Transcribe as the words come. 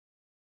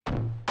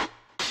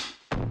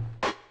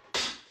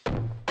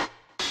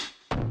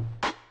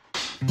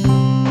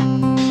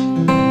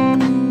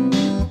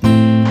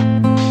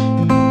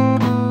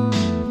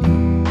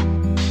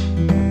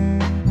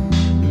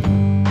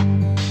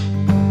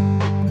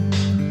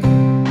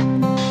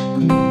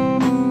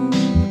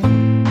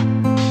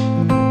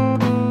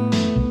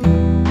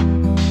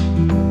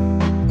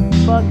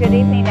Good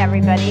evening,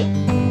 everybody.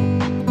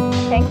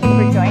 Thank you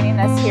for joining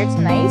us here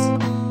tonight.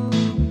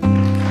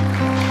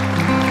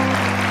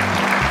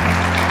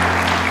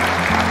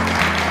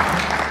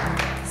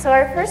 So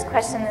our first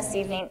question this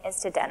evening is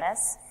to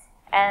Dennis.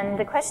 And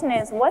the question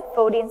is, what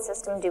voting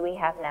system do we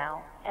have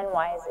now, and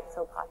why is it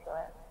so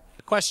popular?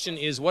 The question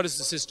is, what is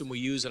the system we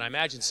use? And I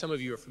imagine some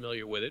of you are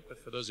familiar with it, but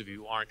for those of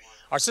you who aren't,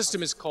 our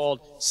system is called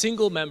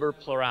single-member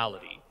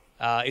plurality.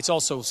 It's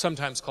also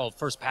sometimes called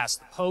first past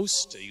the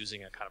post,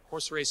 using a kind of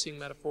horse racing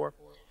metaphor.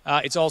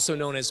 It's also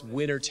known as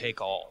winner take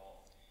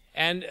all.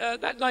 And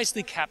that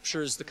nicely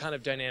captures the kind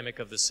of dynamic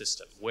of the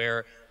system,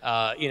 where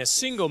in a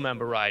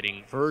single-member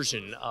riding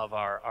version of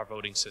our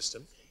voting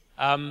system,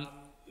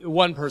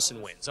 one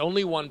person wins.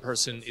 Only one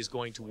person is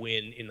going to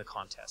win in the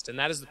contest, and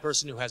that is the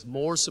person who has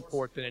more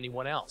support than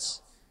anyone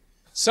else.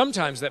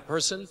 Sometimes that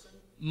person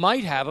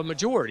might have a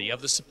majority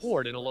of the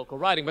support in a local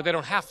riding, but they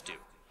don't have to.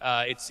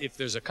 If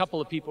there's a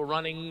couple of people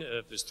running,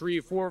 if there's 3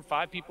 or 4 or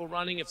 5 people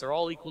running, if they're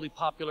all equally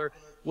popular,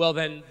 well,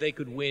 then they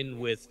could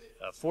win with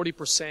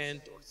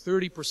 40% or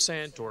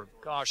 30%, or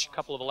gosh, a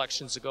couple of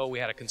elections ago we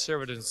had a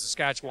Conservative in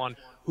Saskatchewan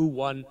who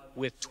won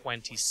with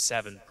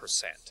 27%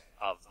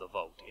 of the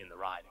vote in the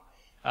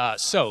riding.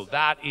 So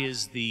that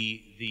is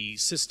the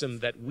system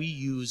that we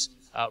use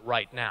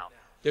right now.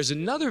 There's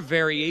another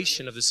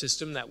variation of the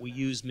system that we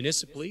use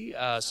municipally.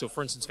 So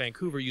for instance,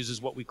 Vancouver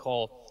uses what we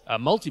call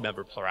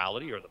multi-member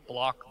plurality, or the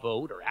block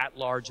vote, or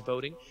at-large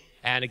voting.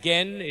 And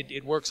again,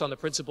 it works on the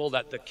principle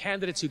that the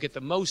candidates who get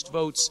the most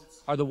votes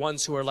are the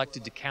ones who are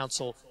elected to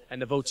council,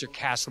 and the votes are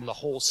cast from the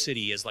whole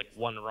city as like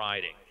one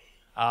riding.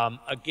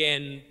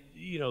 Again,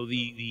 you know,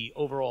 the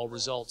overall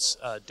results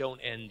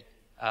don't end.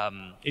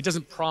 It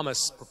doesn't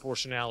promise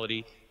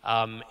proportionality.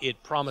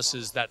 It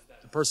promises that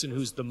the person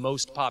who's the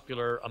most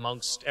popular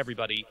amongst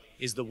everybody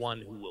is the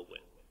one who will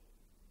win.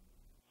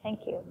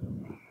 Thank you.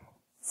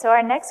 So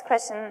our next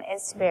question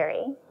is to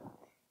Barry.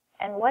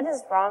 And what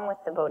is wrong with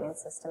the voting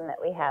system that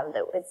we have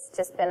that it's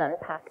just been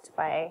unpacked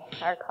by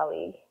our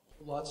colleague?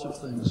 Lots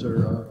of things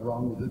are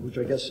wrong with it, which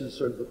I guess is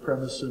sort of the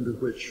premise under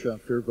which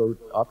Fair Vote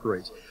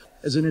operates.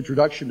 As an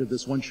introduction to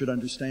this, one should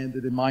understand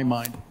that in my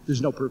mind,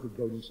 there's no perfect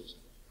voting system.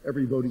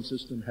 Every voting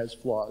system has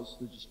flaws.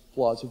 They're just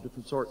flaws of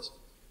different sorts.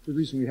 The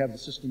reason we have the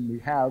system we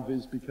have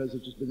is because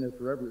it's just been there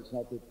forever. It's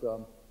not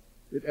that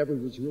it ever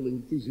was really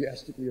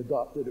enthusiastically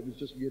adopted. It was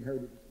just we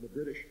inherited it from the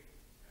British.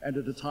 And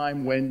at a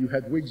time when you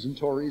had Whigs and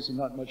Tories and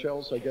not much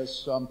else, I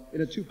guess, in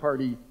a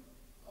two-party,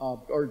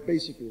 or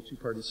basically a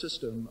two-party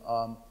system,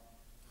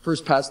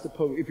 first past the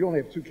post, if you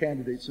only have 2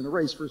 candidates in a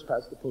race, first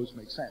past the post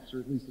makes sense, or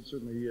at least it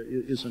certainly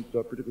isn't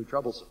particularly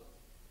troublesome.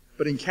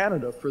 But in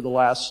Canada, for the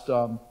last,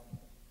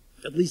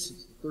 at least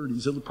since the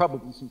 30s, and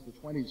probably since the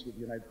 20s with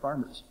the United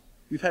Farmers,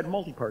 we've had a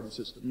multi-party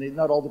system.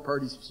 Not all the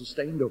parties have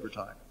sustained over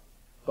time,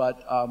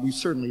 but we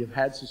certainly have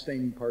had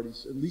sustaining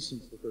parties at least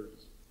since the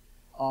 30s.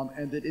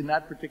 And that in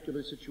that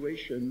particular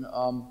situation,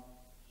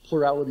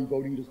 plurality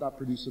voting does not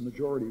produce a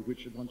majority,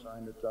 which at one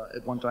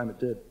time it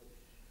did.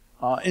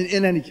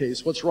 In any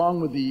case, what's wrong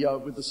with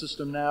the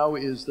system now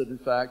is that in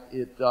fact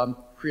it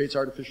creates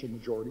artificial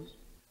majorities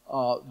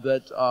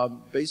that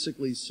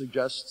basically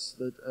suggests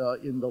that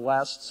in the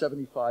last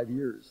 75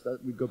 years, that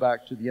we go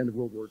back to the end of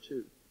World War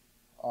II,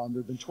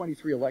 there have been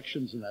 23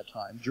 elections in that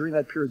time. During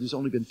that period, there's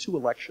only been 2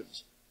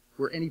 elections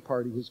where any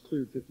party has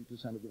cleared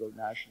 50% of the vote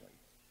nationally.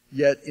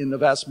 Yet in the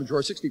vast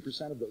majority,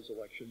 60% of those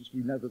elections,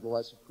 we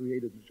nevertheless have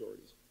created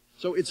majorities.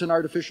 So it's an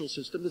artificial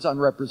system that's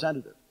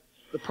unrepresentative.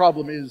 The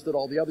problem is that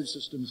all the other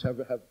systems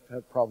have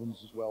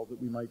problems as well that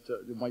we might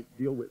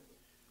deal with.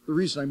 The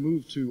reason I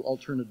moved to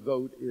alternate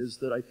vote is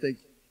that I think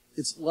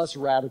it's less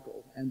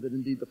radical, and that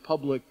indeed the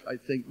public, I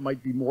think,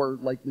 might be more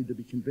likely to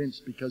be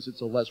convinced because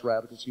it's a less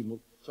radical scheme.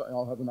 So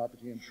I'll have an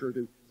opportunity, I'm sure,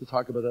 to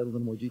talk about that in a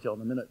little more detail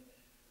in a minute.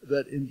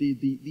 That indeed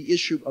the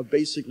issue of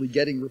basically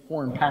getting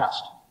reform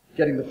passed,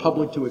 getting the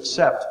public to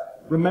accept,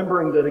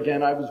 remembering that,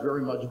 again, I was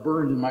very much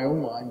burned in my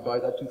own mind by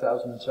that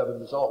 2007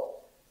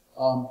 result.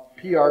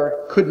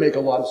 PR could make a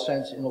lot of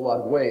sense in a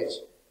lot of ways.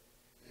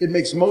 It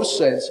makes most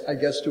sense, I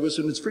guess, to us,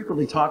 and it's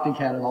frequently talked in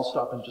Canada, and I'll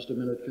stop in just a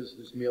minute because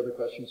there's going to be other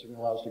questions that are going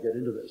to allow us to get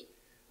into this.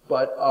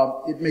 But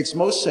it makes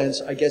most sense,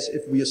 I guess,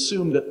 if we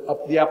assume that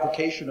the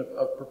application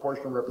of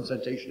proportional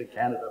representation in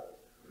Canada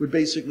would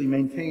basically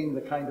maintain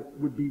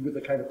would be with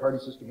the kind of party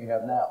system we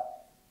have now.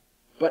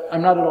 But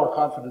I'm not at all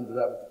confident that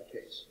that would be the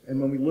case.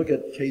 And when we look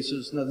at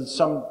cases, now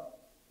some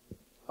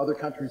other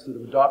countries that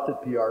have adopted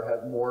PR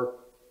have more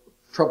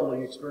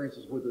troubling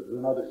experiences with it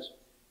than others.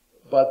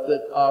 But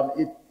that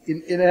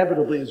it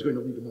inevitably is going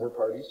to lead to more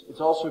parties.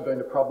 It's also going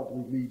to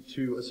probably lead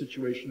to a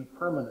situation of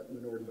permanent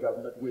minority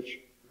government, which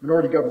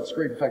minority government's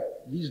great. In fact,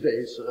 these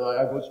days,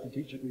 I vote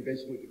strategically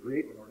basically to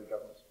create minority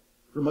governments.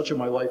 For much of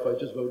my life, I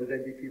just voted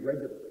NDP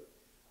regularly.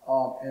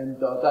 And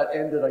that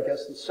ended, I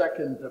guess, the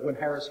second, when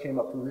Harris came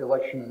up for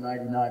re-election in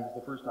 '99 was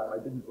the first time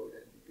I didn't vote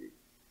NDP.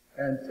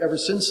 And ever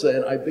since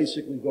then, I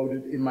basically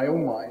voted in my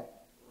own mind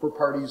for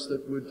parties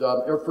that would,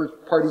 or for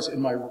parties in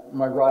my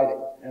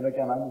riding. And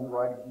again, I'm in the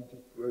riding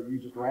you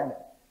just ran it.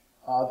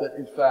 That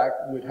in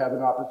fact would have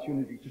an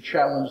opportunity to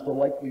challenge the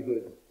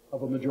likelihood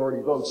of a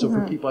majority vote. So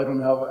for people, I don't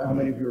know how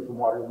many of you are from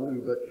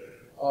Waterloo, but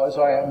as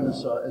I am,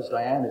 as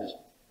Diane is.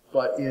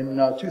 But in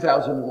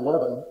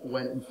 2011,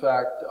 when in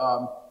fact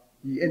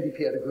the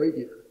NDP had a great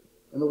year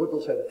and the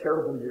Liberals had a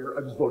terrible year,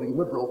 I was voting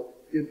Liberal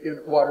in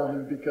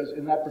Waterloo because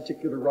in that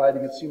particular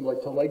riding it seemed like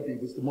Talegdi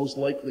was the most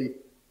likely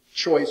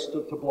choice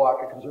to block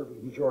a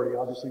Conservative majority.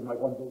 Obviously my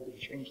one vote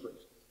didn't change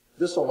things.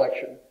 This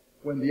election,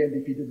 when the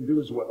NDP didn't do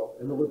as well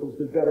and the Liberals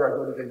did better, I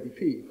voted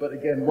NDP. But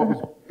again, what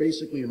was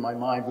basically in my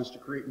mind was to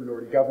create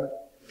minority government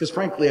because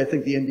frankly I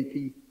think the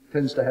NDP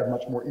tends to have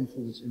much more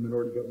influence in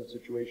minority government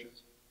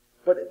situations.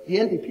 But the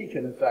NDP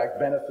can, in fact,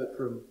 benefit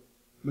from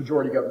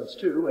majority governments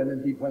too, and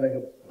indeed when they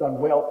have done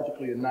well,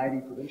 particularly in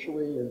 90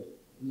 provincially and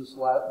in this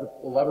last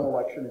 11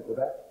 election in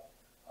Quebec.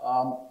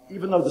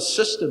 Even though the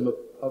system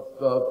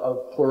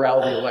of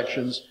plurality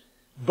elections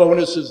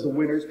bonuses the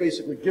winners,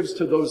 basically gives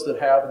to those that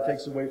have and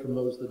takes away from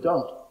those that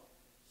don't.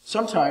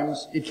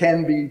 Sometimes it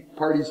can be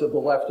parties of the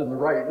left and the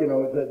right, you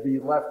know, the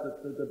left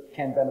that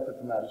can benefit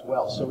from that as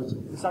well. So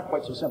it's not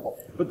quite so simple.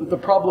 But the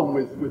problem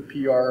with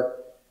PR,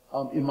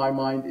 in my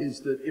mind,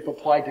 is that if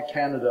applied to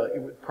Canada, it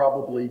would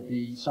probably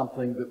be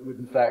something that would,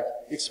 in fact,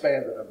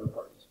 expand the number of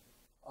parties.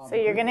 So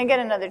you're going to get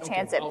another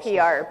chance at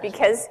PR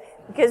because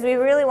we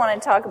really want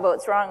to talk about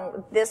what's wrong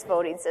with this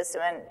voting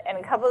system. And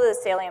a couple of the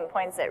salient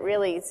points that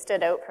really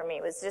stood out for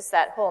me was just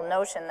that whole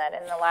notion that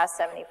in the last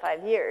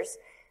 75 years,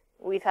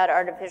 we've had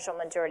artificial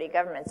majority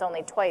governments.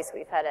 Only twice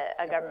we've had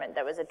a government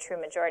that was a true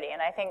majority.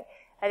 And I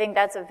think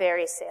that's a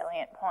very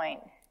salient point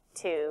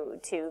to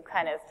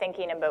kind of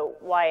thinking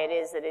about why it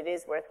is that it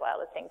is worthwhile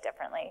to think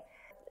differently.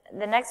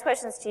 The next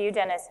question is to you,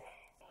 Dennis.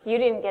 You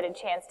didn't get a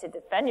chance to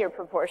defend your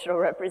proportional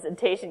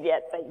representation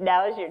yet, but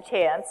now is your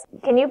chance.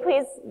 Can you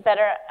please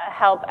better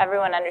help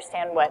everyone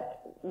understand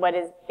what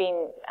is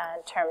being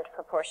termed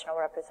proportional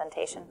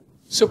representation?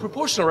 So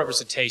proportional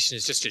representation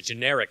is just a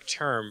generic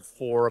term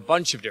for a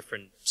bunch of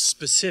different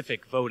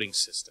specific voting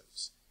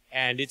systems.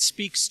 And it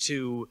speaks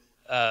to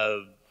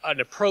an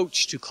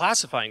approach to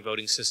classifying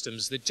voting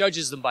systems that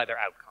judges them by their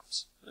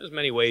outcomes. There's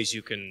many ways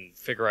you can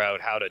figure out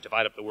how to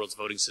divide up the world's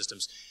voting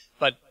systems,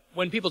 but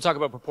when people talk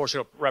about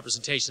proportional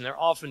representation, they're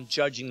often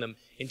judging them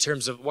in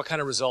terms of what kind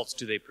of results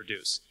do they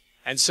produce.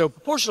 And so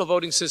proportional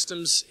voting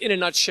systems, in a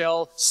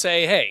nutshell,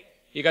 say, hey,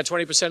 you got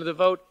 20% of the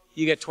vote,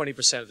 you get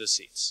 20% of the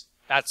seats.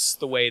 That's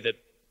the way that,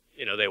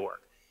 you know, they work.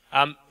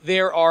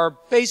 There are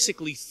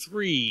basically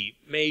three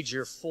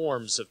major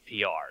forms of PR.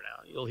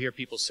 Now, you'll hear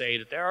people say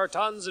that there are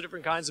tons of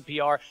different kinds of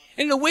PR,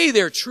 and in a way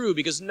they're true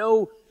because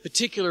no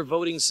particular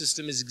voting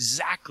system is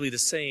exactly the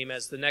same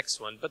as the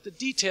next one, but the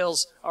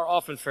details are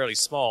often fairly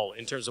small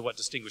in terms of what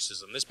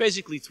distinguishes them. There's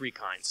basically three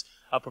kinds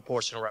of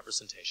proportional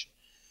representation.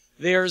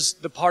 There's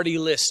the party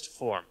list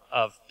form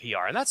of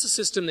PR, and that's a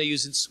system they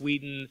use in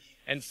Sweden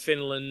and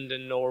Finland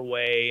and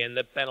Norway and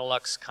the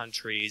Benelux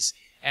countries.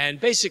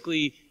 And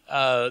basically,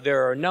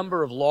 there are a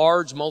number of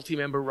large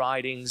multi-member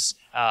ridings.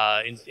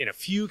 In a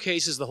few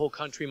cases, the whole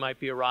country might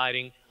be a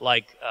riding,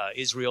 like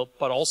Israel,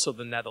 but also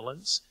the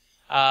Netherlands.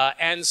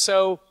 And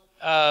so,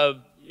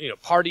 you know,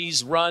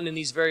 parties run in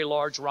these very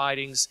large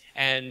ridings,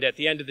 and at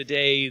the end of the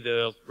day,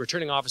 the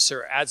returning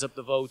officer adds up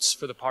the votes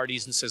for the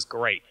parties and says,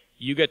 great,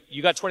 you got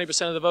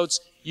 20% of the votes,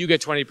 you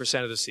get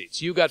 20% of the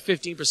seats. You got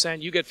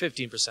 15%, you get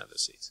 15% of the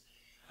seats.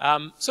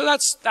 So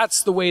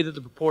that's the way that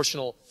the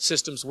proportional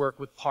systems work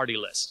with party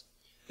lists.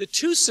 The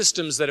two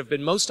systems that have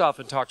been most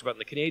often talked about in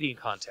the Canadian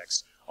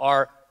context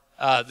are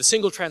the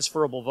single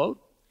transferable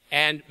vote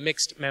and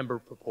mixed member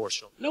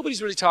proportional.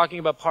 Nobody's really talking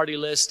about party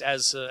list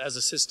as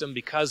a system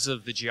because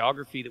of the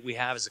geography that we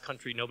have as a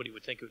country. Nobody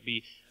would think it would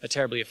be a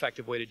terribly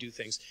effective way to do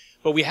things.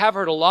 But we have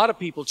heard a lot of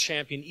people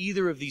champion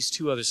either of these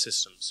two other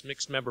systems,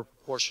 mixed member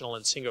proportional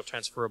and single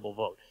transferable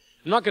vote.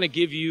 I'm not going to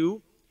give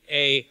you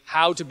a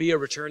how to be a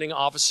returning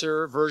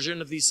officer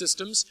version of these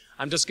systems.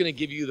 I'm just going to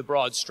give you the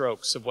broad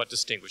strokes of what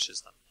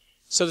distinguishes them.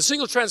 So the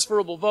single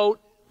transferable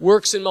vote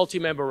works in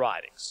multi-member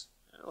ridings.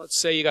 Let's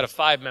say you got a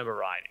 5-member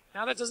riding.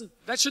 Now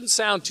that shouldn't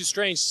sound too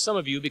strange to some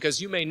of you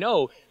because you may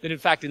know that in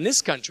fact in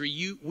this country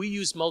we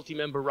use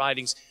multi-member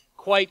ridings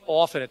quite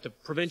often at the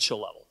provincial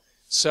level.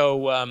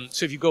 So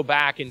if you go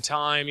back in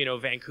time, you know,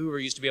 Vancouver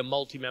used to be a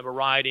multi-member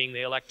riding.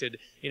 They elected,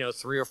 you know,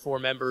 3 or 4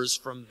 members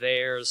from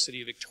there. The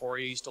city of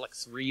Victoria used to elect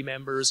 3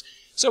 members.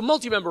 So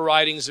multi-member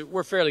ridings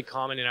were fairly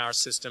common in our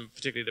system,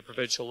 particularly the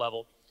provincial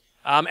level.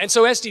 And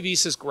so SDV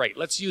says, great,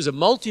 let's use a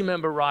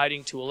multi-member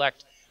riding to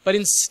elect. But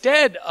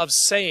instead of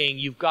saying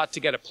you've got to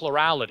get a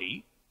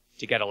plurality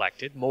to get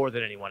elected, more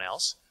than anyone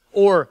else,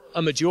 or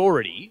a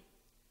majority,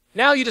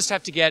 now you just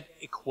have to get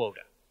a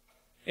quota.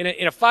 In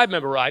a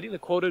 5-member riding, the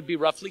quota would be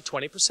roughly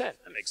 20%. That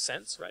makes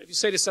sense, right? If you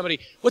say to somebody,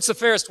 what's the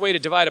fairest way to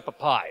divide up a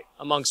pie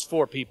amongst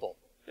 4 people?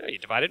 You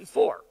divide it in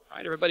 4,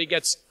 right? Everybody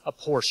gets a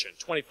portion,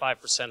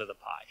 25% of the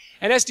pie.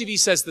 And SDV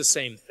says the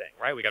same thing,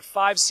 right? We got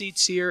 5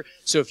 seats here,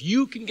 so if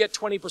you can get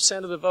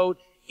 20% of the vote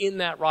in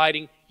that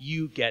riding,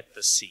 you get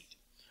the seat.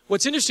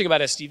 What's interesting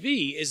about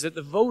SDV is that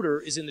the voter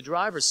is in the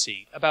driver's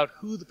seat about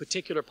who the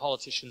particular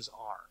politicians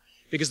are,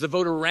 because the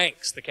voter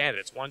ranks the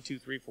candidates 1, 2,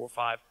 3, 4,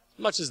 5, as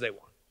much as they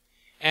want.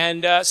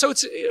 And so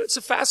it's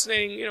a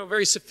fascinating,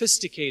 very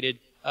sophisticated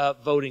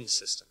voting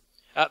system.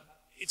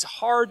 It's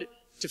hard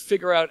to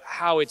figure out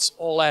how it's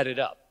all added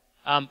up,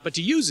 but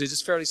to use it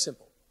is fairly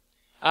simple.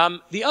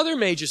 The other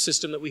major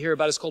system that we hear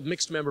about is called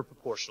mixed member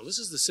proportional. This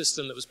is the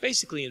system that was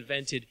basically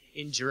invented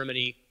in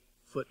Germany.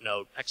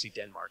 Footnote, actually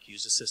Denmark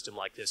used a system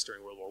like this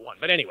during World War I.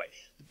 But anyway,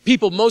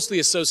 people mostly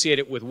associate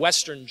it with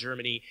Western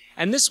Germany,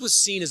 and this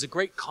was seen as a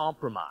great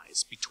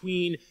compromise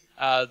between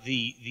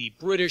the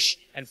British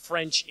and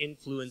French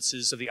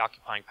influences of the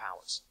occupying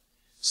powers.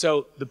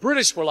 So the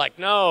British were like,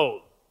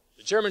 no,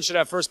 the Germans should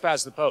have first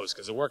past the post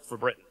because it worked for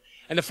Britain.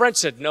 And the French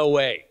said, no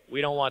way,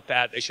 we don't want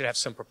that. They should have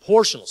some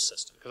proportional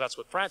system because that's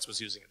what France was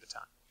using at the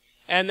time.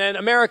 And then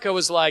America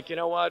was like, you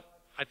know what,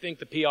 I think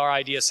the PR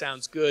idea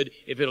sounds good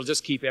if it'll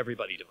just keep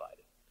everybody divided.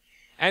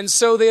 And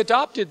so they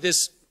adopted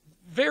this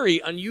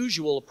very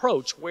unusual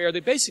approach where they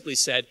basically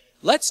said,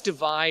 let's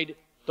divide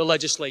the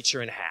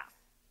legislature in half.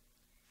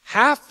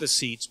 Half the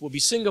seats will be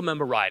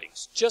single-member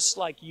ridings, just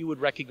like you would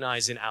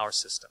recognize in our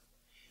system.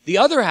 The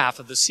other half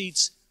of the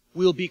seats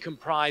will be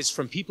comprised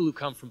from people who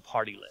come from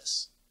party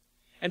lists.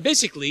 And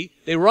basically,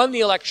 they run the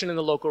election in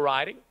the local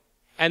riding,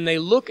 and they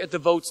look at the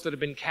votes that have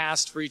been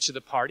cast for each of the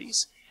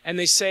parties, and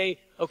they say,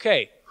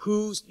 okay,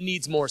 who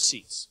needs more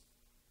seats?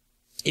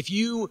 If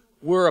you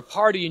were a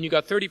party and you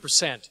got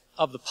 30%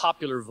 of the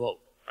popular vote,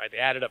 right? They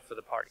added up for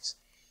the parties.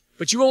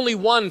 But you only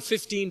won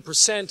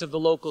 15% of the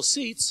local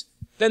seats,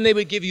 then they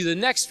would give you the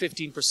next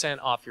 15%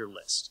 off your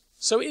list.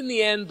 So in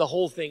the end, the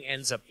whole thing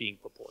ends up being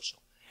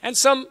proportional. And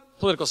some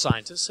political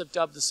scientists have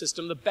dubbed the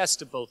system the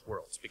best of both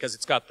worlds because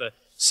it's got the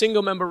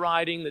single-member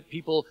riding that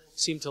people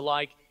seem to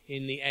like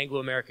in the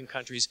Anglo-American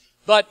countries,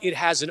 but it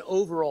has an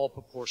overall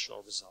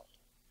proportional result.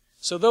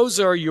 So those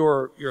are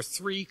your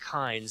three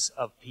kinds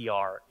of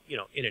PR,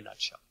 in a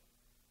nutshell.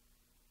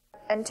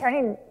 And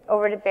turning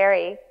over to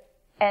Barry,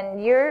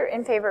 and you're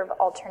in favor of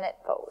alternate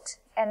vote.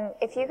 And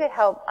if you could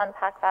help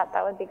unpack that,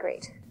 that would be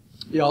great.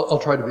 Yeah, I'll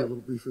try to be a little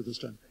briefer this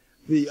time.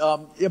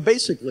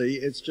 Basically,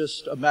 it's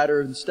just a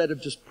matter of, instead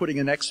of just putting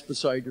an X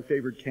beside your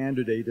favorite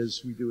candidate,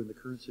 as we do in the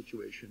current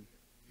situation,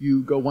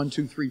 you go 1,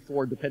 2, 3,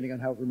 4, depending on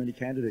however many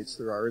candidates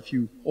there are. If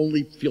you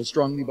only feel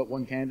strongly about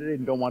one candidate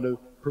and don't want to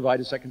provide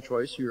a second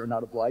choice, you're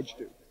not obliged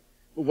to.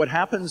 But what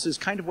happens is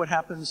kind of what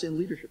happens in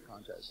leadership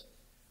contests.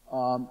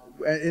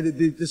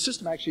 The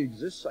system actually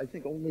exists, I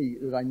think, only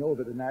that I know of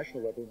at a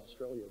national level in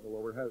Australia, in the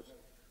lower house.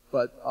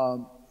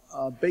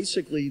 But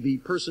basically, the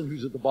person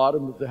who's at the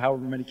bottom of the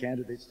however many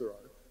candidates there are,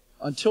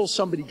 until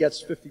somebody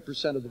gets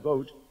 50% of the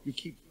vote, you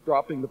keep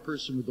dropping the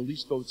person with the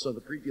least votes on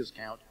the previous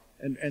count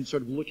and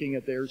sort of looking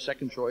at their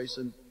second choice.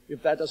 And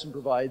if that doesn't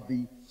provide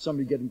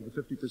somebody getting to the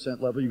 50%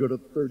 level, you go to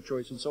the third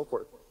choice and so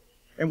forth.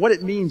 And what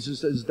it means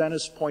is, as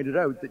Dennis pointed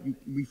out, that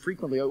we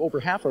frequently, over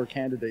half our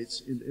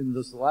candidates in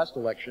this last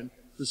election,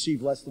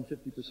 received less than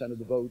 50% of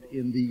the vote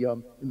in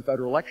the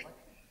federal election.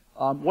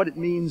 What it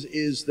means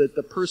is that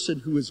the person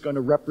who is going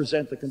to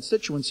represent the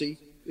constituency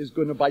is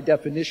going to, by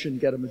definition,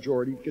 get a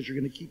majority because you're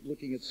going to keep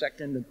looking at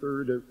second and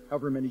third or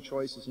however many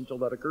choices until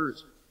that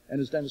occurs.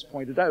 And as Dennis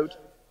pointed out,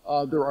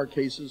 there are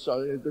cases,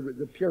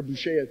 the Pierre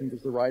Boucher, I think,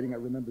 is the riding I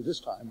remember this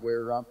time,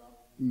 where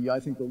I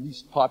think the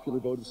least popular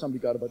vote is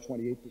somebody got about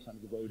 28%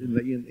 of the vote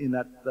in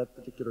that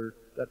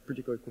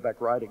particular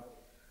Quebec riding.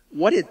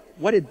 What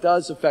it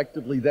does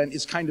effectively then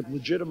is kind of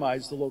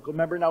legitimize the local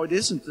member. Now it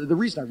isn't, the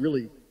reason I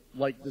really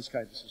like this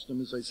kind of system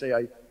is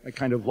I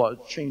kind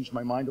of changed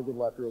my mind a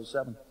little after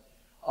 2007,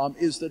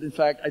 is that in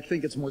fact I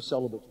think it's more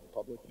sellable to the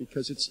public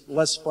because it's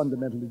less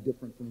fundamentally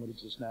different from what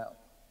exists now.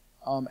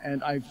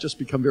 And I've just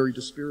become very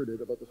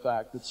dispirited about the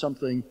fact that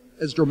something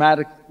as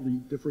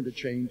dramatically different a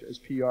change as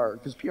PR,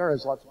 because PR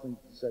has lots of things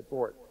to be said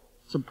for it.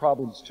 Some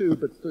problems too,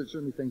 but there's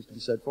certainly things to be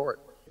said for it.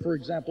 For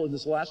example, in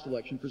this last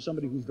election, for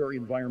somebody who's very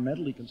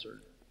environmentally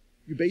concerned,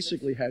 you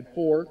basically had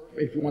four,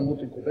 if you want to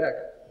look at Quebec,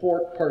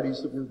 four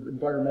parties that were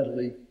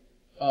environmentally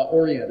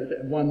oriented,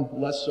 and one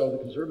less so, the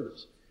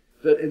Conservatives.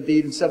 That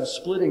indeed, instead of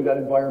splitting that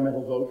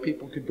environmental vote,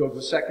 people could go to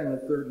a second, a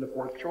third, and a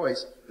fourth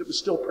choice that was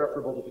still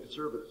preferable to the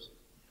Conservatives.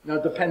 Now,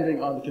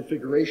 depending on the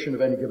configuration of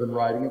any given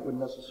riding, it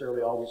wouldn't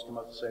necessarily always come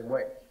out the same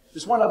way.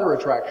 There's one other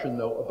attraction,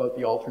 though, about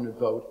the alternate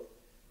vote,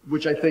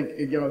 which I think,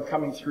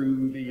 coming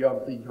through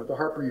the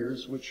Harper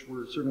years, which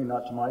were certainly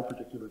not to my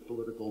particular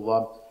political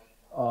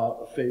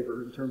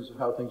favor in terms of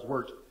how things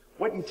worked.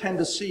 What you tend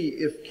to see,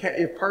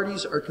 if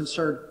parties are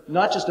concerned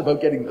not just about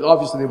getting,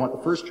 obviously they want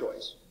the first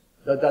choice,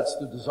 that's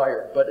the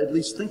desire, but at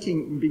least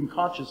thinking and being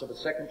conscious of a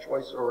second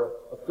choice or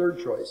a third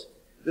choice,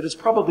 that it's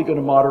probably going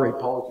to moderate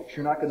politics.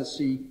 You're not going to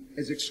see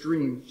as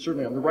extreme,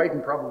 certainly on the right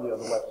and probably on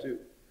the left too.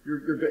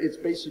 It's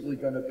basically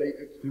going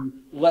to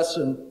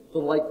lessen the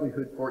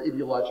likelihood for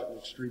ideological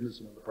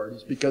extremism in the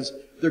parties because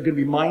they're going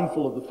to be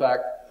mindful of the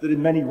fact that in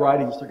many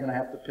ridings they're going to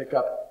have to pick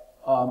up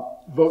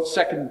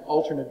second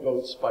alternate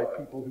votes by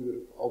people who would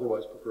have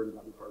otherwise preferred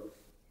another party.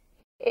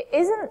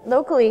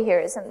 Locally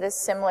here, isn't this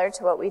similar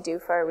to what we do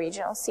for our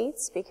regional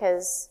seats?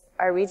 Because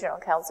our regional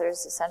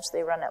councillors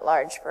essentially run at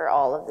large for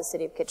all of the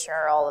city of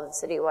Kitchener or all of the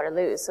city of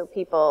Waterloo. So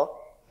people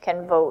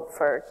can vote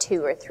for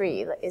 2 or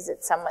 3. Is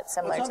it somewhat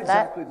similar to that? It's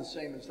not exactly the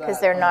same as that. Because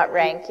they're not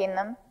ranking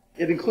them?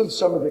 It includes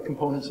some of the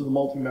components of the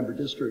multi-member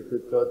district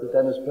that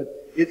Dennis,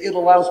 but it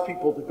allows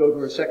people to go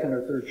to a second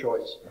or third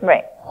choice.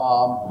 Right.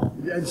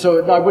 And so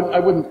no, I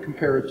wouldn't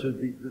compare it to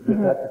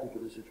that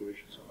particular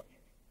situation so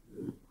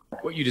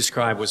much. What you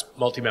described was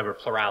multi-member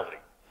plurality,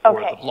 Okay.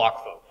 or the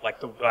block vote,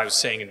 like what I was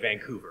saying in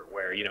Vancouver,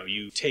 where, you know,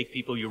 you take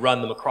people, you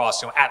run them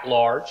across, you know, at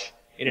large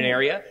in an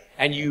area,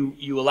 and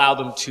you allow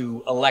them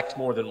to elect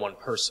more than one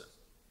person.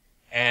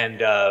 And,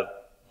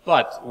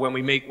 but when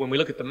we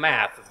look at the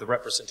math of the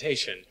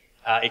representation,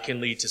 it can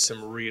lead to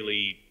some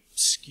really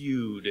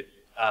skewed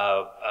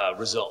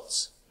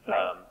results.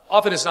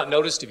 Often it's not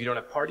noticed if you don't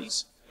have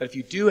parties, but if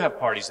you do have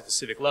parties at the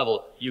civic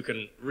level, you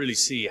can really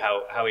see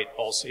how it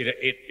also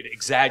it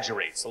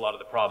exaggerates a lot of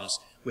the problems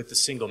with the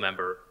single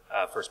member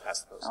first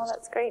past the post. Oh,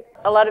 that's great.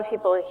 A lot of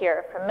people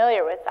here are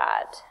familiar with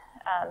that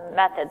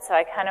method, so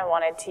I kind of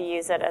wanted to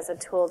use it as a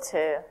tool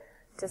to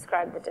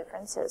describe the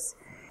differences.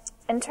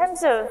 In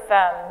terms of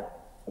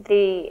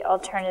the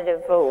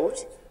alternative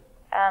vote,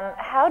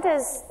 how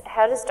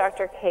does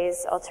Dr.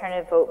 Kay's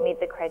alternative vote meet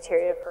the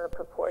criteria for a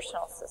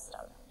proportional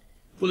system?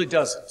 Well, it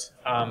doesn't,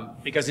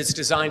 because it's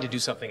designed to do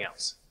something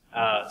else.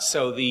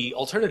 So the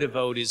alternative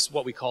vote is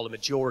what we call a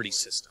majority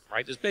system,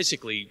 right? There's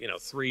basically, you know,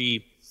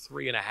 three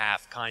and a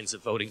half kinds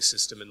of voting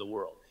system in the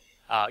world.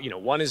 You know,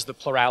 one is the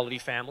plurality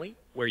family,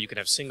 where you can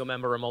have single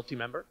member or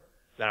multi-member.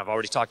 Then I've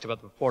already talked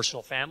about the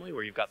proportional family,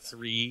 where you've got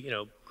 3, you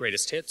know,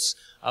 greatest hits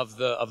of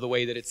the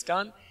way that it's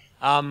done.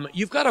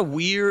 You've got a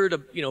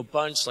weird, you know,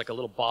 bunch, like a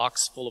little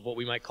box full of what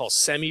we might call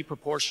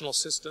semi-proportional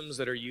systems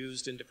that are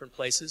used in different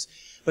places.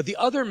 But the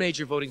other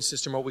major voting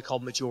system are what we call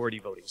majority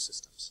voting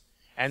systems.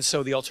 And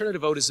so the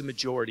alternative vote is a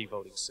majority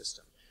voting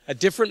system. A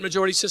different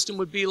majority system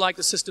would be like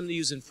the system they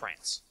use in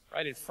France,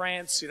 right? In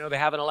France, you know, they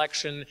have an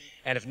election,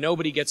 and if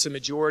nobody gets a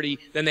majority,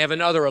 then they have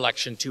another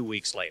election 2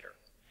 weeks later.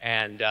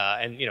 And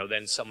you know,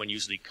 then someone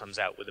usually comes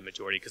out with a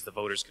majority because the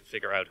voters can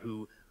figure out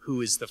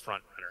who is the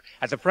front runner.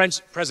 At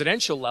the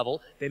presidential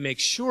level, they make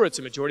sure it's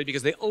a majority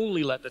because they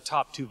only let the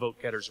top 2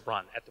 vote getters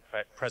run at the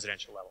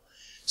presidential level.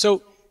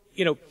 So,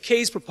 you know,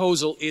 Kay's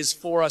proposal is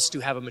for us to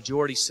have a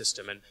majority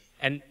system,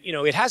 and you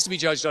know, it has to be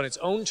judged on its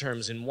own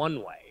terms in one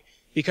way,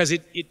 because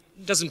it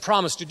doesn't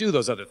promise to do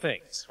those other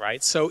things,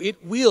 right? So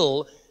it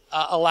will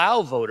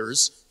allow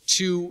voters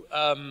to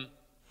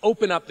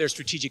open up their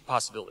strategic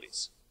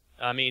possibilities.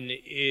 I mean,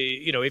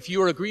 you know, if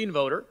you're a Green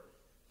voter,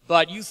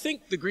 but you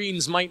think the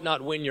Greens might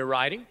not win your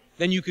riding,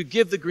 then you could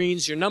give the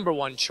Greens your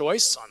 #1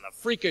 choice on the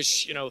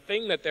freakish, you know,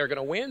 thing that they're going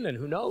to win, and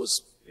who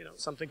knows, you know,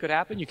 something could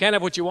happen. You can't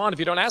have what you want if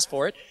you don't ask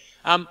for it.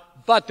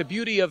 But the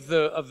beauty of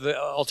the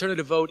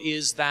alternative vote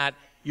is that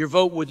your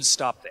vote wouldn't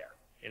stop there.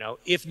 You know,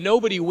 if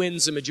nobody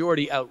wins a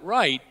majority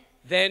outright,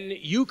 then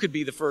you could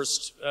be the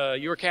first,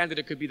 your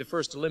candidate could be the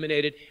first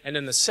eliminated, and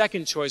then the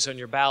second choice on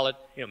your ballot,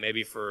 you know,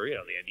 maybe for, you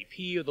know, the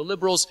NDP or the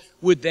Liberals,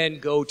 would then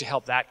go to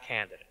help that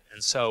candidate.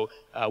 And so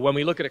when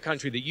we look at a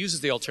country that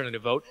uses the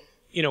alternative vote,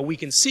 you know, we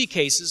can see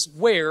cases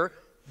where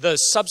the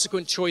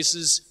subsequent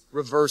choices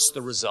reverse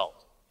the result.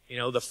 You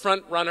know, the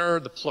front runner,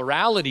 the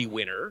plurality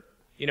winner,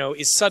 you know,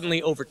 is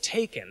suddenly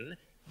overtaken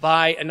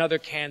by another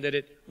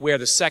candidate where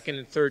the second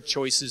and third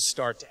choices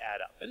start to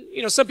add up. And,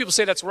 you know, some people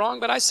say that's wrong,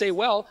 but I say,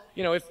 well,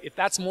 you know, if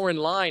that's more in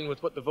line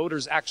with what the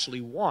voters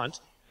actually want,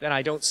 then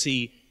I don't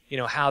see, you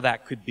know, how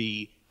that could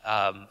be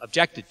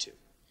objected to.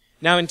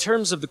 Now, in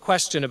terms of the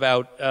question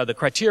about the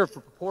criteria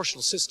for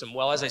proportional system,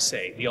 well, as I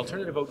say, the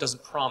alternative vote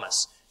doesn't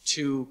promise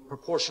to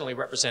proportionally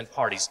represent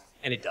parties,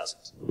 and it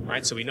doesn't,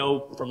 right? So we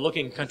know from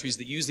looking at countries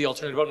that use the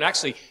alternative vote, and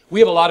actually, we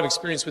have a lot of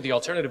experience with the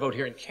alternative vote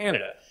here in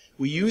Canada.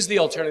 We used the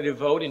alternative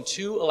vote in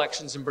 2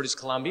 elections in British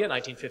Columbia,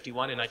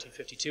 1951 and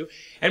 1952,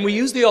 and we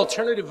used the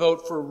alternative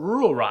vote for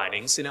rural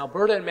ridings in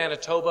Alberta and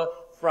Manitoba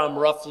from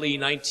roughly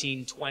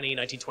 1920,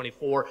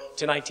 1924 to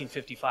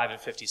 1955 and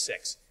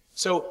 56.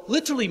 So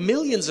literally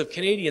millions of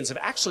Canadians have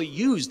actually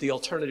used the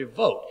alternative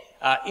vote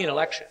in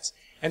elections.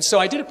 And so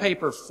I did a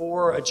paper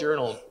for a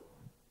journal,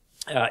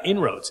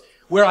 Inroads,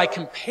 where I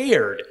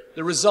compared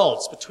the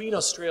results between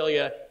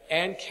Australia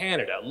and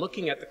Canada,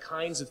 looking at the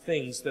kinds of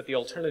things that the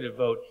alternative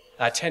vote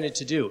tended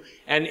to do.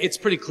 And it's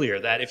pretty clear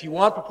that if you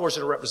want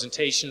proportional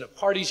representation of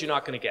parties, you're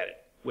not going to get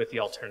it with the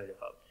alternative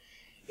vote.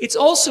 It's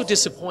also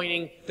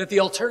disappointing that the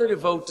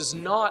alternative vote does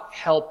not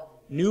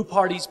help new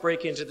parties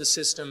break into the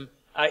system.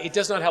 It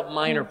does not help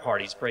minor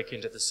parties break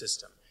into the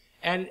system.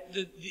 And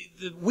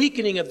the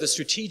weakening of the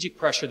strategic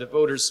pressure that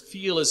voters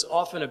feel is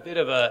often a bit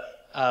of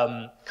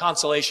a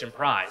consolation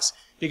prize.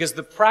 Because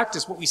the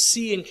practice, what we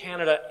see in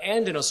Canada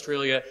and in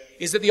Australia,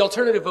 is that the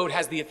alternative vote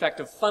has the effect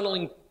of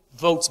funneling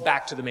votes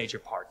back to the major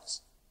parties.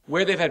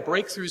 Where they've had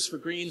breakthroughs for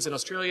Greens in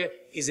Australia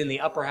is in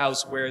the upper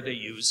house where they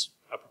use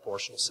a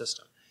proportional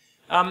system.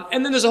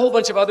 And then there's a whole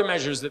bunch of other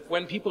measures that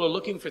when people are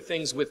looking for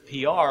things with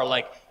PR,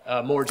 like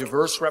more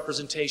diverse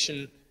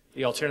representation,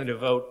 the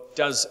alternative vote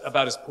does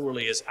about as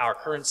poorly as our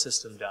current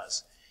system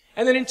does.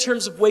 And then in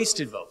terms of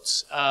wasted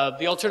votes,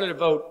 the alternative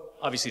vote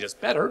obviously does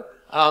better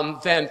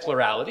than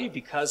plurality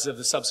because of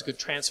the subsequent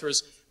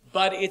transfers,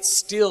 but it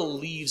still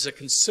leaves a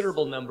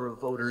considerable number of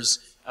voters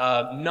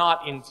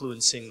not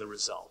influencing the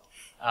result,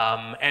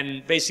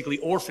 and basically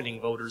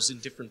orphaning voters in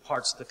different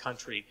parts of the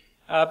country.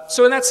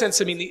 So in that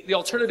sense, I mean, the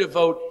alternative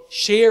vote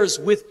shares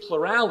with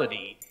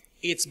plurality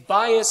its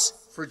bias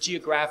for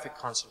geographic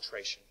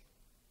concentration.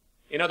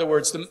 In other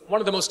words, one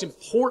of the most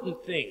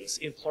important things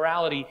in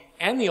plurality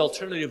and the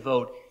alternative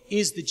vote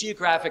is the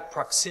geographic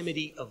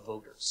proximity of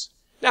voters.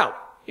 Now,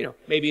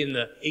 maybe in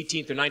the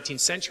 18th or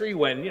 19th century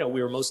when,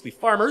 we were mostly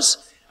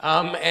farmers,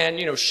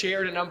 and,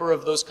 shared a number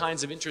of those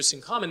kinds of interests in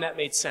common, that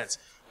made sense.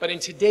 But in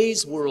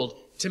today's world,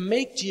 to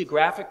make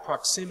geographic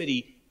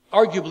proximity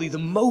arguably the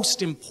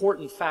most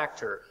important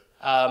factor,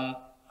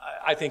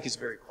 I think is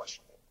very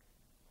questionable.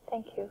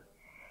 Thank you.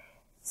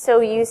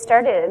 So you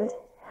started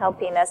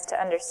helping us to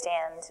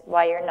understand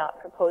why you're not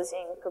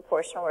proposing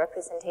proportional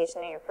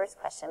representation in your first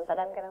question, but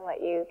I'm going to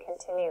let you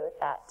continue with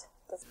that.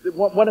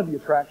 One of the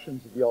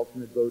attractions of the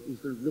alternate vote is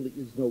there really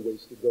is no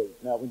wasted vote.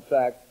 Now, in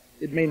fact,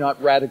 it may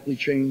not radically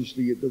change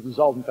the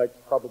result. In fact,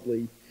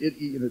 probably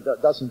it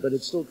doesn't, but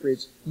it still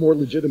creates more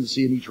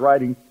legitimacy in each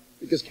riding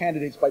because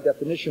candidates, by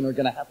definition, are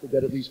going to have to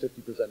get at least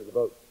 50% of the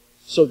vote.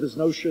 So this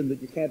notion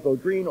that you can't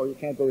vote Green or you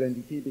can't vote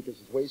NDP because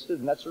it's wasted,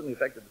 and that certainly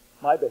affected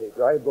my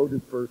behavior. I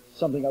voted for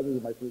something other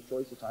than my first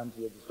choice at times,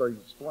 as I was starting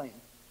to explain,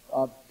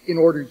 in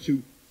order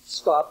to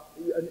stop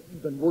an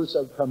even worse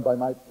outcome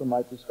from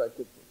my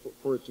perspective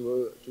for it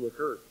to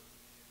occur.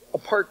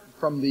 Apart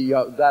from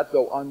that,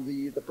 though, on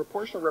the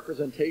proportional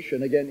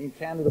representation, again, in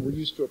Canada, we're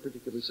used to a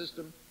particular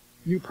system.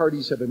 New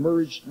parties have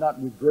emerged, not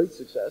with great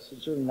success,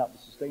 and certainly not with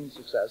sustained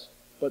success,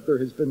 but there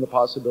has been the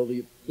possibility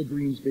of the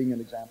Greens being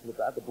an example of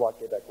that, the Bloc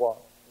Québécois.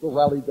 The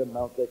Rally de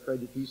Mount that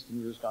Credit East in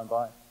years gone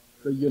by.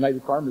 The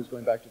United Farmers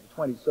going back to the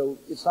 20s. So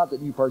it's not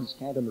that new parties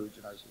can't emerge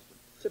in our system.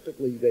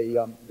 Typically,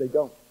 they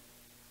don't.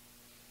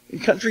 In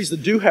countries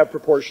that do have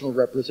proportional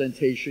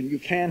representation, you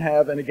can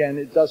have, and again,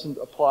 it doesn't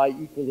apply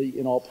equally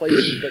in all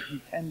places, but you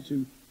tend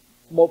to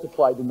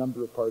multiply the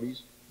number of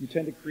parties. You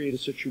tend to create a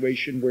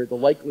situation where the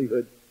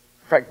likelihood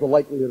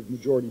of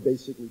majority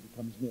basically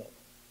becomes nil.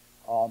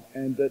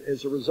 And that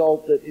as a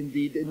result, that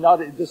indeed,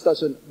 this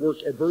doesn't work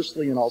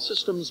adversely in all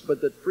systems, but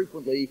that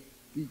frequently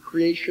the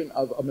creation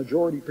of a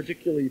majority,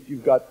 particularly if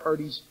you've got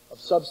parties of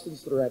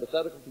substance that are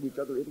antithetical to each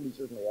other. Italy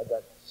certainly had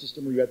that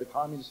system where you had the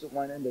communists at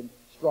one end and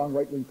strong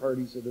right-wing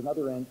parties at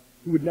another end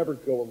who would never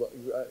be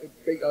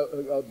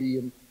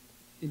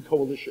in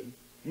coalition,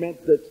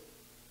 meant that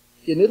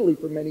in Italy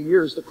for many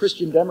years, the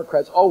Christian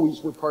Democrats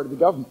always were part of the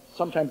government.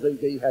 Sometimes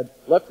they had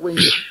left-wing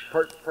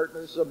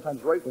partners,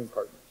 sometimes right-wing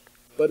partners.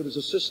 But it was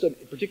a system,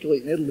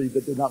 particularly in Italy,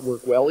 that did not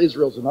work well.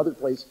 Israel's another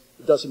place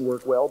that doesn't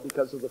work well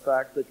because of the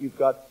fact that you've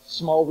got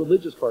small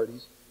religious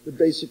parties that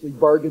basically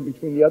bargain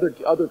between the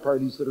other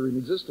parties that are in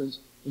existence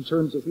in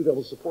terms of who they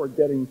will support,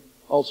 getting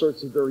all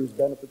sorts of various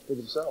benefits for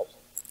themselves.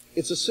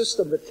 It's a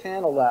system that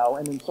can allow,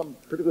 and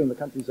particularly in the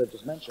countries I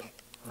just mentioned,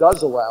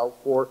 does allow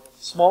for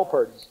small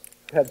parties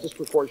to have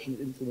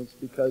disproportionate influence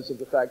because of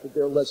the fact that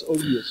they're less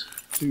odious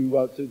to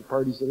the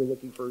parties that are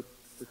looking for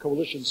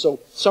coalition. So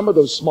some of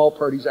those small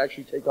parties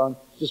actually take on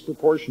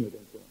disproportionate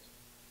influence.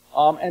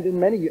 And in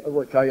many,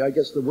 I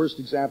guess the worst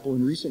example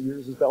in recent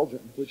years is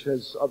Belgium, which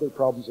has other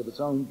problems of its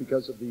own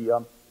because of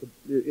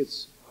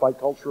its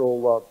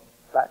bicultural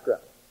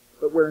background.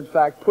 But where in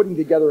fact putting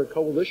together a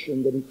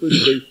coalition that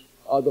included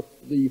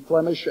the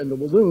Flemish and the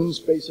Walloons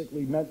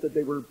basically meant that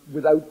they were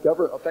without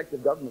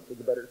effective government for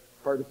the better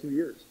part of 2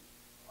 years.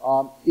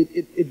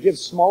 It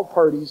gives small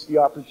parties the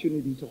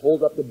opportunity to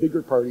hold up the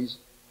bigger parties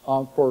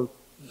for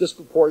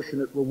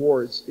disproportionate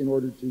rewards in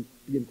order to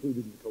be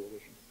included in the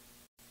coalition.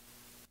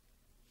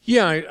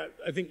 Yeah,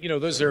 I think,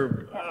 those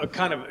are a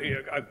kind of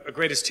a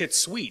greatest hits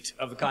suite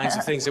of the kinds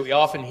of things that we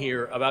often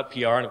hear about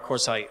PR, and of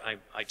course I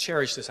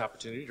cherish this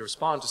opportunity to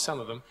respond to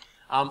some of them.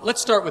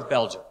 Let's start with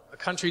Belgium, a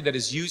country that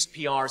has used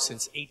PR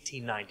since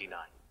 1899.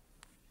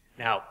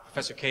 Now,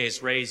 Professor Kay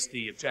has raised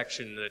the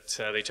objection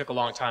that they took a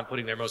long time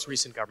putting their most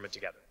recent government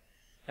together.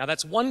 Now,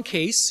 that's one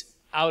case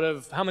out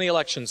of how many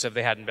elections have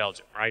they had in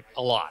Belgium, right?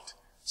 A lot.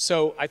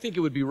 So I think it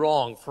would be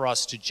wrong for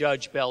us to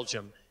judge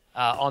Belgium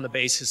on the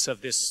basis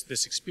of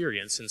this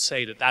experience and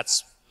say that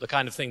that's the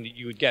kind of thing that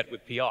you would get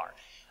with PR.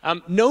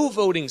 No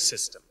voting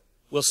system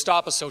will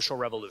stop a social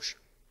revolution,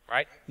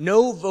 right?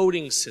 No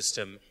voting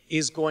system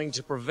is going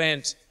to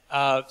prevent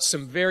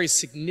some very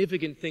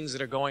significant things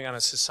that are going on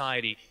in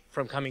society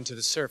from coming to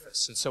the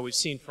surface. And so we've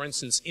seen, for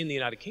instance, in the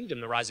United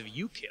Kingdom, the rise of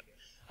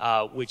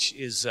UKIP, which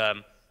is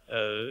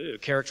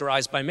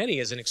characterized by many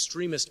as an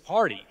extremist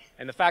party.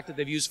 And the fact that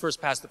they've used first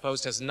past the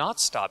post has not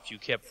stopped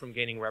UKIP from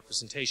gaining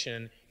representation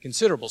and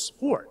considerable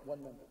support.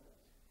 One member.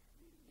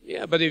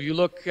 Yeah, but if you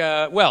look,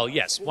 well,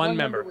 yes, one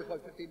member. With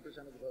like 15% of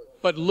the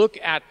vote. But look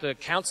at the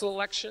council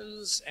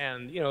elections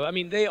and,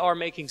 they are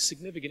making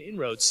significant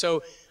inroads.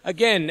 So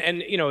again,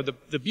 and,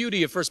 the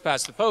beauty of first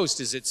past the post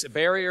is it's a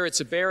barrier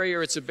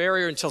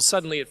until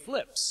suddenly it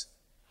flips.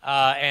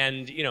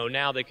 And,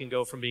 now they can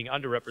go from being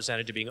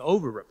underrepresented to being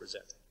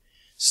overrepresented.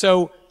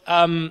 So,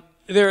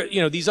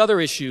 these other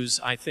issues,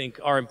 I think,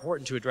 are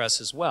important to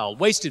address as well.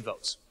 Wasted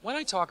votes. When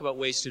I talk about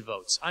wasted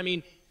votes, I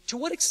mean, to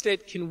what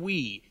extent can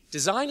we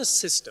design a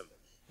system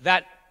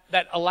that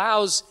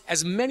allows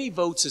as many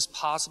votes as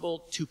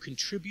possible to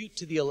contribute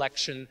to the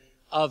election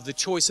of the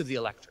choice of the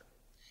elector?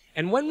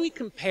 And when we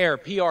compare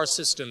PR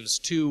systems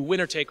to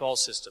winner-take-all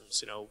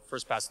systems,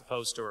 first past the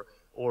post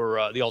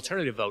or the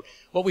alternative vote,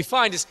 what we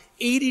find is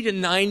 80 to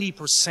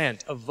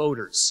 90% of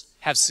voters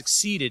have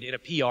succeeded in a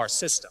PR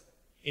system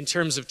in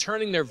terms of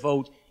turning their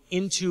vote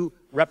into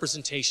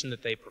representation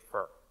that they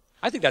prefer.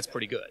 I think that's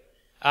pretty good.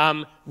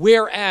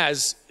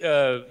 Whereas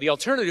the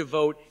alternative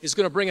vote is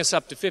going to bring us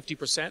up to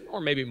 50% or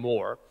maybe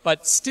more,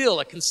 but still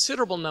a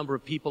considerable number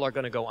of people are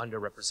going to go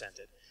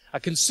underrepresented. A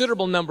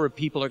considerable number of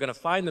people are going to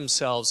find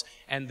themselves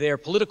and their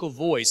political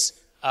voice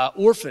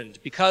orphaned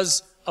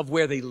because of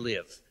where they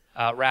live,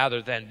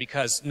 rather than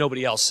because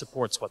nobody else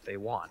supports what they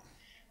want.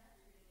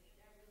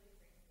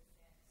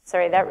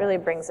 Sorry, that really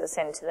brings us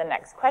into the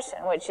next question,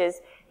 which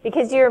is,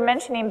 because you're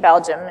mentioning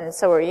Belgium, and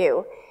so are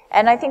you,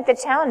 and I think the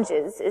challenge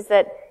is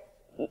that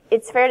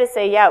it's fair to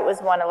say, yeah, it was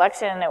one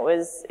election, it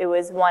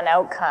was one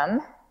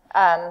outcome,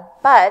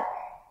 but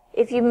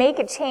if you make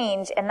a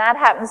change and that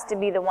happens to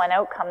be the one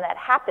outcome that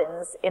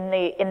happens in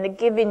the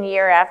given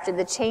year after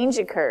the change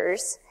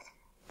occurs,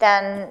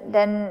 then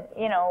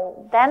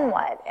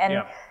what?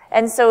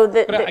 And so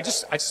I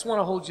just want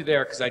to hold you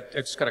there because I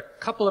just got a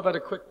couple of other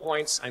quick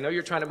points. I know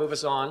you're trying to move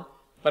us on,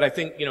 but I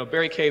think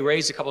Barry Kay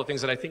raised a couple of things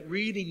that I think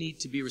really need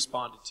to be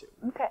responded to.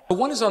 Okay.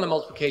 One is on the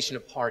multiplication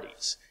of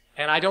parties,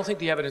 and I don't think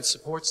the evidence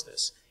supports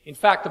this. In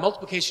fact, the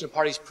multiplication of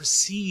parties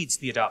precedes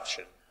the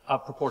adoption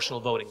of proportional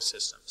voting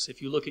systems.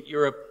 If you look at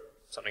Europe,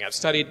 something I've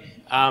studied,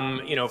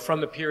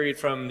 from the period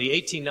from the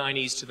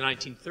 1890s to the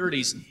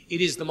 1930s,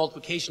 it is the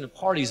multiplication of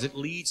parties that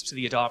leads to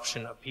the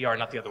adoption of PR,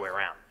 not the other way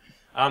around.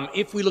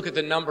 If we look at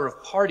the number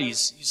of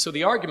parties, so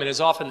the argument is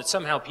often that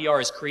somehow PR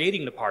is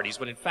creating the parties,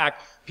 when in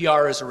fact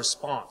PR is a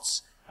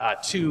response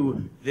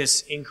to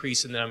this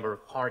increase in the number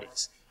of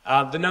parties.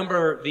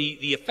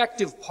 The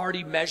effective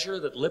party measure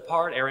that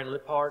Aaron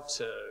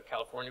Lippard,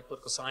 California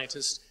political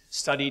scientist,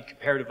 studied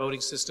comparative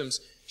voting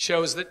systems,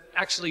 shows that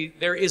actually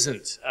there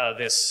isn't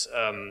this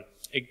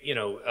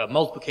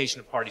multiplication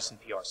of parties in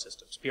PR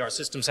systems. PR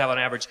systems have on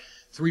average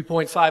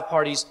 3.5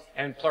 parties,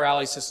 and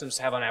plurality systems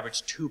have on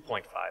average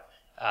 2.5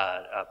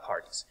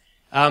 parties.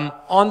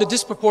 On the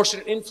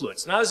disproportionate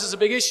influence, now this is a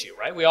big issue,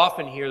 right? We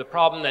often hear the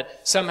problem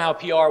that somehow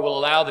PR will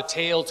allow the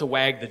tail to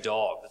wag the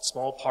dog, that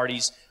small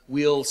parties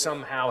will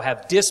somehow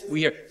have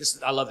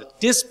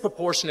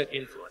disproportionate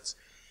influence.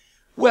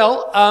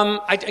 Well,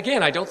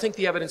 again, I don't think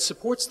the evidence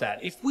supports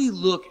that. If we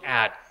look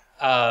at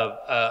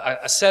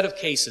a set of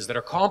cases that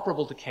are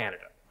comparable to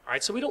Canada, all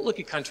right, so we don't look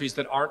at countries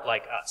that aren't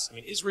like us. I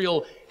mean,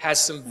 Israel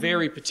has some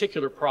very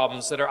particular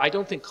problems that are, I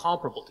don't think,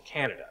 comparable to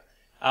Canada.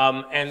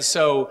 And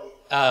so,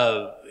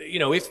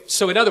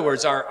 so in other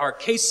words, our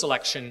case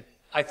selection,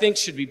 I think,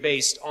 should be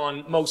based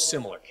on most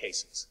similar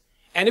cases.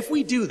 And if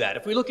we do that,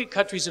 if we look at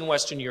countries in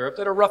Western Europe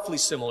that are roughly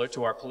similar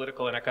to our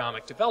political and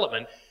economic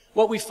development,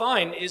 what we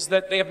find is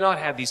that they have not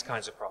had these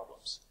kinds of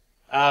problems.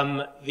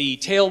 The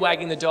tail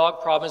wagging the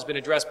dog problem has been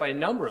addressed by a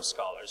number of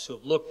scholars who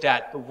have looked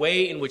at the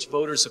way in which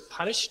voters have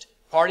punished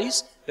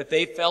parties that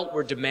they felt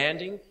were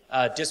demanding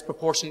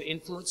disproportionate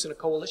influence in a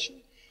coalition.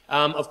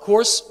 Of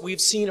course,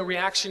 we've seen a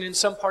reaction in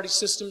some party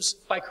systems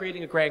by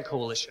creating a grand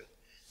coalition.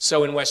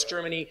 So in West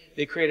Germany,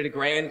 they created a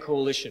grand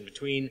coalition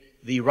between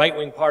the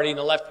right-wing party and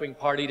the left-wing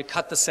party to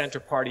cut the center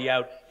party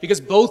out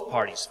because both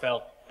parties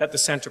felt that the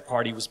center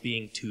party was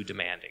being too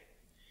demanding.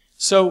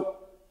 So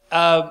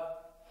I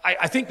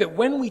think that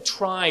when we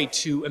try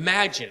to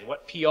imagine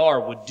what PR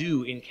would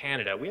do in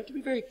Canada, we have to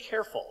be very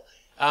careful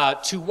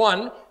to,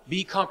 one,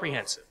 be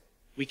comprehensive.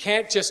 We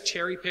can't just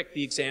cherry-pick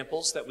the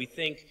examples that we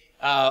think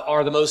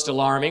are the most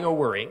alarming or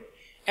worrying,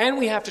 and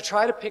we have to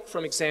try to pick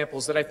from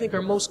examples that I think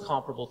are most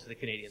comparable to the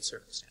Canadian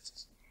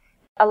circumstances.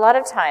 A lot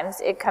of times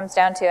it comes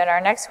down to, and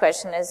our next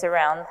question is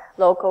around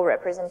local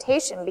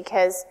representation,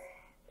 because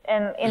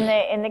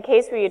in the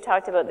case where you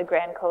talked about the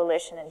Grand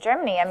Coalition in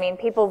Germany, I mean,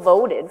 people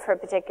voted for a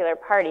particular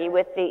party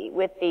with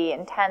the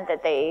intent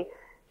that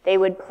they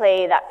would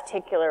play that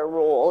particular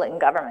role in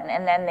government,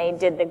 and then they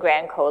did the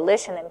Grand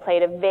Coalition and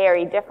played a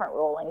very different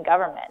role in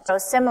government. So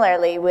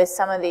similarly with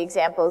some of the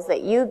examples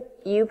that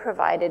you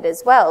provided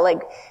as well,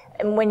 like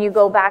when you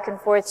go back and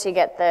forth to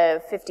get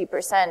the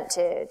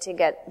 50% to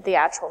get the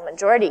actual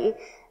majority,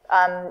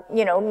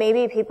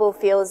 maybe people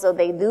feel as though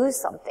they lose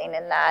something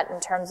in that in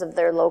terms of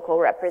their local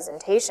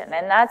representation.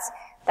 And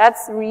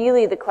that's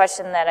really the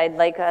question that I'd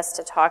like us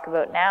to talk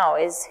about now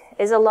is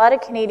a lot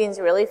of Canadians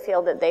really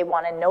feel that they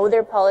want to know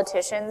their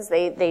politicians.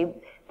 They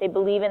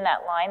believe in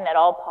that line that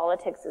all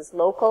politics is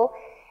local.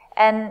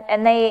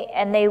 And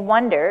they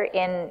wonder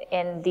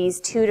in these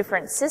two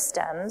different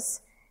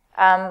systems,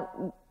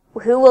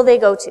 who will they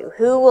go to?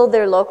 Who will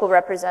their local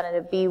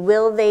representative be?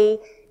 Will they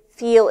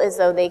feel as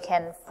though they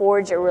can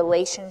forge a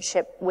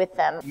relationship with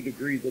them? You'd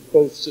agree that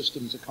both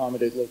systems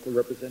accommodate local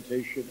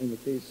representation in the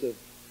case of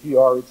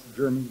PR, it's the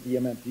German, the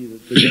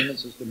MMP, the German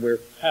system, where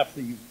half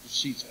the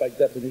seats by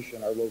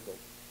definition are local.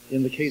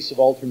 In the case of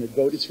alternate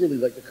vote, it's really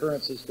like the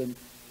current system.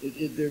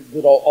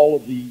 All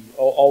of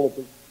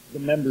the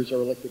members are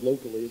elected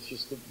locally. It's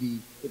just that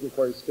it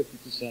requires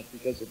 50%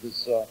 because of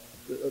this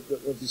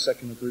of the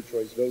second and third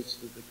choice votes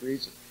that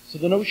creates it. So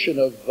the notion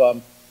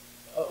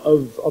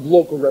of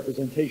local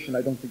representation,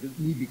 I don't think it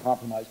need be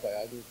compromised by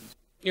either of these.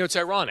 You know, it's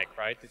ironic,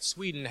 right, that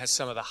Sweden has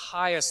some of the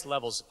highest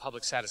levels of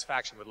public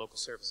satisfaction with local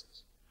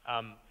services,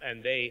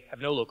 and they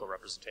have no local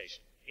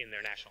representation in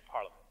their national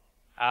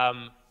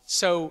parliament.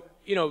 So,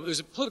 you know, there's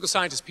a political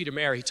scientist, Peter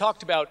Mayer, he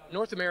talked about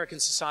North American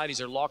societies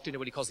are locked into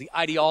what he calls the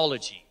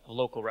ideology of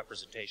local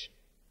representation,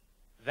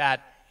 that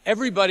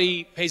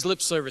everybody pays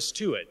lip service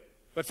to it,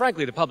 but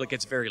frankly, the public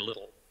gets very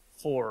little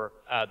for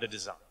the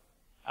design.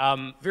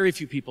 Very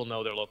few people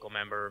know their local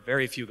member,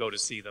 very few go to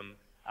see them.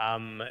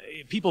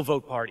 People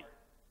vote party.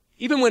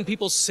 Even when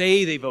people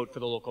say they vote for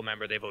the local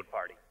member, they vote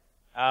party.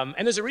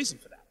 And there's a reason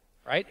for that.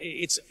 Right?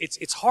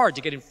 It's hard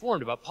to get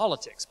informed about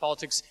politics.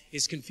 Politics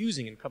is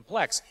confusing and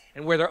complex.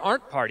 And where there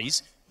aren't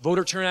parties,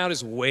 voter turnout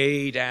is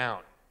way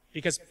down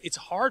because it's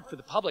hard for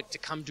the public to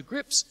come to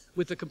grips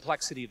with the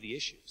complexity of the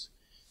issues.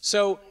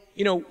 So,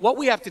 you know, what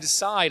we have to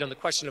decide on the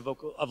question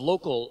of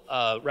local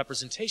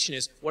representation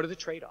is, what are the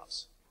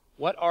trade-offs?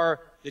 What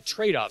are the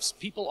trade-offs?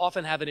 People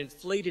often have an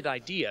inflated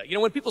idea. You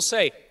know, when people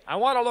say, I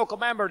want a local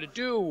member to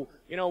do,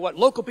 you know, what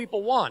local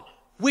people want,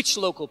 which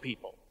local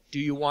people do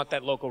you want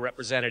that local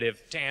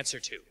representative to answer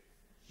to?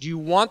 Do you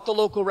want the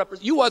local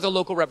you are the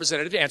local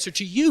representative to answer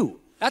to you.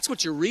 That's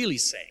what you're really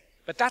saying.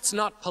 But that's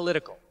not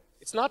political.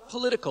 It's not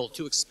political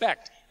to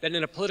expect that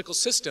in a political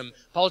system,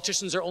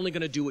 politicians are only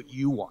going to do what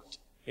you want.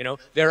 You know,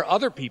 there are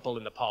other people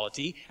in the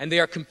polity, and they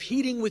are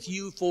competing with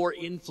you for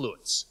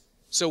influence.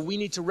 So we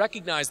need to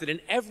recognize that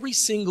in every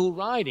single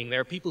riding, there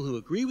are people who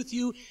agree with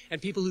you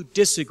and people who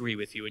disagree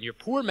with you. And your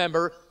poor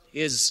member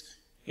is,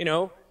 you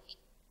know,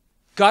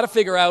 got to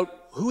figure out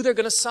who they're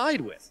going to side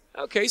with.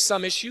 Okay,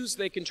 some issues,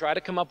 they can try to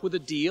come up with a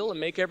deal and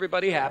make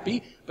everybody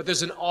happy, but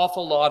there's an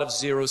awful lot of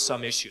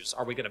zero-sum issues.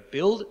 Are we going to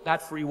build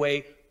that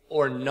freeway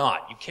or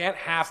not? You can't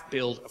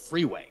half-build a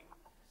freeway.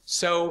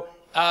 So,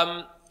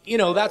 you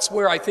know, that's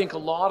where I think a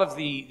lot of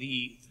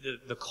the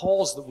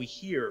calls that we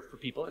hear for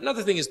people.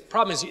 Another thing is, the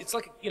problem is, it's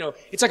like, you know,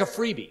 it's like a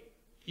freebie.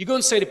 You go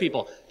and say to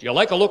people, do you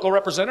like a local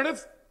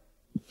representative?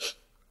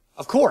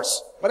 Of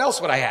course. What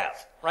else would I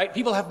have? Right?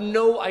 People have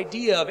no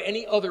idea of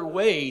any other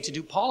way to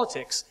do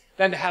politics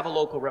than to have a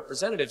local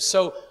representative.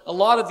 So a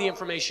lot of the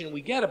information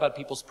we get about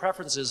people's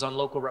preferences on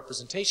local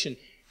representation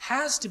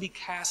has to be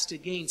cast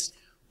against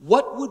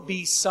what would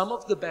be some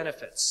of the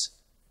benefits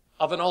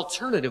of an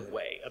alternative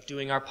way of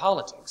doing our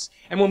politics.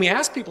 And when we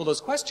ask people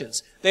those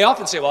questions, they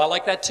often say, well, I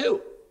like that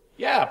too.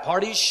 Yeah,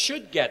 parties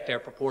should get their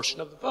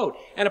proportion of the vote.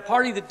 And a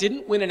party that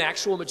didn't win an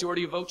actual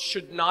majority of votes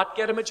should not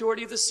get a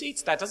majority of the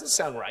seats. That doesn't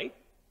sound right,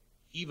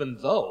 even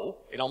though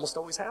it almost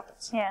always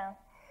happens. Yeah.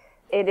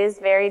 It is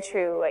very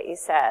true what you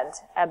said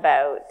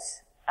about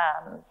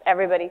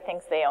everybody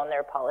thinks they own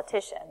their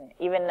politician,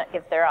 even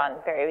if they're on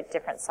very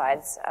different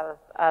sides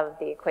of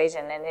the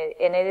equation. And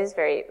it is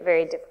very,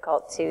 very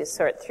difficult to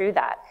sort through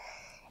that.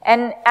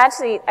 And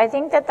actually, I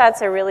think that that's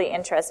a really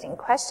interesting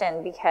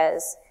question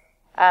because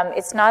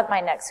it's not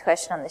my next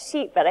question on the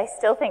sheet, but I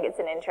still think it's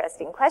an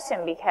interesting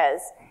question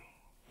because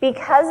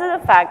of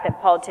the fact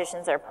that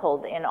politicians are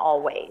pulled in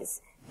all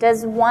ways.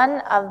 Does one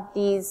of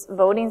these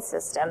voting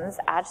systems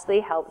actually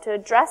help to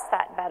address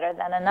that better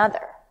than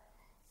another?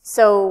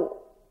 So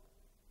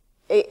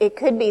it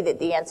could be that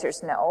the answer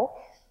is no,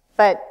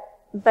 but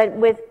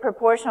with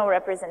proportional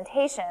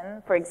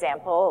representation, for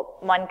example,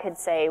 one could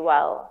say,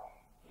 well,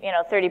 you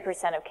know,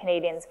 30% of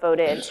Canadians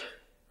voted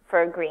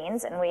for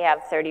Greens, and we have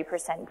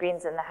 30%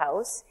 Greens in the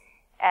House,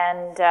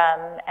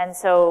 and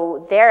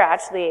so they're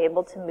actually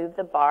able to move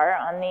the bar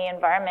on the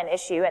environment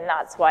issue, and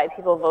that's why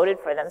people voted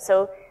for them.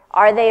 So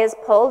are they as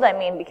pulled? I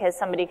mean, because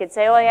somebody could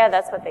say, oh yeah,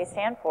 that's what they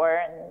stand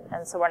for,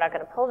 and so we're not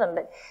going to pull them.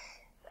 But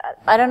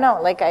I don't know,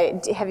 like,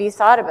 have you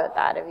thought about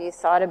that? Have you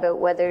thought about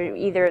whether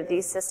either of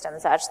these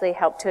systems actually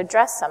help to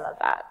address some of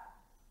that?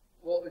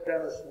 Well, the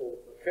Dennis will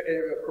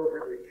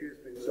appropriately accuse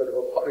me of sort of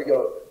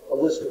a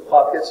list of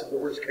pop hits of the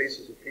worst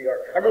cases of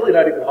PR. I'm really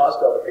not even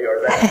hostile to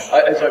PR,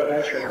 as I've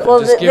mentioned.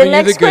 Well,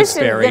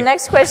 the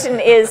next question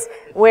is,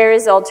 where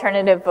is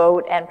alternative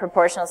vote and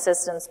proportional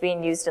systems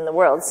being used in the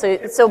world?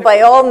 So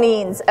by all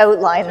means,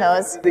 outline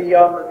those. The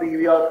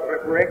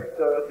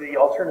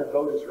alternative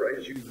vote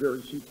is used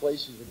very few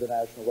places at the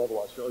national level.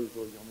 Australia is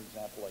really the only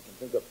example I can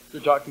think of.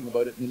 They're talking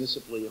about it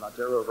municipally in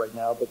Ontario right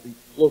now, but the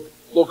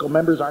local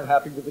members aren't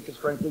happy with it because,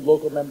 frankly,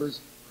 local members,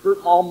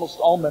 almost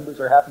all members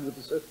are happy with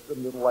the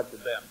system that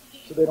elected them.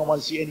 So they don't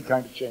want to see any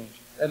kind of change.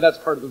 And that's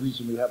part of the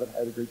reason we haven't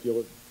had a great deal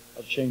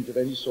of change of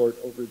any sort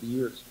over the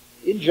years.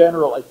 In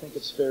general, I think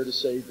it's fair to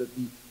say that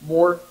the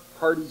more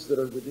parties that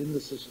are within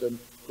the system,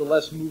 the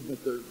less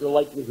movement, the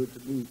likelihood to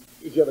move.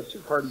 If you have a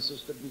two-party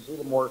system, there's a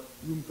little more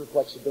room for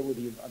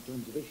flexibility in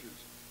terms of issues.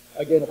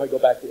 Again, if I go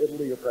back to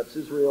Italy or perhaps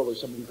Israel or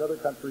some of these other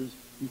countries,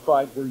 you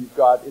find where you've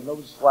got, in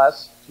those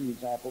last two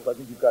examples, I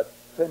think you've got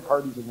 10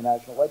 parties in the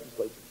national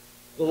legislature.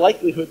 The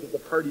likelihood that the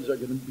parties are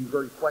going to be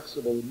very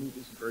flexible and move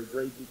isn't very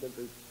great because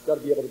they've got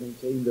to be able to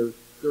maintain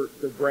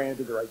their brand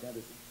and their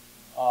identity.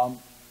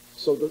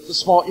 So the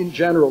small, in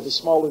general, the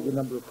smaller the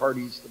number of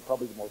parties,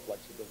 probably the more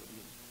flexibility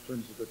in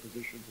terms of their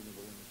positions and their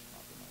willingness to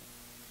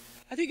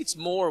compromise. I think it's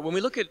more, when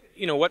we look at,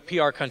 what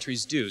PR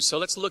countries do, so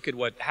let's look at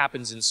what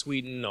happens in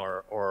Sweden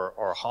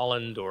or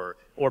Holland or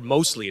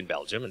mostly in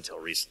Belgium until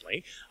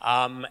recently,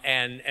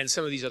 and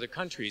some of these other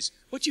countries.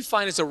 What you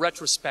find is a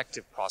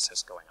retrospective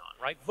process going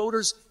on, right?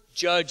 Voters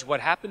judge what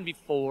happened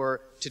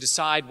before to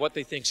decide what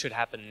they think should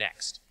happen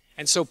next.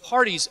 And so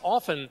parties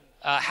often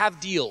have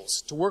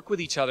deals to work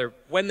with each other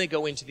when they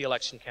go into the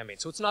election campaign.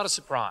 So it's not a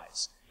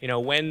surprise,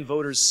 when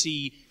voters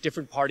see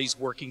different parties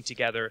working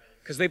together,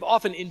 because they've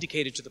often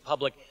indicated to the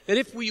public that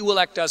if you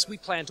elect us, we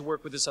plan to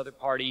work with this other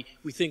party.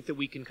 We think that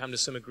we can come to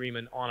some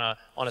agreement on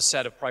a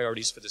set of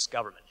priorities for this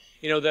government.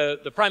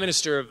 The Prime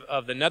Minister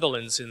of the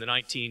Netherlands in the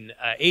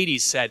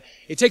 1980s said,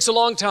 it takes a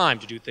long time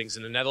to do things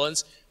in the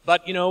Netherlands,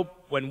 but,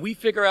 when we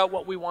figure out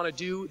what we want to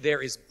do,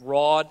 there is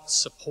broad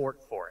support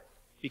for it,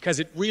 because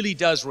it really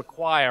does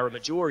require a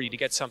majority to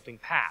get something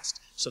passed.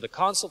 So the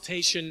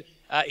consultation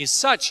is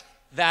such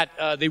that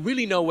they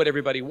really know what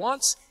everybody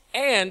wants,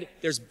 and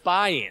there's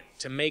buy-in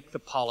to make the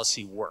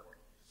policy work.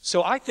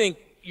 So I think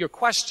your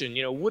question,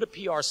 would a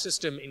PR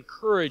system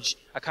encourage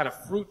a kind of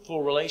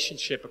fruitful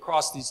relationship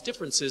across these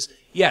differences?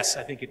 Yes,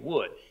 I think it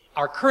would.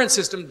 Our current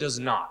system does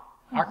not.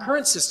 Our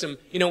current system,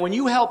 when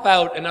you help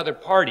out another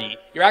party,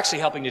 you're actually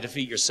helping to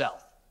defeat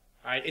yourself.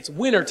 Right? It's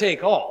winner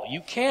take all.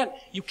 You can't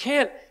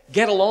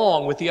get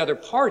along with the other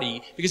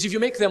party, because if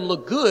you make them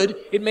look good,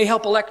 it may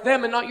help elect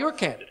them and not your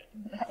candidate.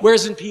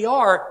 Whereas in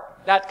PR,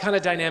 that kind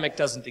of dynamic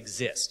doesn't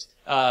exist.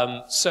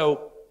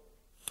 So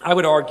I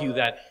would argue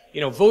that,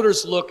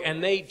 voters look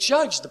and they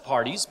judge the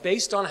parties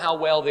based on how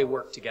well they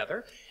work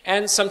together.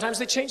 And sometimes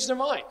they change their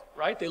mind,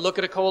 right? They look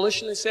at a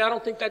coalition and they say, I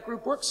don't think that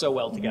group works so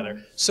well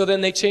together. So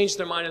then they change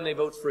their mind and they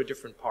vote for a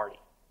different party.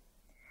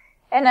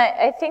 And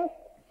I think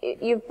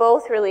you've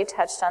both really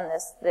touched on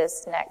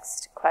this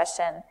next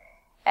question.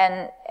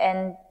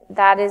 And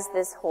that is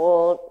this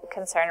whole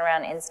concern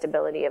around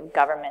instability of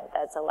government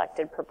that's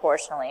elected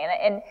proportionally.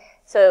 And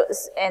so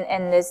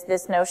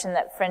this notion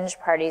that fringe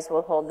parties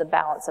will hold the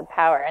balance of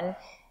power. And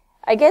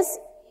I guess,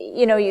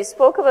 you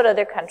spoke about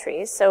other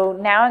countries, so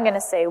now I'm going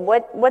to say,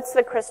 what's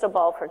the crystal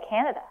ball for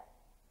Canada,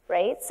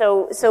 right?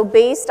 So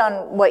based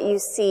on what you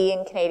see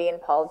in Canadian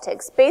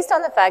politics, based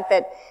on the fact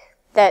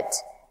that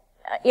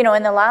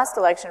in the last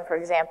election, for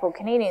example,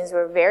 Canadians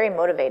were very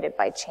motivated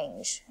by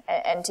change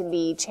and to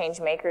be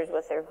change makers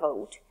with their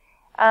vote.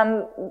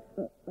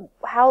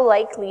 How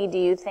likely do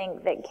you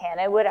think that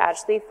Canada would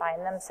actually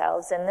find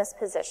themselves in this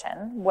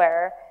position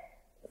where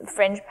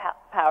fringe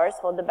powers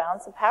hold the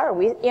balance of power?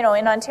 We, in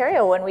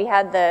Ontario, when we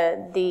had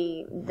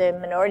the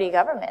minority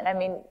government, I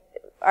mean,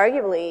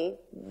 arguably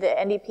the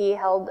NDP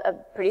held a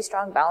pretty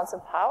strong balance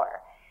of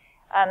power.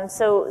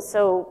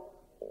 So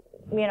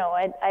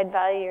I'd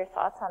value your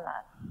thoughts on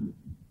that.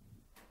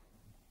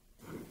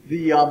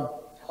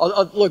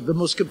 Look, the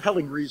most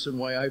compelling reason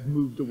why I've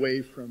moved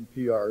away from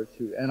PR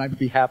and I'd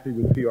be happy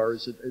with PR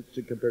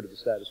to compare to the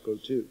status quo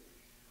too.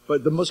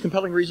 But the most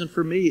compelling reason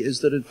for me is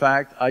that, in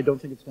fact, I don't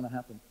think it's going to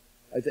happen.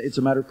 It's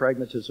a matter of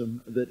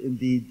pragmatism that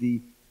indeed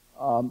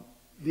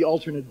the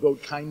alternate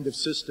vote kind of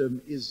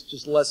system is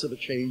just less of a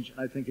change, and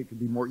I think it could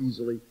be more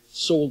easily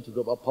sold to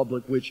the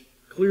public, which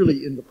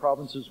clearly in the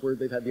provinces where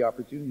they've had the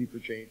opportunity for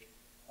change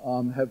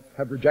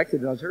have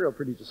rejected in Ontario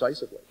pretty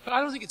decisively. But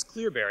I don't think it's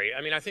clear, Barry. I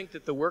mean, I think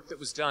that the work that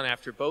was done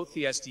after both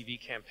the SDV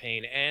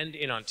campaign and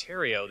in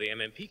Ontario, the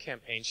MMP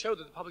campaign, showed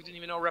that the public didn't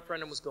even know a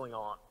referendum was going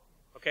on.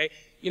 Okay?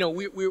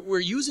 We're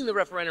using the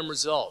referendum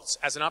results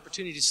as an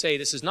opportunity to say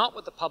this is not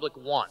what the public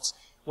wants.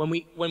 When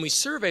we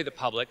survey the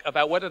public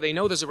about whether they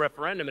know there's a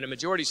referendum, and a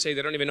majority say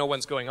they don't even know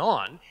what's going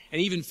on,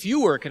 and even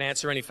fewer can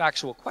answer any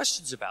factual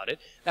questions about it,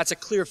 that's a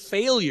clear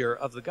failure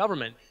of the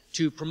government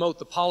to promote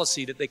the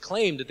policy that they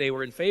claimed that they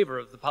were in favor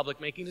of the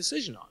public making a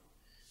decision on.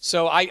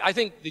 So I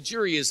think the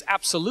jury is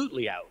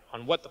absolutely out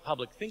on what the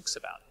public thinks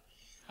about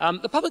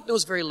it. The public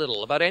knows very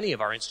little about any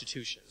of our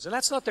institutions, and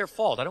that's not their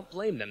fault. I don't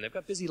blame them. They've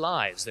got busy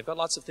lives. They've got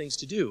lots of things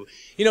to do.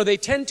 They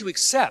tend to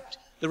accept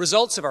the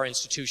results of our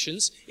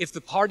institutions if the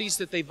parties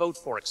that they vote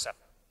for accept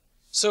them.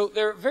 So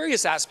there are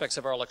various aspects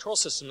of our electoral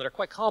system that are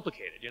quite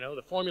complicated.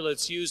 The formula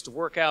that's used to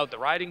work out the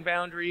riding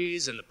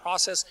boundaries and the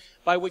process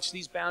by which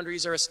these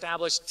boundaries are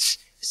established.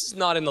 This is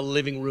not in the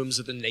living rooms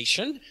of the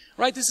nation,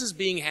 right? This is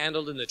being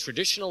handled in the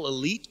traditional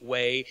elite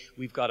way.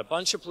 We've got a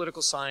bunch of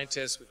political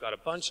scientists. We've got a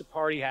bunch of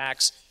party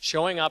hacks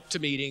showing up to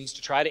meetings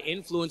to try to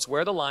influence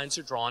where the lines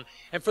are drawn.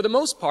 And for the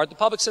most part, the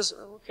public says,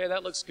 okay,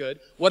 that looks good.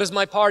 What does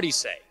my party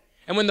say?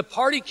 And when the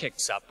party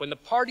kicks up, when the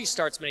party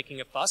starts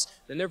making a fuss,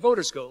 then their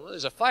voters go, well,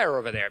 there's a fire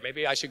over there.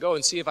 Maybe I should go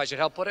and see if I should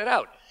help put it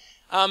out.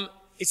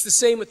 It's the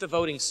same with the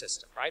voting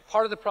system, right?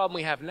 Part of the problem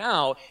we have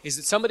now is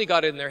that somebody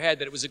got it in their head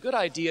that it was a good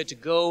idea to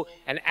go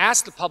and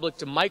ask the public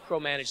to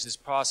micromanage this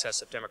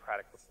process of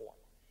democratic reform.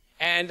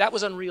 And that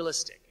was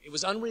unrealistic. It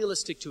was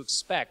unrealistic to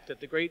expect that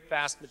the great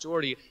vast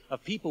majority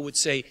of people would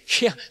say,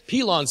 yeah,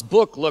 Pilon's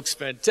book looks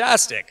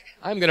fantastic.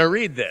 I'm going to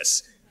read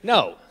this.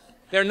 No,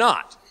 they're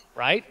not,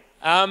 right?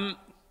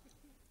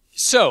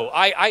 So,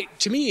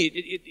 to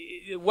me,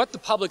 what the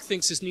public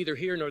thinks is neither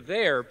here nor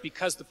there,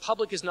 because the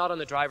public is not on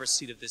the driver's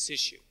seat of this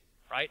issue,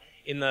 right?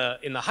 In the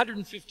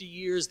 150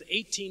 years, the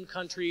 18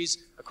 countries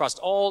across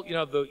all,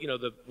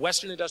 the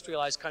Western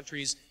industrialized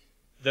countries,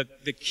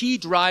 the key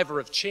driver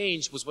of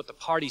change was what the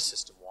party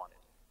system wanted,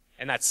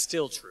 and that's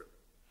still true.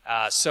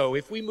 So,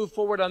 if we move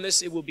forward on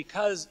this, it will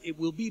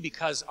be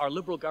because our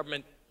Liberal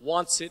government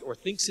wants it or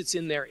thinks it's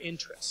in their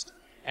interest.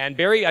 And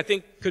Barry, I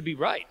think, could be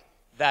right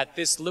that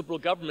this Liberal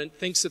government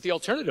thinks that the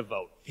alternative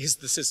vote is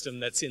the system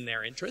that's in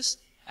their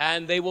interest,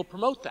 and they will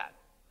promote that.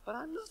 But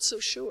I'm not so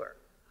sure.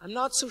 I'm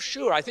not so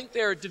sure. I think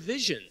there are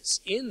divisions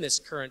in this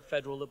current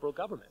federal Liberal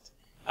government.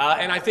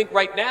 And I think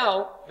right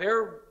now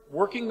they're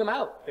working them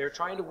out. They're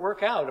trying to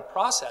work out a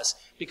process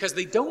because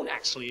they don't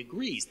actually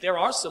agree. There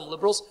are some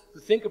Liberals who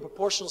think a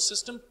proportional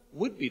system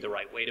would be the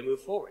right way to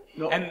move forward.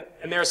 No. And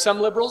there are some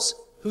Liberals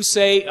who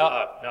say,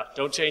 no,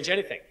 don't change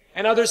anything.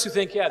 And others who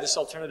think, yeah, this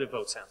alternative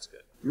vote sounds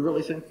good. You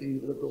really think the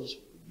Liberals,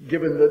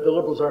 given that the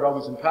Liberals aren't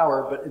always in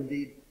power, but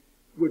indeed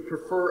would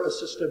prefer a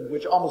system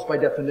which almost by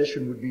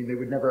definition would mean they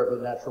would never have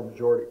a natural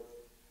majority,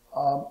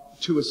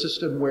 to a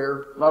system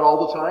where, not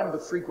all the time,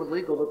 but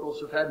frequently, the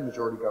Liberals have had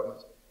majority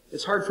governments?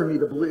 It's hard for me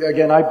to believe.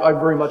 Again, I'm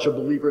very much a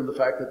believer in the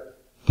fact that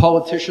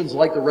politicians,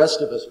 like the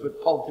rest of us,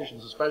 but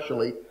politicians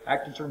especially,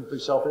 act in terms of their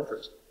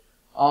self-interest.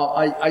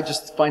 I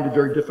just find it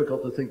very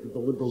difficult to think that the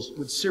Liberals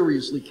would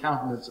seriously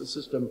countenance a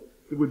system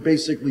that would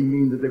basically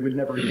mean that they would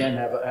never again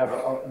have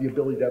the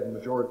ability to have a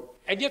majority.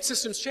 And yet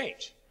systems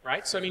change,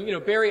 right? So, I mean,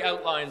 Barry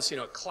outlines,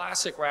 a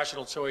classic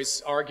rational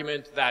choice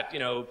argument that,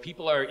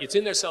 it's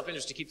in their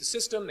self-interest to keep the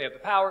system, they have the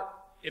power,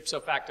 ipso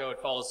facto, it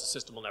follows the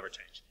system will never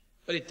change.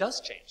 But it does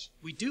change.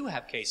 We do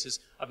have cases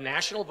of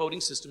national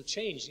voting system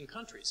change in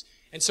countries.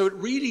 And so it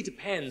really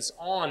depends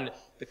on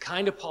the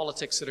kind of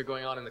politics that are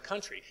going on in the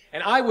country.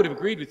 And I would have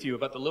agreed with you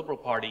about the Liberal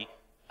Party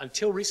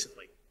until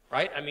recently,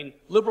 right? I mean,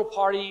 Liberal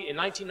Party in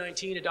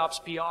 1919 adopts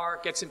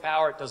PR, gets in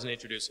power, doesn't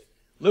introduce it.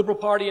 Liberal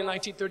Party in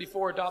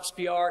 1934 adopts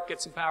PR,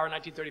 gets in power in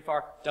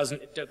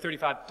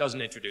 1935,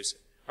 doesn't introduce it.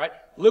 Right?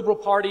 Liberal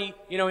Party,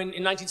 in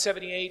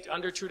 1978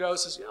 under Trudeau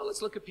says,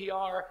 let's look at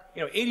PR.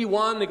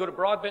 81, they go to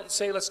Broadbent and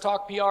say, let's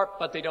talk PR,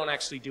 but they don't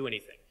actually do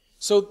anything.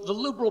 So the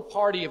Liberal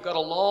Party have got a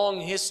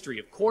long history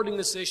of courting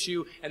this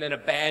issue and then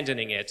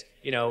abandoning it,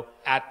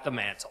 at the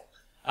mantle.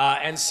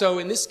 And so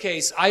in this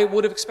case, I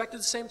would have expected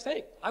the same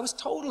thing. I was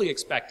totally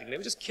expecting they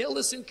would just kill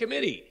this in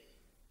committee.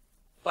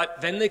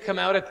 But then they come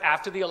out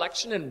after the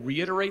election and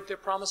reiterate their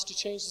promise to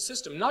change the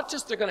system. Not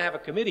just they're going to have a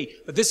committee,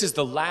 but this is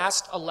the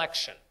last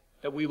election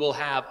that we will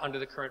have under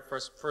the current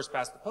first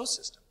past the post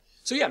system.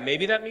 So yeah,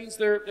 maybe that means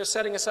they're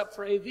setting us up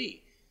for AV.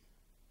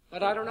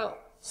 But I don't know.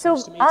 So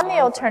on the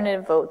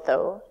alternative vote,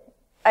 though,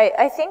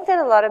 I think that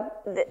a lot of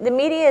the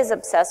media is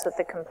obsessed with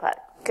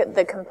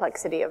the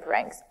complexity of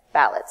ranked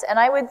ballots, and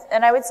I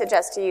would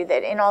suggest to you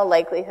that in all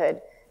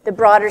likelihood, the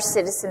broader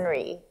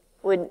citizenry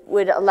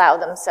would allow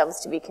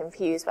themselves to be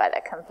confused by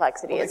that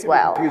complexity as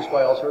well. Confused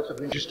by all sorts of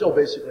things. You still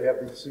basically have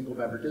these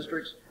single-member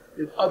districts.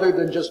 Other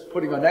than just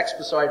putting an X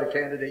beside a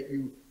candidate,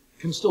 you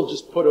can still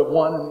just put a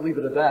 1 and leave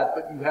it at that,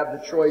 but you have the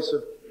choice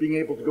of being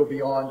able to go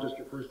beyond just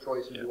your first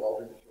choice and do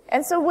alternate.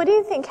 And so what do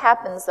you think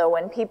happens, though,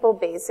 when people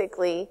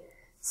basically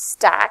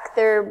stack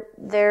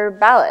their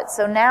ballots?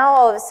 So now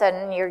all of a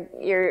sudden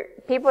your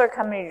people are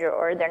coming to your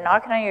door, they're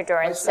knocking on your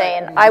door and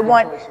saying,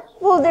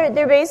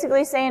 they're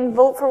basically saying,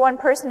 vote for one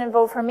person and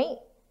vote for me.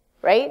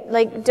 Right?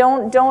 Like,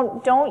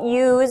 don't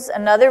use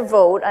another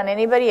vote on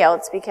anybody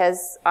else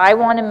because I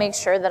want to make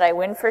sure that I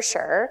win for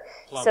sure.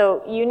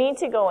 So you need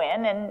to go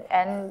in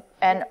and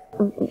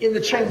in the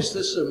change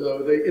system, though,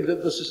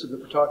 the system that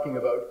we're talking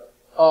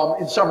about,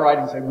 in some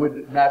ridings they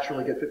would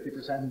naturally get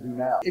 50% and do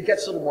now. It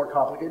gets a little more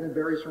complicated and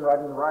varies from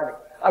riding to riding.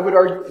 I would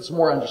argue it's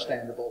more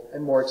understandable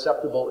and more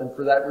acceptable, and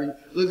for that reason,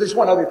 there's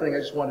one other thing I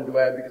just wanted to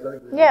add because I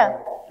think we're going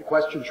to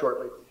question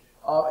shortly.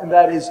 And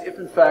that is if,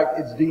 in fact,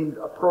 it's deemed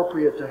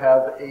appropriate to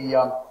have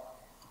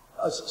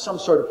some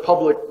sort of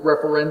public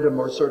referendum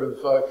or sort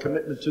of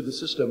commitment to the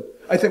system.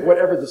 I think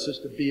whatever the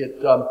system, be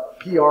it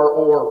PR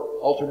or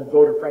alternate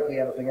vote or frankly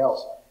anything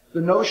else,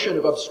 the notion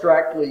of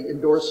abstractly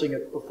endorsing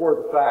it before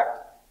the fact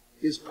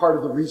is part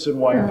of the reason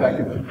why, in fact,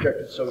 it was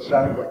rejected so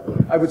soundly.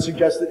 I would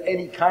suggest that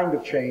any kind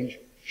of change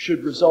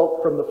should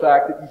result from the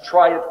fact that you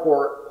try it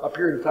for a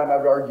period of time, I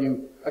would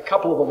argue, a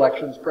couple of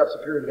elections, perhaps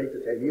a period of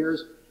 8 to 10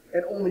 years,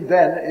 and only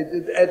then,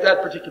 at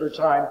that particular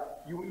time,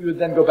 you would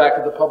then go back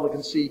to the public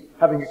and see,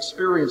 having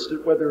experienced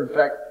it, whether in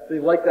fact they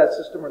like that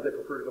system or they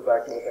prefer to go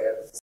back to what they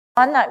had.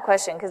 On that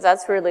question, because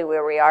that's really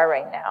where we are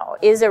right now,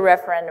 is a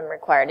referendum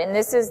required? And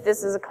this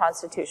is a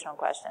constitutional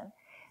question.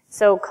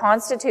 So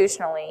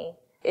constitutionally,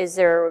 is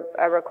there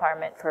a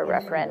requirement for a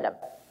referendum?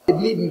 It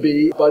needn't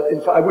be, but in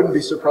fact, I wouldn't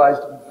be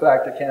surprised if in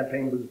fact a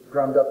campaign was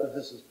drummed up that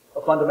this is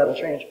a fundamental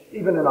change.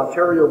 Even in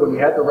Ontario, when we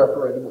had the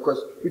referendum, of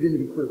course, we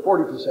didn't even clear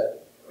 40%.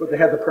 but they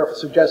had the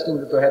preface suggesting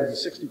that there had to be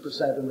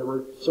 60%, and there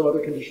were some other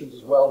conditions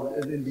as well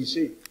in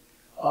BC.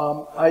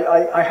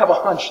 I have a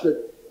hunch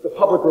that the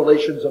public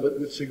relations of it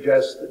would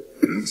suggest that,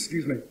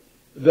 excuse me,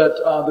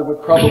 that there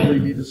would probably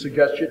be the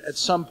suggestion at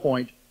some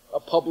point a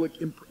public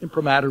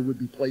imprimatur would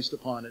be placed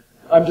upon it.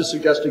 I'm just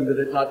suggesting that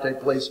it not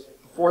take place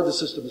before the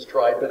system is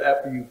tried, but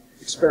after you've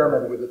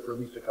experimented with it for at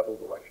least a couple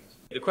of elections.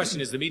 The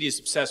question is, the media is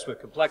obsessed with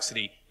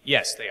complexity.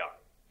 Yes, they are.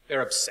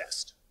 They're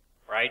obsessed,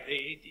 right?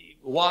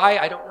 Why?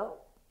 I don't know.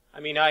 I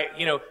mean,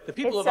 the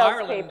people of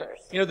Ireland,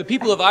 the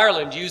people of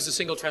Ireland use the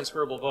single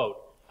transferable vote.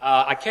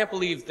 I can't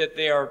believe that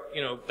they are,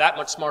 that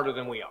much smarter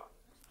than we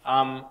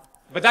are.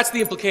 But that's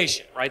the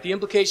implication, right? The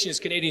implication is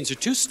Canadians are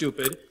too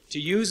stupid to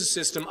use a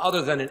system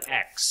other than an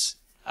X.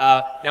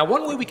 Now,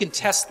 one way we can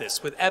test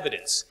this with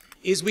evidence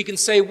is we can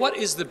say, what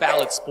is the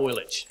ballot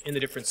spoilage in the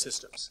different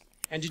systems?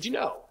 And did you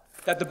know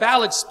that the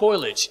ballot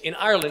spoilage in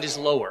Ireland is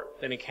lower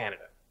than in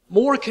Canada?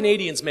 More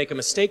Canadians make a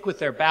mistake with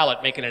their ballot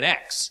making an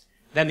X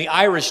than the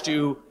Irish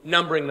do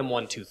numbering them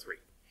 1, 2, 3.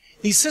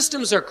 These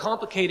systems are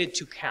complicated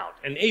to count,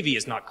 and AV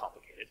is not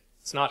complicated.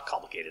 It's not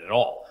complicated at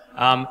all.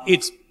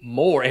 It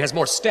has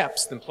more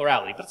steps than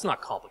plurality, but it's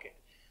not complicated.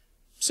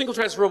 Single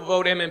transferable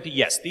vote, MMP,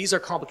 yes, these are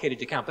complicated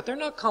to count, but they're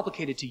not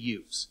complicated to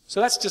use.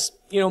 So that's just,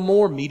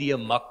 more media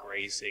muck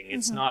raising.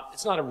 It's not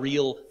a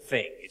real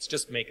thing. It's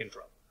just making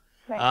trouble.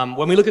 Right.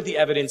 When we look at the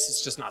evidence,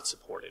 it's just not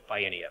supported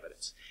by any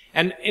evidence.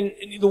 And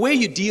the way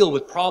you deal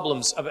with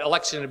problems of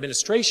election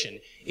administration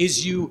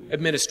is you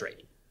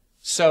administrate.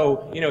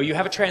 So, you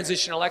have a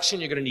transition election,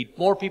 you're going to need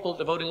more people at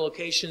the voting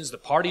locations, the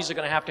parties are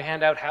going to have to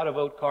hand out how to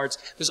vote cards.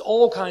 There's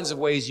all kinds of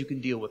ways you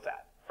can deal with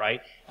that, right?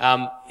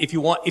 If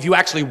you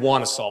actually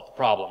want to solve the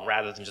problem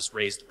rather than just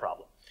raise the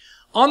problem.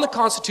 On the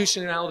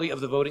constitutionality of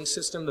the voting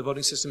system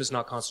is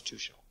not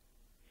constitutional.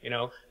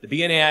 The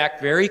BNA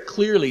Act very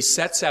clearly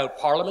sets out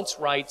Parliament's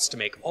rights to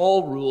make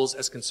all rules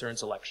as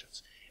concerns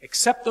elections,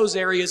 except those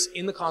areas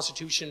in the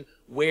Constitution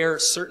where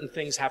certain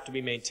things have to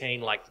be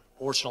maintained, like the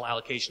proportional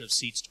allocation of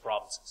seats to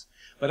provinces.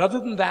 But other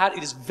than that,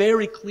 it is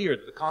very clear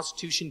that the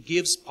Constitution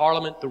gives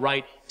Parliament the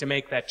right to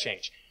make that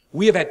change.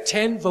 We have had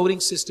 10 voting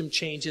system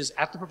changes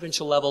at the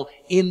provincial level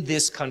in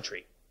this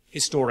country,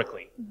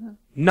 historically.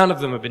 None of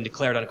them have been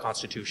declared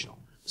unconstitutional.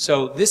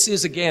 So this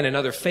is, again,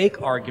 another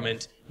fake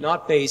argument,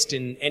 not based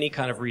in any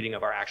kind of reading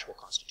of our actual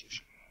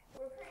Constitution.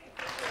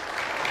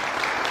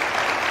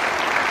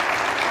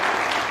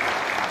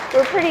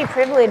 We're pretty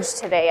privileged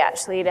today,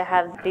 actually, to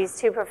have these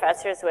two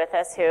professors with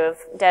us who have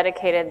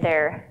dedicated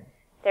their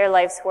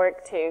life's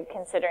work to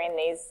considering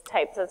these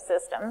types of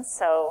systems.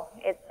 So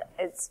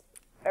it's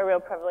a real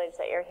privilege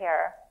that you're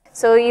here.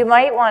 So you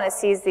might want to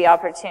seize the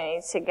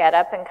opportunity to get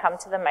up and come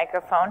to the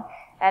microphone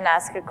and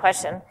ask a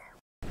question.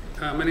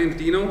 My name is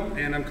Dino,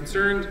 and I'm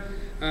concerned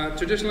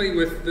traditionally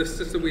with the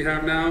system we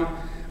have now.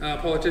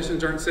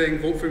 Politicians aren't saying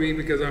vote for me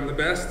because I'm the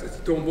best. It's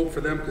don't vote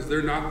for them because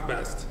they're not the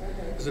best.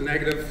 There's a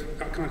negative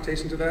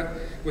connotation to that.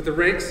 With the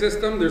rank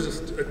system, there's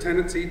a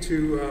tendency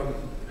to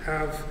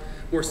have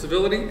more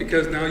civility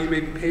because now you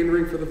may be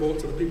pandering for the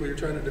votes of the people you're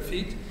trying to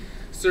defeat.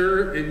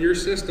 Sir, in your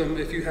system,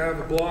 if you have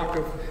a block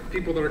of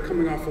people that are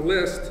coming off a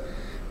list,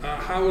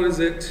 how is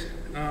it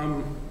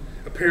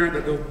apparent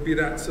that there'll be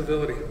that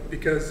civility?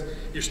 Because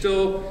you're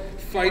still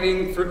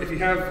fighting for, if you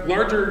have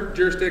larger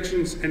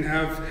jurisdictions and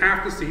have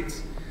half the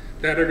seats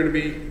that are going to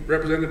be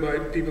represented by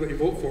people that you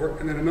vote for,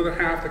 and then another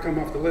half that come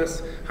off the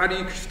list, how do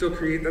you still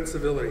create that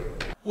civility?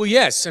 Well,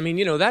 yes. I mean,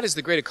 that is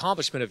the great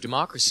accomplishment of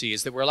democracy,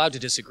 is that we're allowed to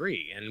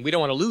disagree, and we don't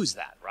want to lose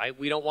that, right?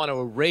 We don't want to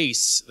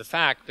erase the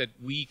fact that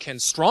we can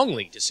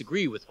strongly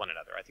disagree with one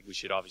another. I think we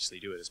should obviously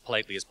do it as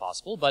politely as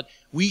possible, but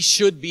we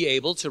should be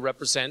able to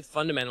represent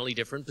fundamentally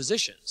different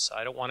positions.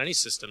 I don't want any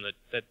system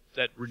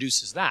that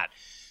reduces that.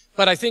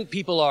 But I think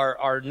people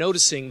are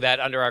noticing that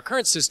under our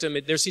current system,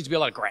 there seems to be a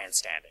lot of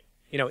grandstanding.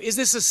 Is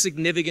this a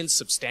significant,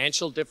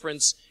 substantial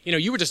difference?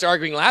 You were just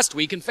arguing last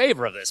week in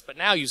favor of this, but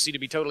now you seem to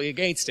be totally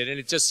against it, and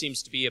it just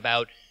seems to be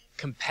about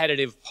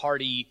competitive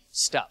party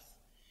stuff.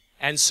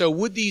 And so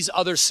would these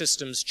other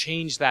systems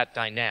change that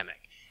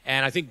dynamic?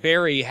 And I think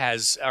Barry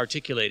has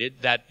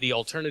articulated that the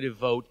alternative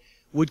vote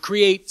would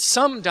create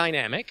some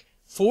dynamic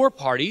for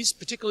parties,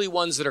 particularly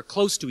ones that are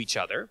close to each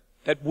other,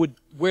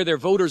 where their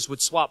voters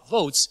would swap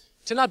votes,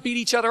 to not beat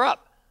each other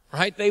up.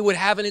 Right? They would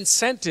have an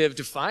incentive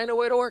to find a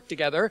way to work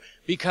together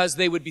because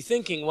they would be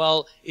thinking,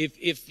 well,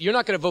 if you're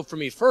not going to vote for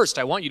me first,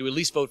 I want you to at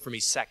least vote for me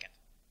second.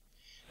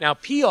 Now,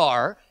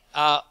 PR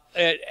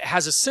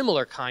has a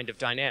similar kind of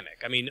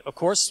dynamic. I mean, of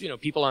course,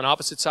 people on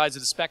opposite sides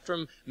of the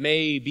spectrum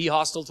may be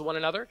hostile to one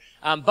another,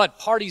 but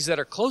parties that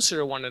are closer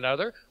to one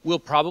another will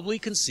probably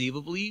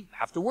conceivably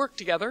have to work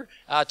together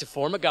to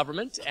form a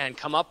government and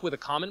come up with a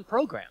common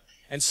program.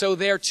 And so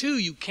there, too,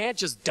 you can't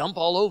just dump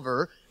all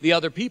over the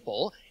other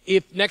people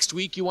if next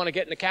week you want to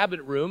get in a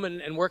cabinet room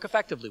and work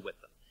effectively with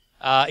them.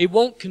 It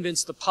won't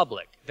convince the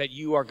public that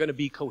you are going to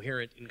be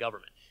coherent in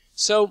government.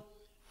 So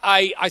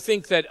I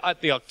think that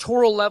at the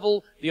electoral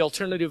level, the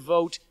alternative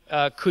vote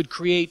could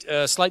create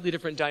a slightly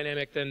different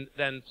dynamic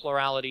than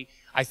plurality.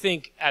 I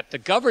think at the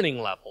governing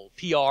level,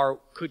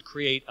 PR could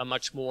create a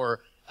much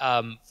more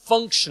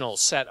functional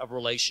set of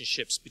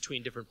relationships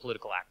between different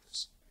political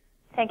actors.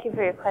 Thank you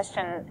for your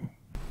question.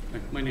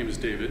 My name is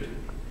David.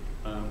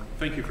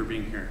 Thank you for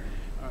being here.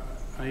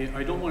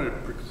 I don't want to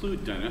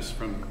preclude Dennis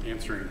from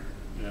answering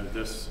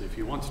this if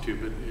he wants to,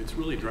 but it's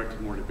really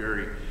directed more to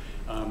Barry.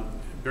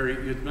 Barry,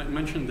 you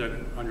mentioned that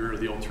under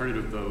the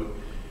alternative vote,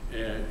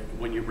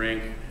 when you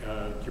rank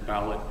your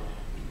ballot,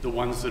 the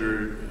ones that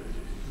are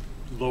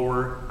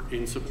lower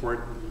in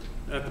support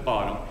at the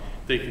bottom,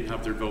 they can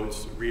have their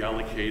votes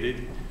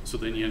reallocated, so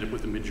then you end up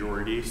with a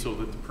majority, so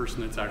that the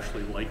person that's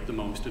actually liked the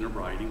most in a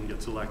riding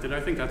gets elected. I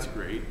think that's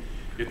great.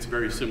 It's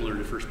very similar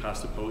to first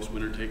past the post,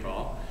 winner take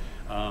all.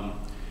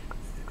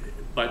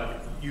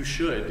 But you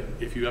should,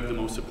 if you have the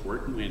most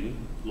support, win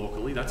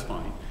locally, that's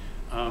fine.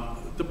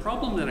 The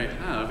problem that I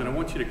have, and I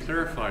want you to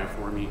clarify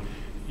for me,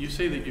 you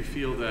say that you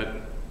feel that,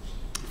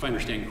 if I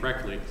understand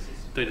correctly,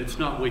 that it's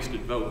not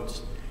wasted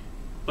votes.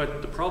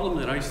 But the problem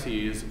that I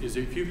see is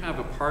if you have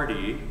a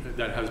party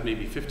that has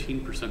maybe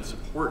 15%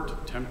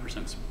 support,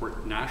 10%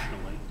 support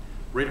nationally,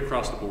 right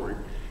across the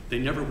board, they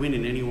never win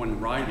in any one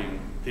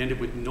riding, they end up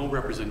with no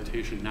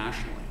representation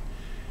nationally.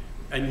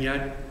 And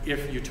yet,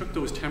 if you took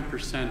those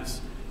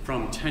 10%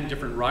 from 10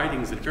 different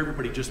ridings, and if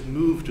everybody just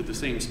moved to the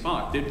same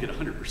spot, they'd get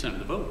 100% of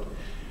the vote.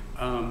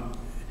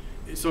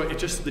 So it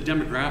just, the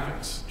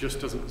demographics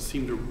just doesn't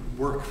seem to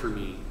work for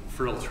me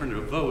for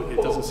alternative vote.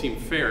 It doesn't seem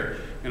fair.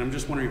 And I'm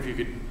just wondering if you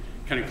could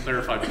kind of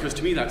clarify, because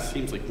to me that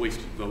seems like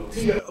wasted votes.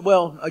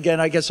 Well, again,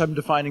 I guess I'm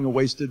defining a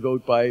wasted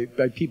vote by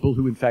people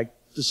who in fact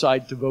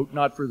decide to vote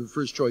not for the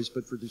first choice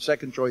but for the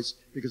second choice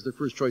because their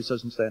first choice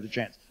doesn't stand a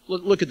chance.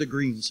 Look at the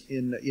Greens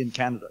in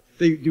Canada.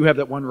 They do have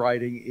that one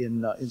riding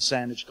in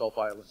Saanich, Gulf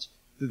Islands,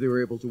 that they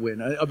were able to win,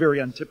 a very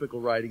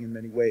untypical riding in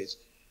many ways.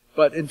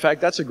 But in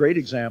fact, that's a great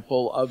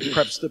example of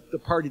perhaps the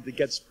party that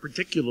gets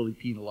particularly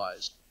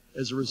penalized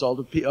as a result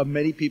of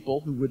many people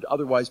who would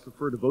otherwise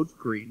prefer to vote for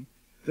Green,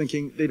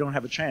 thinking they don't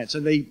have a chance.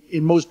 And they,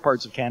 in most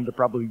parts of Canada,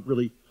 probably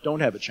really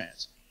don't have a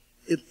chance.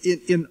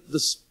 In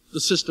the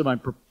system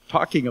I'm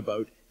talking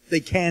about,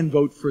 they can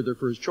vote for their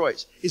first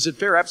choice. Is it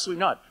fair? Absolutely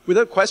not.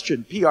 Without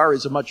question, PR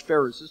is a much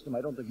fairer system.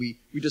 I don't think we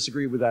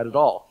disagree with that at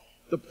all.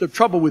 The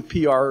trouble with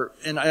PR,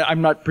 and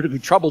I'm not particularly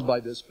troubled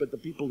by this, but the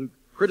people who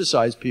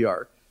criticize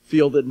PR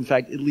feel that, in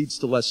fact, it leads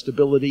to less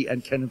stability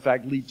and can, in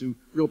fact, lead to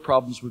real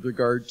problems with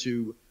regard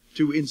to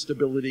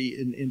instability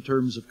in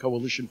terms of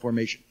coalition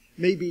formation.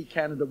 Maybe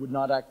Canada would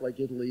not act like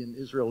Italy and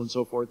Israel and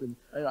so forth, and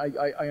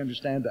I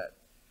understand that.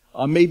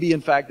 Maybe,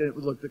 in fact,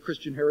 look, the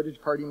Christian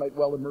Heritage Party might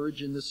well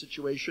emerge in this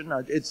situation.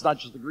 It's not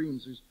just the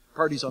Greens. There's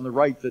parties on the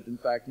right that, in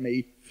fact,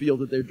 may feel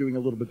that they're doing a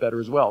little bit better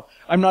as well.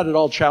 I'm not at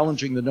all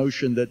challenging the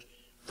notion that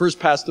first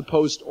past the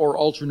post or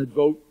alternate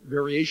vote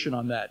variation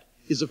on that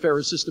is a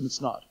fairer system.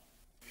 It's not.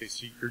 Okay,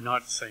 so you're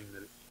not saying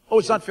that... Oh,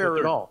 it's not fair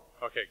at all.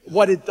 Okay.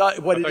 What it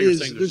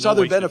is, there's no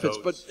other benefits,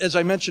 votes. but as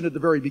I mentioned at the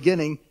very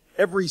beginning,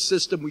 every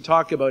system we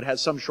talk about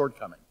has some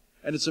shortcoming.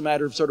 And it's a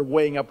matter of sort of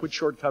weighing up which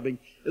shortcoming,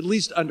 at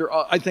least under,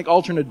 I think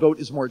alternate vote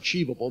is more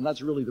achievable, and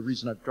that's really the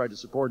reason I've tried to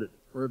support it,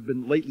 or have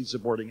been lately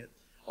supporting it.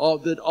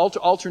 That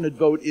alternate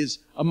vote is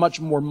a much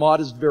more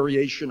modest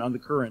variation on the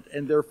current,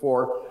 and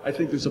therefore I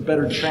think there's a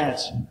better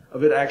chance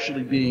of it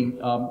actually being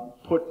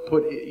put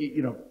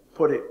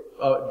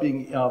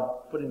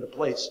into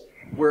place.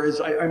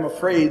 Whereas I'm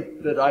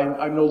afraid that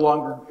I'm no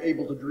longer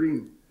able to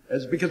dream,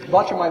 because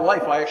much of my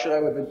life I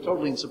have been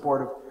totally in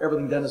support of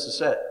everything Dennis has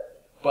said,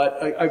 but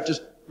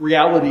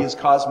reality has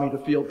caused me to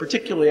feel,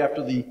 particularly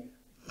after the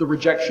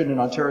rejection in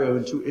Ontario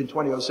in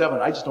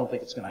 2007, I just don't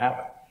think it's going to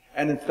happen.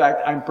 And in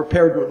fact, I'm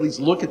prepared to at least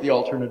look at the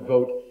alternate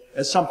vote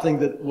as something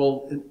that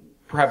will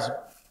perhaps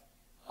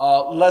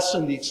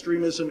lessen the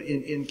extremism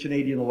in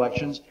Canadian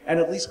elections and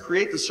at least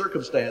create the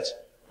circumstance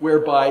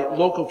whereby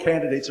local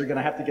candidates are going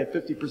to have to get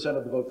 50%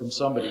 of the vote from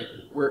somebody,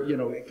 where,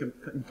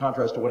 in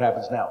contrast to what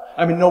happens now.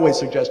 I'm in no way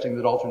suggesting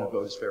that alternate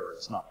vote is fairer.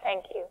 It's not.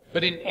 Thank you.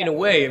 But in a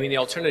way, I mean, the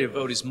alternative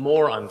vote is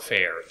more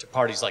unfair to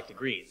parties like the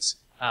Greens.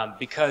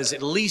 Because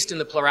at least in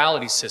the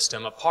plurality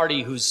system, a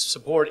party whose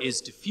support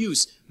is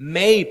diffuse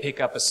may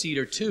pick up a seat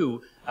or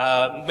two,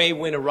 may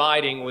win a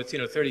riding with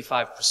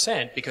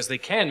 35% because they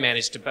can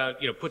manage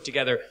to put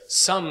together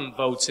some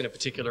votes in a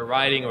particular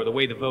riding, or the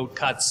way the vote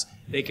cuts,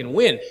 they can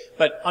win.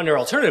 But under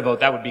alternative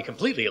vote, that would be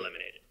completely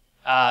eliminated.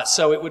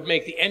 So it would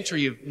make the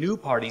entry of new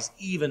parties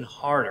even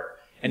harder.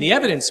 And the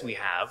evidence we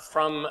have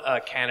from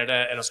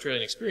Canada and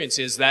Australian experience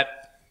is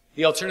that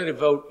the alternative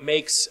vote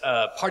makes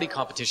party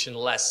competition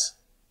less.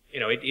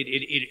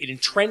 It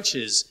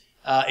entrenches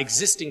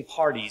existing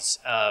parties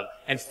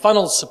and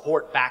funnels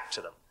support back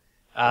to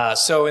them.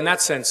 So in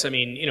that sense, I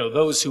mean,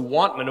 those who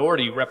want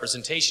minority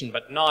representation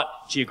but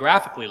not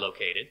geographically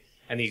located,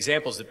 and the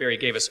examples that Barry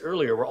gave us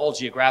earlier were all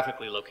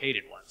geographically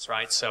located ones,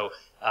 right? So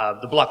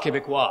the Bloc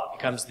Québécois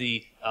becomes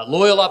the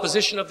loyal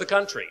opposition of the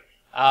country,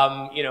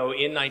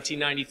 in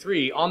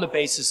 1993 on the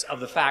basis of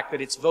the fact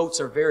that its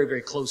votes are very,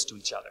 very close to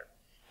each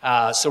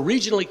other. So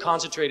regionally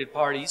concentrated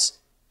parties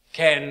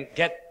can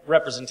get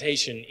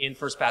representation in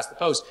first past the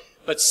post,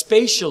 but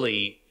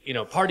spatially,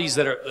 parties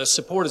that the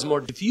support is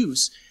more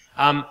diffuse,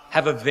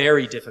 have a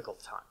very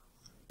difficult time.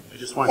 I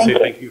just want to say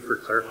thank you for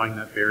clarifying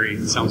that, Barry.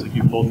 It sounds like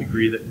you both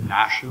agree that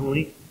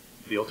nationally,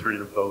 the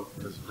alternative vote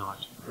does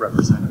not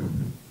represent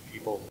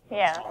people.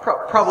 Yeah.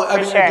 Probably. I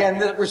mean, sure.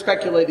 again, we're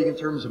speculating in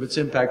terms of its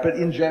impact, but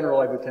in general,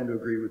 I would tend to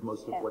agree with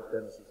most of what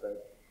Dennis has said.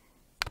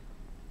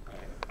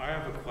 I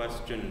have a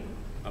question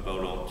about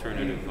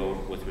alternative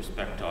vote with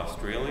respect to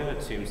Australia.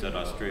 It seems that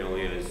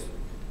Australia is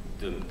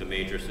the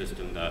major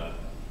system that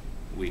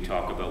we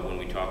talk about when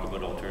we talk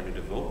about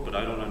alternative vote, but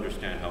I don't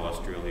understand how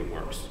Australia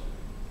works.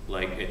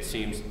 Like, it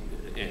seems,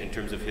 in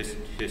terms of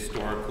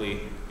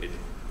historically,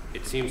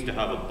 it seems to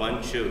have a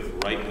bunch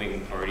of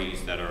right-wing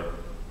parties that are,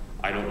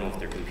 I don't know if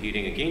they're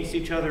competing against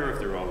each other, if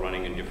they're all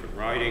running in different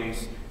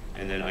ridings,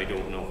 and then I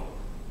don't know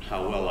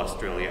how well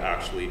Australia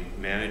actually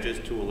manages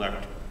to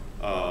elect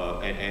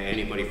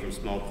anybody from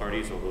small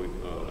parties, although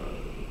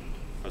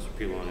Professor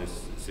Pilon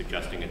is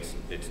suggesting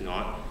it's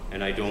not,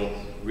 and I don't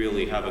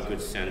really have a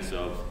good sense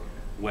of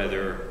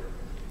whether,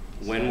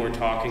 when we're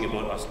talking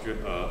about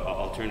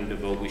alternative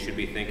vote, we should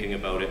be thinking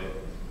about it,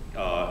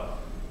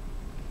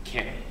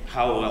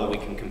 how well we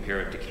can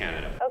compare it to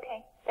Canada.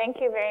 Okay,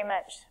 thank you very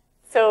much.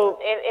 So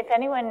if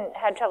anyone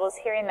had troubles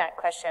hearing that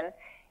question,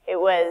 it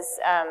was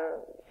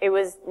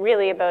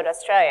really about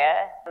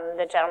Australia.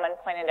 The gentleman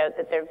pointed out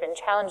that there have been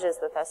challenges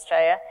with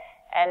Australia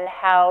and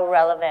how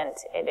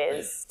relevant it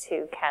is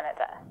to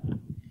Canada.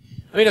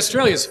 I mean,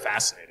 Australia is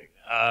fascinating.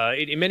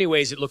 In many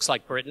ways, it looks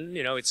like Britain.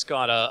 You know, it's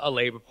got a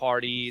Labour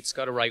Party, it's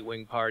got a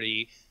right-wing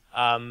party.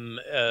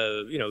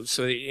 You know,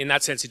 so in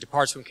that sense, it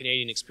departs from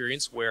Canadian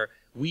experience, where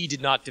we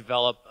did not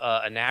develop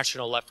a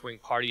national left-wing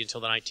party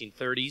until the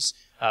 1930s,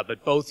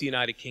 but both the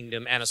United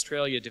Kingdom and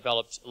Australia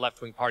developed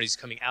left-wing parties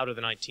coming out of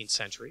the 19th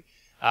century.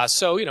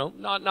 So, you know,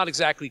 not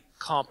exactly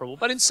comparable,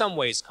 but in some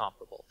ways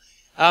comparable.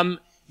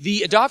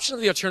 The adoption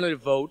of the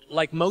alternative vote,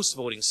 like most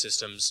voting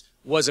systems,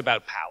 was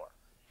about power.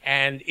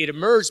 And it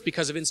emerged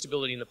because of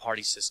instability in the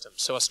party system.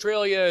 So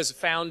Australia is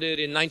founded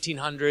in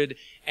 1900,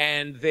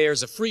 and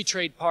there's a free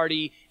trade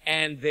party,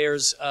 and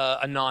there's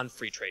a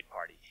non-free trade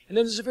party. And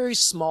then there's a very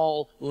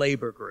small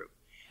labor group.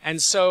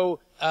 And so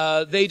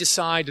they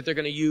decide that they're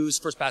going to use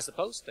first past the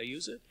post. They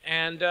use it.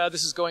 And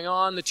this is going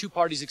on. The two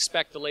parties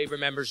expect the labor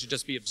members to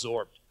just be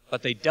absorbed.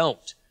 But they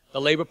don't. The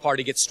Labour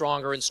Party gets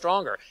stronger and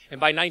stronger. And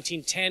by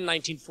 1910,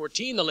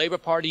 1914, the Labour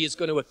Party is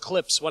going to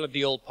eclipse one of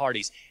the old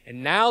parties.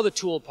 And now the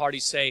two old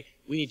parties say,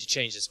 we need to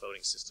change this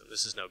voting system.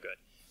 This is no good.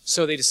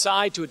 So they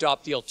decide to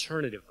adopt the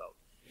alternative vote.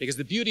 Because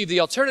the beauty of the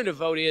alternative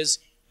vote is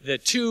the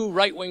two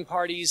right-wing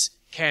parties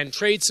can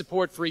trade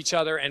support for each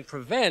other and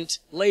prevent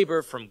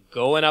Labour from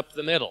going up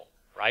the middle,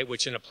 right?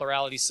 Which in a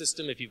plurality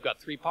system, if you've got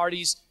three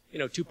parties, you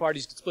know, two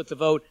parties could split the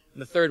vote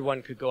and the third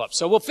one could go up.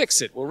 So we'll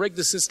fix it. We'll rig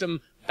the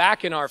system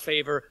back in our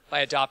favor by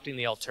adopting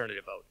the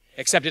alternative vote.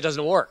 Except it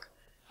doesn't work.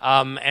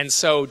 And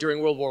so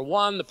during World War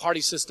I, the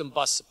party system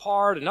busts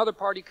apart. Another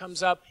party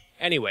comes up.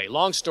 Anyway,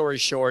 long story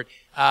short,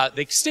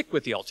 they stick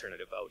with the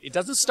alternative vote. It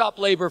doesn't stop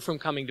Labour from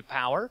coming to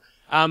power,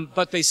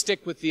 but they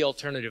stick with the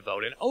alternative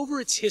vote. And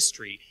over its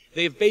history,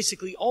 they've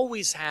basically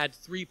always had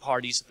three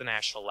parties at the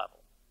national level.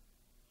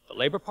 The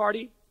Labour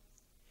Party,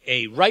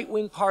 a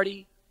right-wing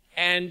party,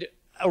 and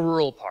a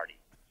rural party.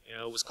 You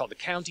know, it was called the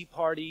County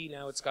Party.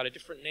 Now it's got a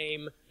different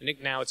name.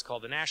 Now it's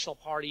called the National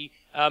Party.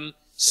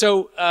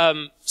 So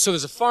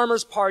there's a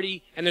Farmers'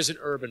 Party and there's an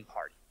Urban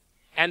Party.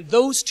 And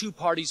those two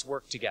parties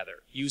work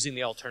together using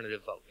the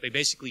alternative vote. They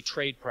basically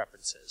trade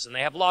preferences, and they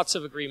have lots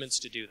of agreements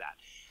to do that.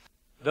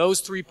 Those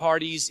three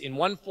parties, in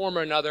one form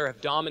or another,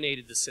 have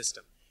dominated the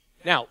system.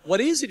 Now, what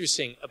is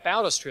interesting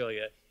about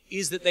Australia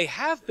is that they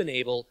have been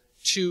able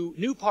to,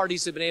 new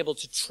parties have been able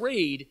to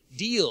trade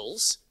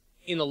deals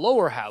in the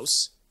lower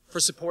house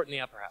for support in the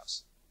upper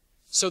house.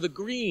 So the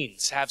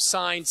Greens have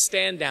signed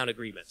stand-down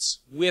agreements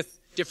with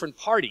different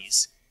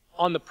parties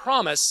on the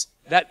promise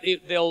that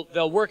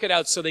they'll work it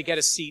out so they get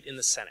a seat in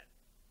the Senate.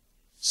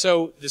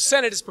 So the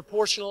Senate is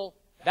proportional.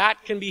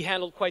 That can be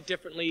handled quite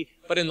differently.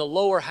 But in the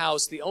lower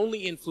house, the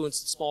only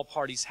influence that small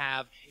parties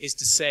have is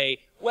to say,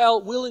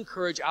 well, we'll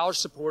encourage our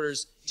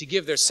supporters to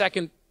give their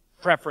second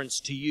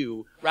preference to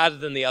you rather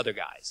than the other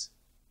guys.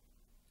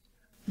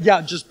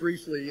 Yeah, just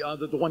briefly,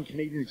 the one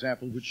Canadian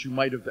example, which you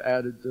might have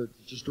added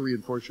just to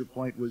reinforce your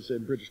point, was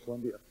in British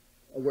Columbia,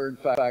 where in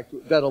fact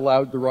that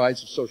allowed the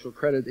rise of social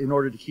credit in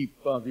order to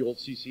keep the old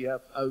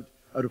CCF out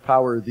of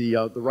power.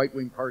 The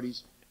right-wing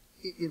parties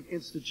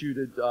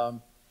instituted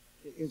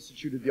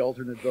the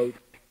alternate vote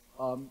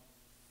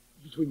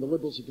between the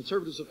Liberals and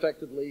Conservatives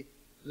effectively.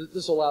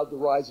 This allowed the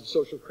rise of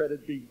social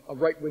credit, being a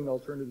right-wing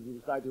alternative that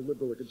was neither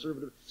Liberal or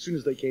Conservative. As soon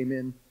as they came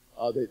in,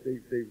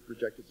 they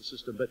rejected the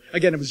system. But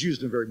again, it was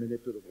used in a very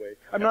manipulative way.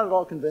 I'm not at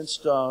all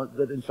convinced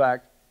that, in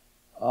fact,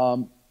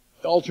 the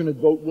alternate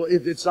vote,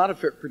 it's not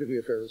particularly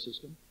a fair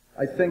system.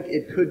 I think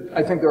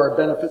there are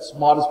benefits,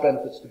 modest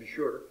benefits to be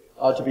sure,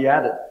 to be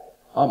added.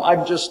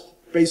 I'm just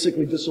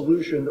basically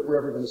disillusioned that we're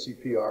ever going to see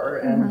PR,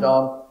 and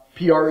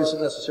PR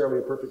isn't necessarily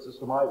a perfect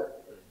system either.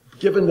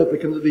 Given that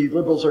the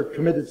Liberals are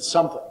committed to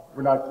something,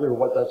 we're not clear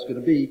what that's going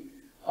to be.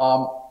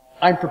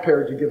 I'm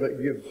prepared to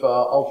give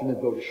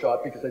alternate vote a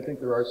shot because I think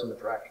there are some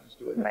attractions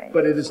to it. Right.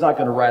 But it is not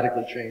going to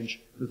radically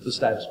change the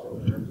status quo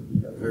in terms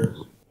of the affairs.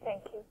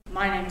 Thank you.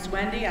 My name's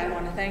Wendy. I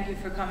want to thank you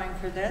for coming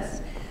for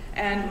this.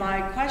 And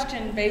my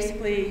question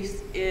basically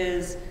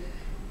is,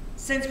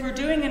 since we're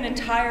doing an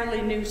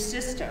entirely new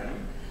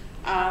system,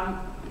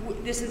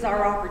 this is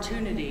our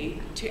opportunity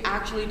to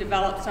actually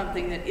develop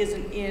something that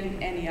isn't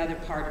in any other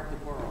part of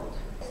the world.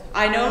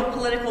 I know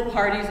political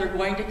parties are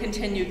going to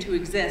continue to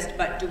exist,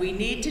 but do we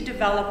need to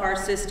develop our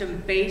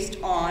system based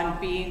on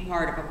being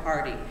part of a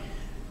party?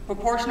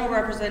 Proportional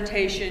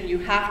representation, you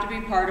have to be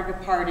part of a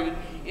party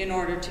in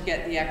order to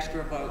get the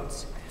extra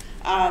votes.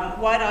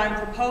 What I'm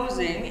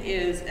proposing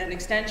is an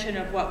extension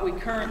of what we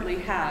currently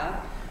have,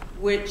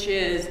 which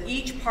is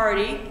each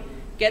party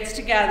gets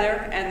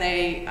together and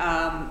they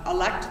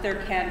elect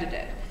their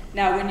candidate.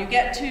 Now, when you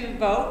get to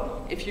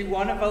vote, if you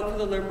want to vote for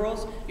the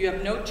Liberals, you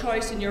have no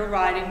choice in your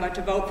riding but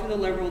to vote for the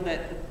Liberal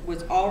that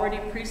was already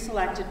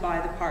pre-selected by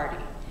the party.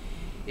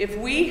 If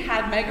we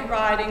had mega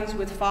ridings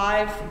with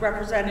 5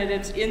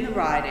 representatives in the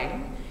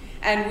riding,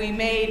 and we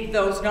made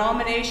those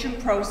nomination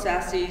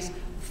processes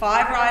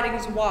 5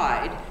 ridings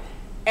wide,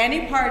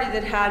 any party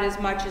that had as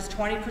much as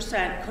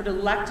 20% could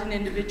elect an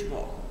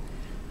individual.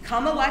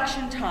 Come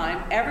election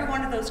time, every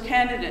one of those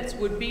candidates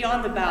would be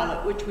on the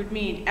ballot, which would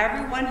mean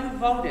everyone who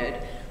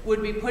voted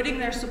would be putting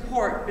their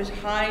support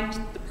behind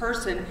the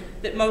person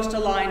that most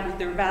aligned with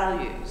their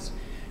values.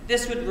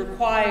 This would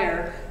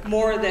require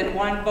more than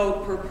 1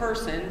 vote per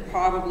person,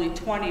 probably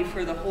 20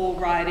 for the whole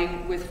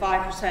riding, with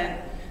 5%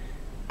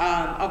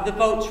 of the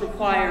votes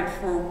required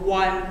for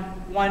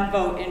one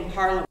vote in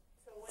Parliament.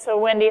 So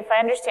Wendy, if I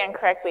understand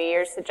correctly,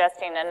 you're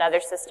suggesting another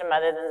system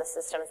other than the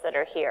systems that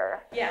are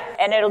here. Yes.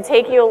 And it'll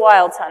take you a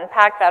while to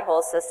unpack that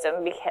whole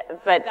system,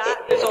 but...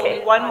 That is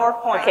only one more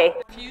point. Okay.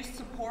 If you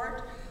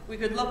support, we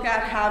could look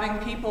at having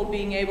people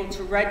being able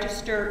to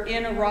register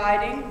in a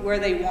riding where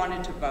they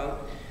wanted to vote,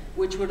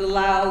 which would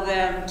allow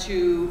them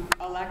to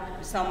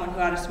elect someone who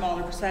had a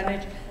smaller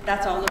percentage.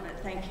 That's all of it.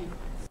 Thank you.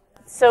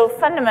 So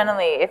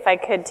fundamentally, if I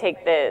could take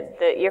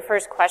your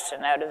first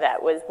question out of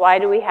that, was why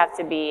do we have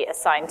to be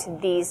assigned to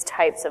these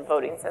types of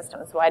voting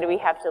systems? Why do we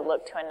have to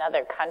look to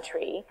another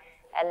country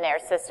and their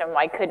system?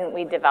 Why couldn't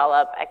we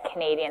develop a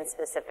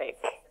Canadian-specific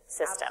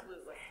system?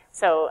 Absolutely.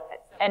 So,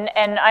 and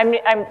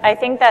I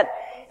think that,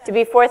 to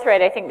be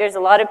forthright, I think there's a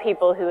lot of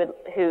people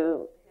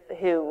who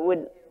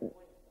would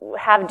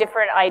have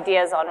different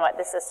ideas on what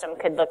the system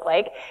could look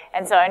like.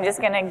 And so I'm just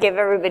going to give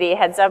everybody a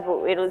heads up.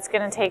 It's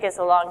going to take us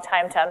a long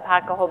time to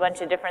unpack a whole bunch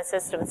of different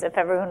systems if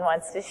everyone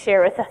wants to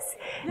share with us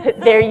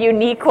their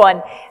unique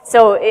one.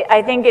 So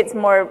I think it's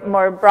more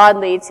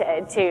broadly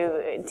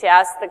to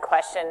ask the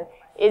question,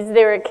 is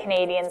there a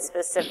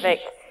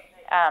Canadian-specific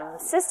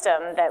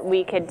system that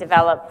we could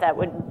develop that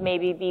would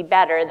maybe be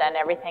better than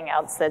everything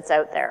else that's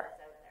out there?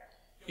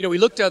 You know, we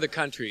look to other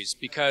countries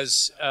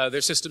because their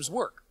systems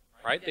work.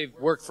 Right? They've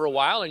worked for a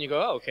while, and you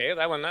go, oh, okay,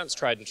 that's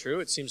tried and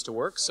true. It seems to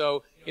work.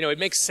 So, you know, it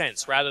makes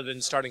sense rather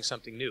than starting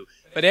something new.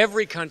 But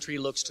every country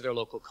looks to their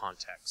local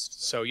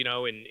context. So, you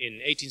know, in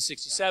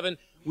 1867,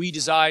 we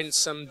designed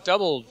some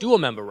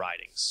dual-member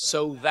ridings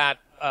so that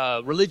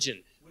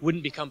religion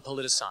wouldn't become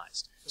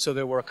politicized. So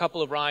there were a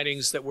couple of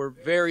ridings that were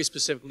very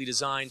specifically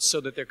designed so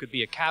that there could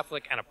be a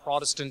Catholic and a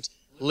Protestant,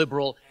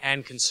 liberal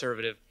and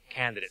conservative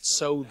candidate,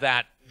 so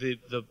that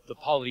the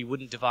polity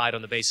wouldn't divide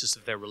on the basis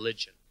of their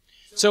religion.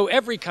 So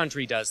every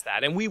country does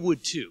that, and we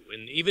would too.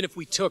 And even if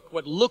we took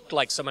what looked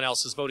like someone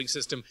else's voting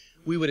system,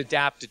 we would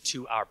adapt it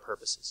to our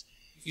purposes.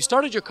 You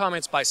started your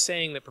comments by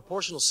saying that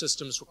proportional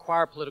systems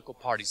require political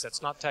parties.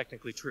 That's not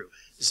technically true.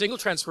 The single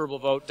transferable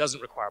vote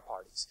doesn't require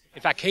parties.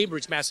 In fact,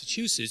 Cambridge,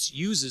 Massachusetts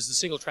uses the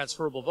single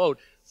transferable vote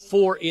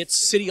for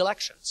its city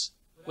elections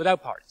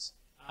without parties.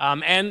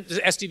 And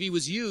the STV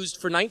was used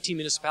for 19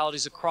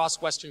 municipalities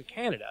across Western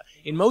Canada,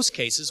 in most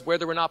cases where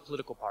there were not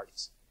political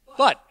parties.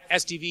 But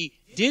STV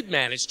did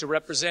manage to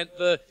represent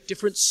the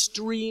different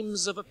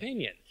streams of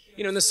opinion.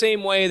 You know, in the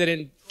same way that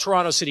in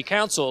Toronto City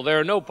Council, there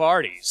are no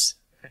parties,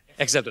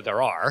 except that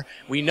there are.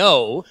 We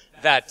know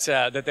that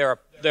there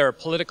are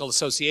political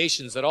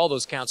associations that all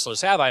those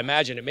councillors have. I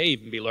imagine it may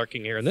even be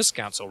lurking here in this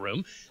council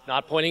room,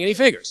 not pointing any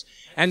figures.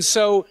 And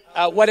so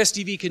what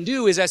STV can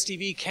do is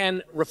STV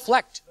can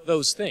reflect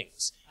those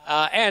things.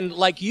 And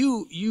like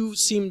you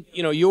seem,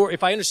 you know,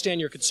 if I understand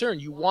your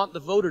concern, you want the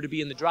voter to be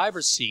in the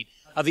driver's seat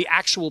of the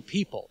actual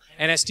people,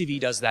 and STV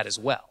does that as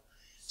well.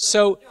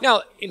 So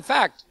now, in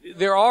fact,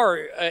 there are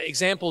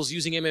examples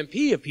using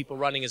MMP of people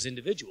running as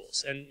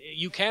individuals, and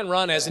you can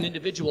run as an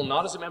individual,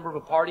 not as a member of a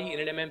party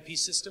in an MMP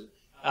system.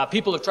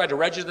 People have tried to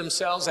register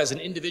themselves as an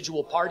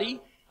individual party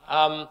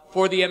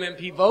for the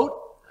MMP vote.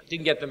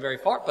 Didn't get them very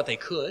far, but they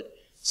could.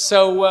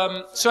 So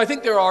I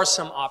think there are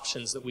some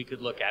options that we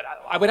could look at.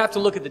 I would have to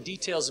look at the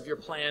details of your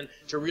plan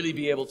to really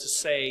be able to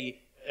say,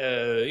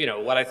 you know,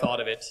 what I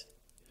thought of it.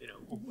 You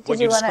know, what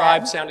you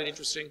described sounded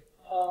interesting.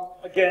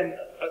 Again,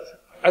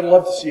 I'd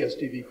love to see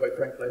STV, quite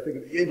frankly. I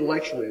think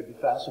intellectually it'd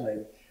be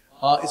fascinating.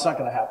 It's not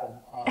going to happen.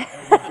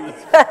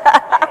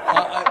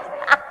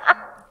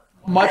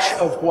 much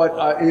of what,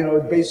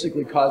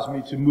 basically caused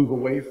me to move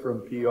away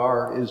from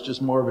PR is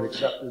just more of an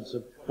acceptance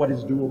of what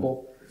is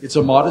doable. It's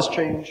a modest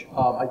change.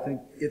 I think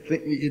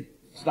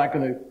it's not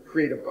going to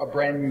create a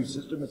brand new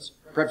system. It's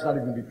perhaps not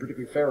even going to be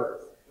particularly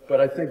fairer.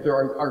 But I think there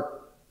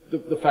are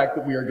the fact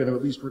that we are going to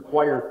at least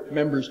require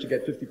members to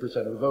get 50%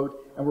 of the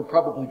vote, and we're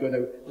probably going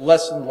to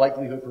lessen the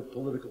likelihood for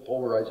political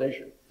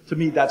polarization. To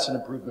me, that's an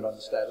improvement on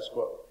the status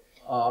quo.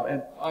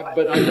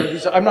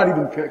 I'm not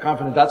even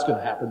confident that's going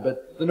to happen,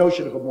 but the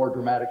notion of a more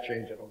dramatic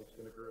change, I don't think it's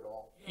going to occur at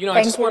all.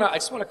 I just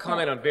want to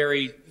comment on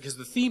because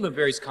the theme of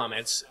Barry's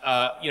comments,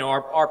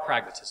 are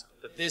pragmatism.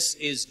 That this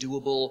is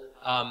doable,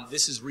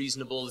 this is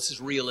reasonable, this is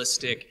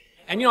realistic.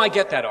 And, I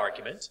get that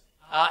argument.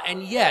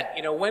 And yet,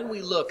 when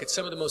we look at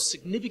some of the most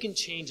significant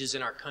changes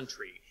in our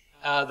country,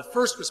 the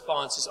first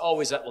response is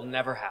always that will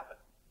never happen.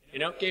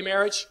 Gay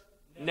marriage,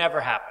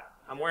 never happened.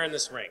 I'm wearing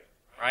this ring,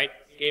 right?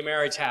 Gay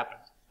marriage happened.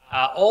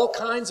 All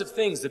kinds of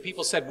things that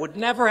people said would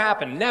never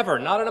happen, never,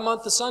 not in a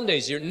month of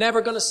Sundays. You're never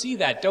going to see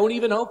that. Don't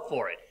even hope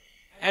for it.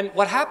 And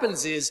what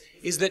happens is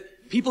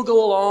that people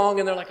go along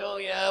and they're like, oh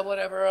yeah,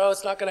 whatever, oh,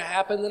 it's not going to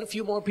happen. Then a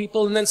few more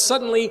people, and then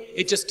suddenly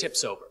it just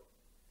tips over.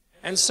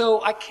 And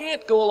so I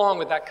can't go along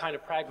with that kind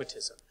of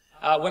pragmatism.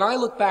 When I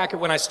look back at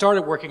when I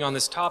started working on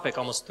this topic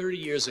almost 30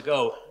 years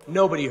ago,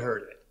 nobody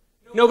heard of it.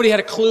 Nobody had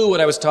a clue what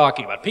I was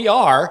talking about.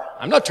 PR,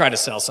 I'm not trying to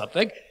sell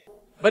something.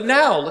 But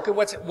now, look at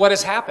what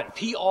has happened.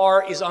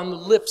 PR is on the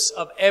lips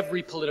of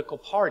every political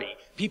party.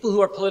 People who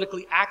are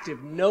politically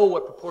active know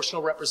what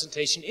proportional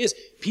representation is.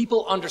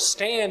 People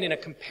understand in a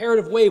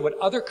comparative way what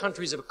other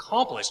countries have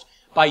accomplished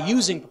by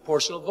using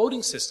proportional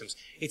voting systems.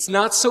 It's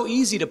not so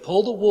easy to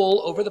pull the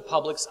wool over the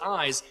public's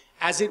eyes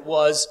as it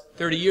was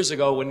 30 years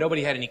ago when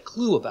nobody had any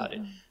clue about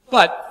it.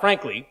 But,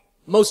 frankly,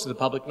 most of the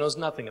public knows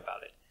nothing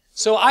about it.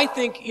 So I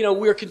think,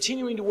 we're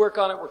continuing to work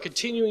on it. We're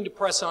continuing to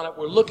press on it.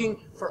 We're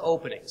looking for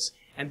openings.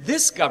 And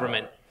this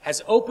government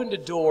has opened a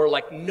door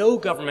like no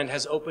government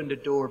has opened a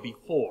door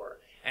before.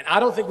 And I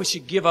don't think we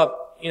should give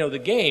up, the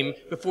game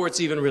before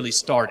it's even really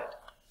started.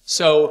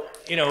 So,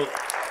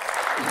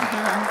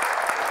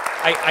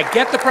 I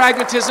get the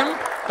pragmatism,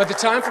 but the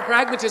time for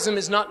pragmatism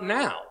is not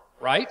now,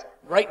 right?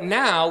 Right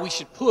now, we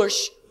should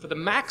push for the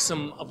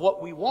maximum of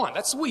what we want.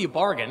 That's the way you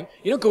bargain.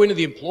 You don't go into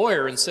the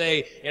employer and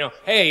say,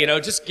 hey,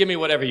 just give me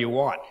whatever you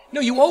want.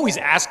 No, you always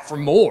ask for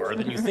more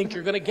than you think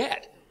you're going to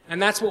get.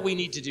 And that's what we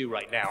need to do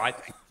right now, I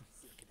think.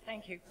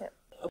 Thank you.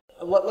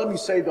 Let me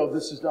say, though,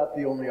 this is not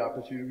the only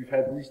opportunity. We've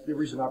had the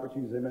recent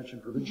opportunities I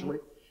mentioned provincially.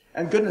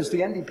 And goodness,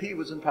 the NDP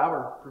was in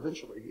power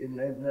provincially in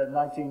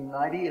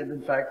 1990, and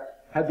in fact,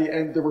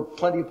 and there were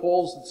plenty of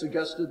polls that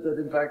suggested that,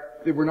 in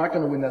fact, they were not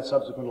going to win that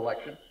subsequent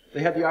election.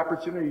 They had the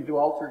opportunity to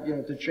alter,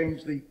 to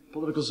change the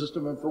political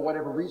system, and for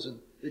whatever reason,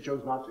 they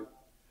chose not to.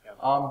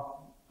 Yeah.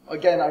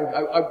 Again,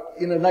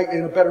 in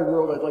a better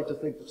world, I'd like to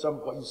think that some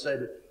of what you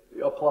said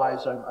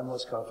applies. I'm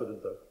less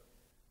confident, though.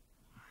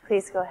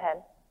 Please go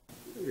ahead.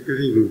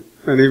 Good evening.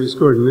 My name is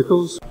Gordon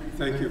Nichols.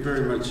 Thank you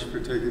very much for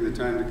taking the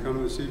time to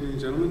come this evening,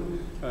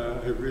 gentlemen.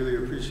 I really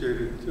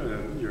appreciated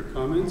your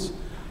comments.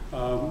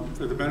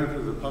 For the benefit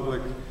of the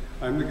public,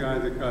 I'm the guy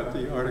that got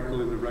the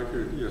article in the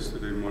Record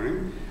yesterday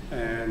morning,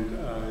 and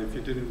if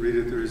you didn't read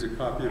it, there is a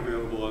copy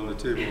available on the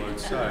table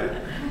outside.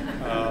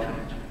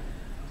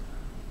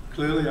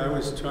 Clearly, I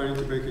was trying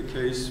to make a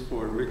case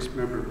for mixed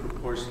member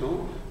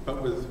proportional,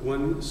 but with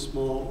one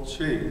small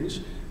change,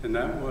 and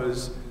that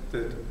was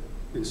that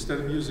instead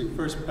of using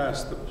first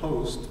past the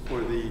post for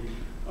the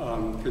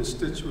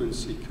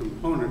constituency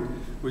component,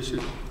 we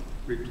should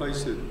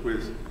replace it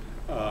with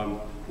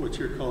what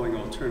you're calling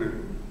alternate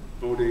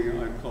voting.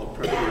 I call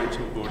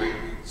preferential voting.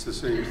 It's the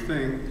same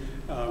thing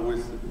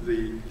with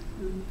the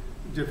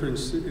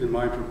difference in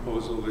my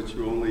proposal that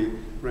you only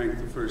rank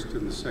the first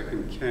and the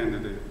second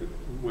candidate,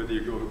 whether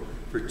you go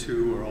for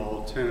 2 or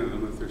all 10 of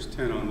them. If there's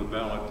 10 on the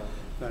ballot,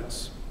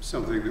 that's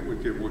something that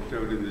would get worked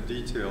out in the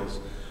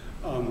details.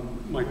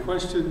 My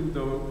question,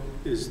 though,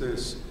 is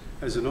this.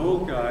 As an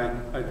old guy,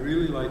 I'd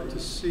really like to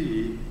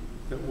see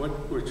that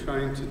what we're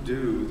trying to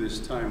do this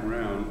time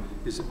round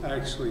is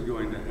actually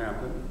going to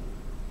happen.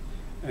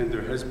 And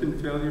there has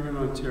been failure in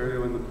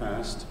Ontario in the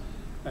past,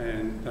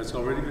 and that's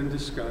already been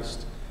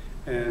discussed.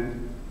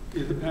 And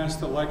in the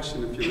past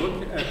election, if you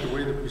look at the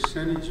way the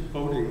percentage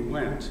voting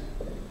went,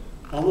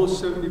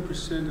 almost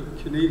 70%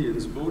 of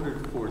Canadians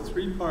voted for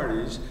 3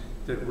 parties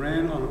that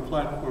ran on a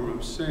platform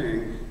of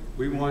saying,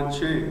 we want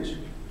change.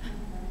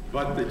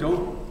 But they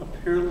don't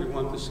apparently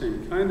want the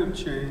same kind of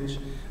change.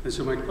 And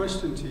so my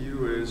question to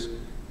you is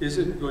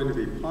it going to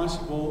be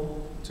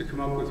possible to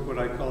come up with what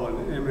I call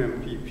an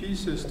MMPP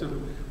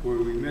system, where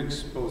we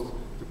mix both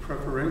the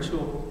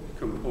preferential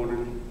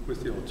component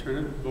with the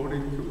alternate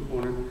voting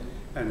component?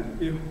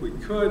 And if we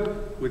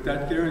could, would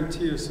that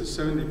guarantee us a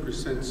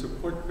 70%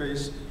 support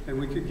base, and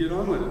we could get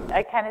on with it?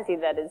 I kind of see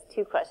that as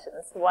 2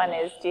 questions. One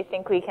is, do you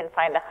think we can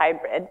find a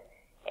hybrid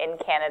in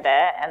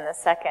Canada? And the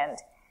second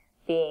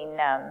being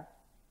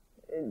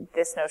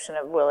this notion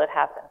of, will it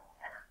happen?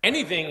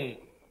 Anything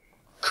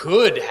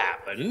could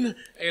happen.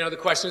 The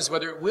question is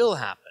whether it will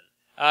happen.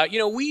 You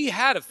know, we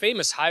had a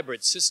famous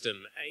hybrid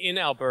system in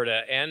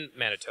Alberta and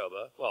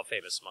Manitoba. Well,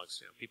 famous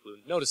amongst people who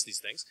notice these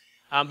things.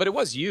 But it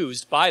was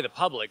used by the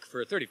public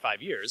for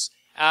 35 years.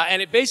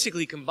 And it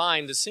basically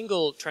combined the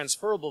single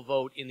transferable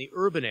vote in the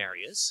urban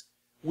areas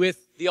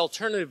with the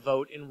alternative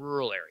vote in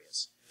rural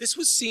areas. This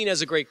was seen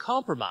as a great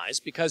compromise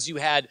because you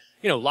had,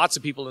 lots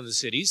of people in the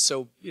cities,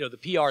 so, the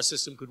PR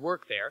system could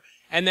work there.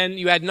 And then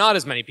you had not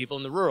as many people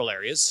in the rural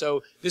areas,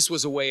 so this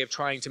was a way of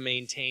trying to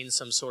maintain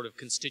some sort of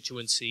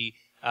constituency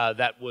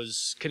that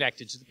was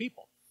connected to the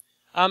people.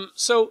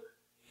 So,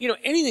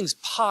 anything's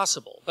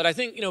possible, but I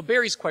think,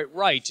 Barry's quite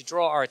right to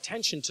draw our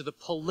attention to the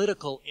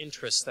political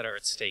interests that are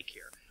at stake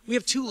here. We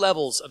have two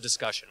levels of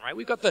discussion, right?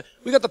 We've got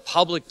the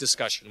public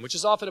discussion, which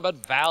is often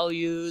about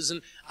values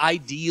and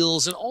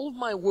ideals, and all of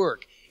my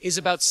work is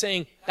about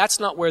saying that's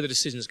not where the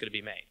decision is going to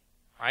be made,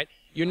 right?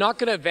 You're not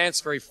going to advance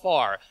very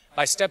far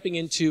by stepping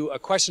into a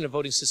question of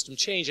voting system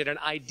change at an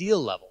ideal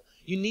level.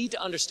 You need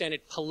to understand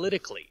it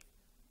politically.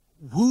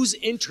 Whose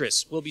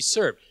interests will be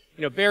served?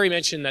 Barry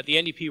mentioned that the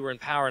NDP were in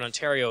power in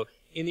Ontario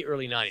in the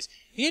early 90s.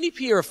 The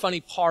NDP are a funny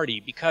party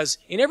because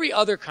in every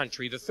other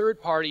country, the third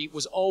party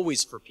was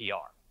always for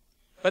PR.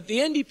 But the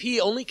NDP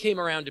only came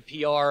around to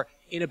PR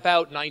in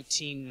about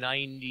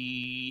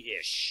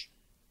 1990-ish.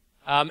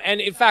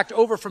 And in fact,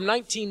 over from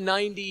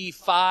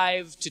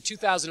 1995 to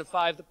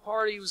 2005, the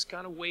party was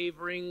kind of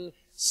wavering.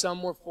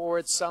 Some were for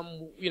it,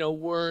 some,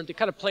 weren't. They're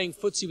kind of playing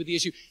footsie with the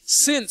issue.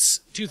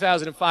 Since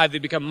 2005,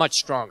 they've become much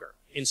stronger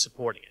in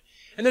supporting it.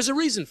 And there's a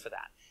reason for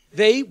that.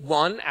 They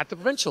won at the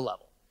provincial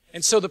level.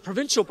 And so the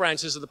provincial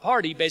branches of the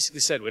party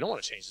basically said, we don't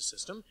want to change the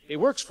system. It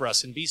works for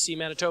us in BC,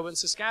 Manitoba, and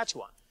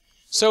Saskatchewan.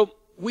 So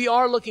we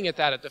are looking at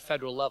that at the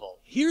federal level.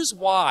 Here's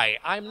why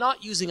I'm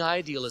not using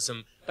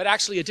idealism, but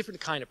actually a different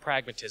kind of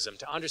pragmatism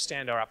to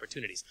understand our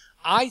opportunities.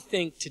 I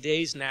think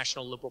today's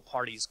National Liberal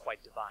Party is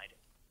quite divided.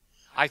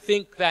 I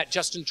think that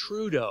Justin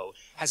Trudeau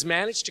has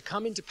managed to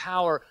come into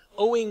power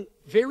owing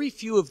very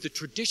few of the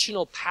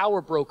traditional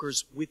power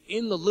brokers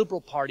within the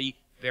Liberal Party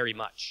very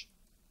much.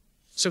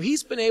 So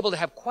he's been able to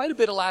have quite a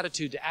bit of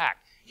latitude to act.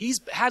 He's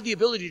had the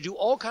ability to do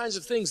all kinds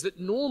of things that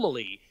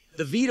normally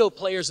the veto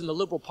players in the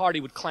Liberal Party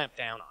would clamp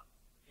down on.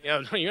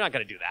 You're not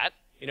going to do that.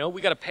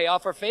 We got to pay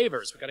off our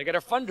favors. We got to get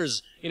our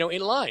funders,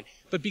 in line.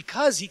 But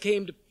because he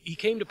came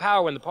to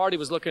power when the party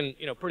was looking,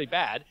 pretty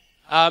bad,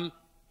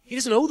 he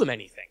doesn't owe them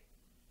anything.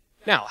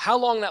 Now, how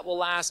long that will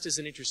last is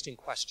an interesting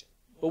question.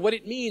 But what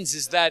it means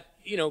is that,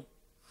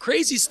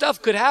 crazy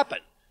stuff could happen.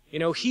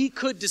 He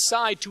could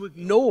decide to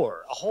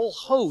ignore a whole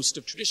host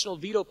of traditional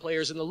veto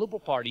players in the Liberal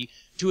Party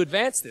to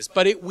advance this.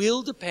 But it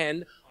will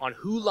depend on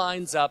who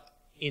lines up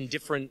in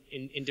different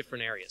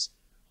areas.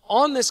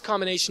 On this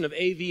combination of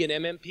AV and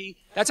MMP,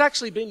 that's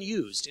actually been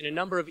used in a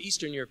number of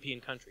Eastern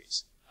European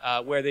countries,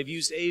 where they've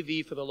used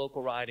AV for the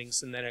local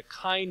ridings and then a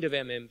kind of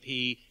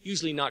MMP,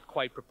 usually not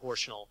quite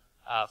proportional,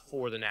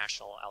 for the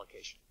national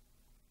allocation.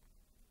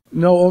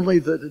 No, only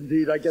that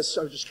indeed, I guess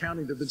I was just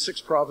counting, there have been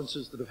 6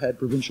 provinces that have had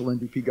provincial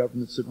NDP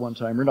governments at one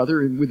time or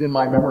another within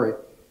my memory,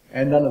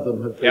 and none of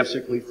them have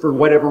basically, for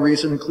whatever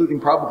reason, including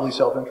probably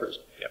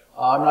self-interest. Yep.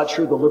 I'm not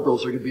sure the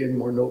Liberals are going to be any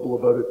more noble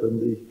about it than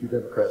the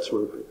Democrats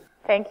were.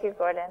 Thank you,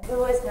 Gordon. Who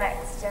was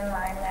next in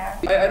line there?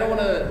 I don't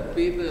want to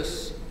beat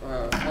this,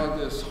 hog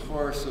this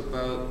horse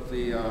about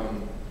the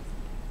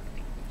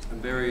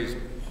Barry's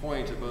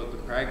point about the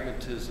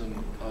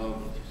pragmatism of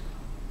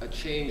a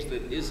change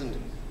that isn't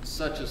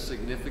such a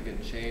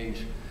significant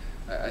change.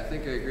 I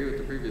think I agree with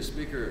the previous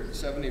speaker.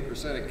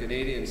 70% of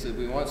Canadians said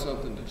we want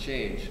something to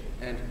change.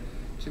 And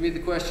to me the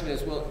question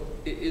is, well,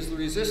 is the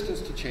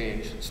resistance to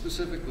change,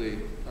 specifically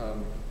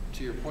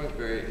to your point,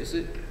 Barry, is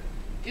it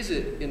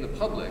in the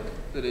public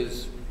that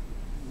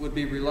would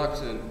be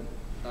reluctant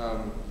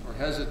or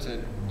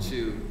hesitant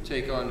to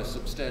take on a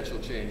substantial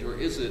change, or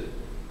is it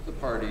the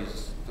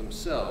parties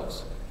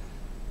themselves?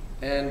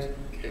 And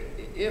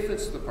if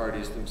it's the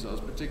parties themselves,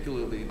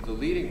 particularly the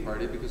leading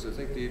party, because I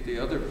think the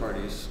other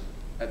parties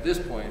at this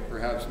point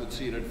perhaps would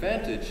see an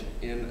advantage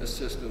in a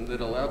system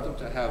that allowed them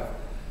to have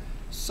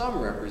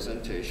some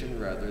representation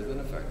rather than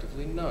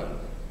effectively none.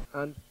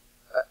 And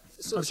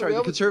I'm sorry,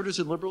 the Conservatives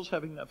and Liberals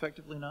having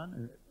effectively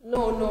none?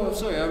 Or? No, I'm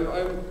sorry.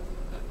 I'm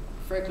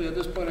frankly, at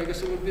this point, I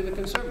guess it would be the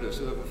Conservatives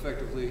who have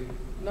effectively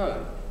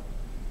none.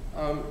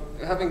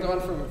 Having gone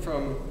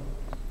from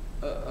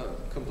a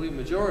complete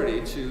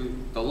majority to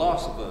the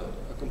loss of a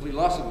complete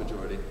loss of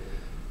majority,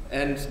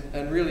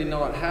 and really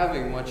not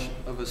having much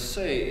of a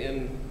say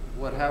in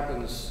what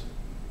happens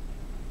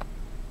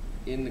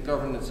in the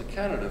governance of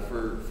Canada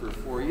for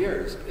 4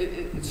 years.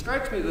 It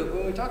strikes me that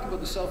when we talk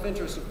about the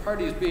self-interest of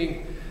parties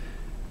being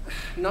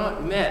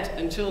not met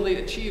until they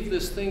achieve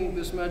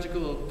this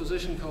magical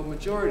position called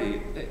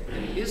majority,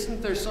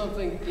 isn't there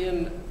something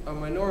in a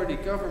minority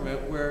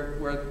government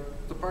where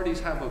the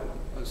parties have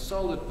a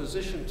solid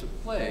position to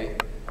play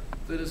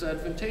that is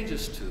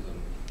advantageous to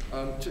them?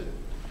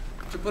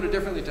 To put it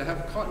differently, to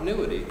have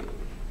continuity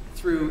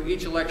through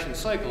each election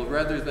cycle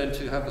rather than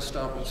to have a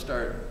stop and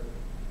start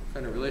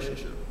kind of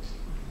relationship.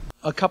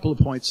 A couple of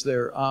points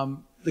there.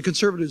 the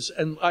Conservatives,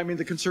 and I mean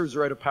the Conservatives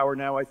are out of power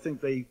now. I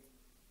think they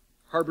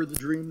harbor the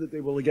dream that they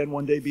will again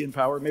one day be in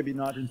power, maybe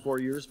not in 4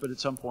 years, but at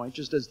some point,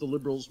 just as the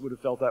Liberals would have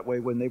felt that way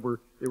when they were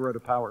out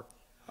of power.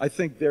 I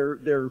think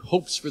their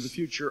hopes for the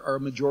future are a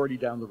majority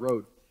down the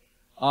road.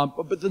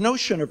 But the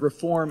notion of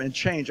reform and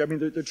change, I mean,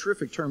 they're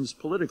terrific terms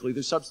politically.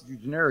 They're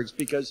substitute generics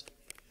because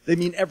they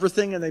mean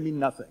everything and they mean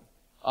nothing.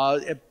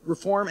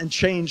 Reform and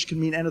change can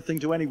mean anything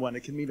to anyone.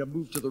 It can mean a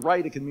move to the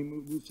right. It can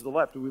mean a move to the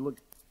left. If we look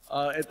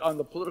on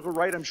the political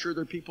right, I'm sure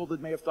there are people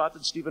that may have thought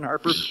that Stephen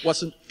Harper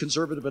wasn't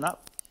conservative enough.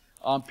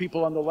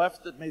 People on the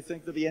left that may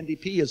think that the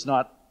NDP is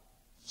not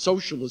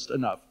socialist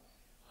enough.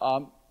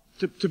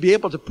 To be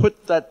able to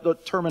put the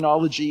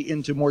terminology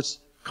into more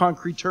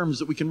concrete terms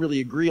that we can really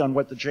agree on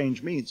what the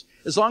change means.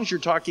 As long as you're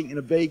talking in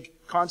a vague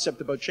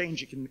concept about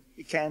change,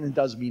 it can and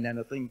does mean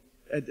anything.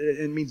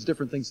 It means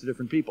different things to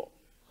different people.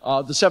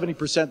 The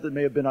 70% that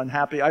may have been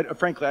unhappy,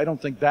 frankly, I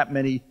don't think that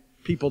many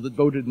people that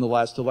voted in the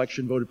last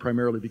election voted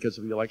primarily because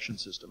of the election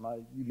system.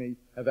 You may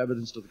have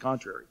evidence to the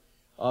contrary.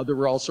 There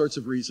were all sorts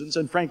of reasons,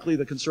 and frankly,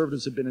 the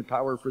Conservatives have been in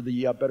power for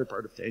the better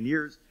part of 10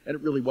 years, and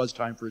it really was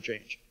time for a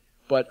change.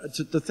 But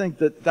to think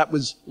that that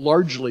was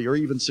largely or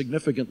even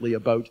significantly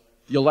about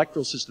the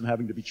electoral system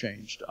having to be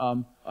changed,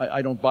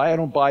 I don't buy. I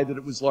don't buy that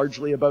it was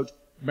largely about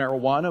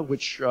marijuana,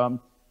 which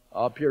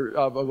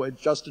what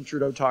Justin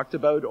Trudeau talked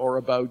about, or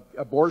about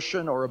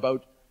abortion, or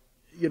about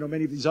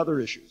many of these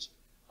other issues.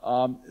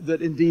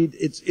 That indeed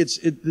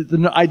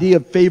the idea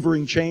of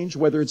favoring change,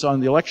 whether it's on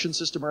the election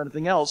system or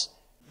anything else,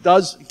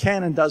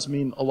 can and does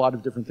mean a lot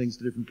of different things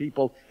to different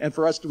people. And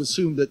for us to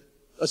assume that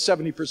a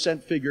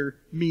 70% figure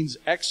means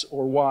X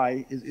or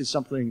Y is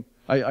something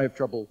I have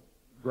trouble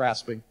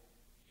grasping.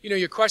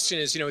 Your question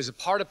is, is a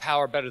part of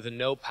power better than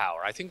no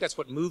power? I think that's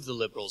what moved the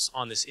Liberals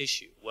on this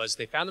issue, was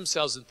they found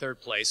themselves in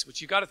third place,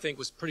 which you got to think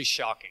was pretty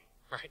shocking,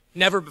 right?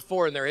 Never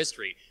before in their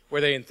history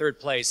were they in third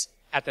place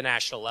at the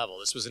national level.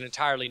 This was an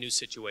entirely new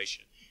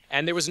situation.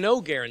 And there was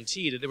no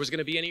guarantee that there was going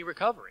to be any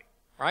recovery,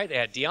 right? They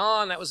had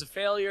Diane, that was a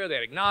failure. They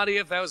had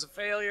Ignatieff, that was a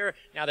failure.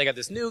 Now they got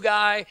this new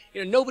guy.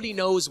 Nobody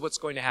knows what's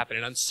going to happen.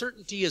 And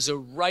uncertainty is a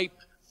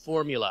ripe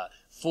formula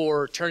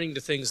for turning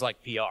to things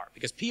like PR,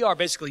 because PR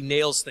basically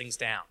nails things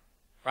down,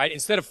 right?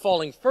 Instead of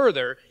falling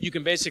further, you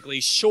can basically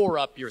shore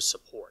up your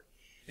support.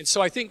 And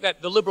so I think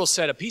that the Liberals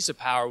said a piece of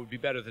power would be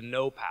better than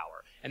no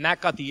power. And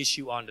that got the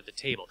issue onto the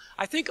table.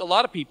 I think a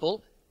lot of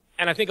people,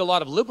 and I think a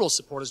lot of Liberal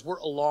supporters, were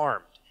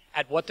alarmed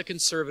at what the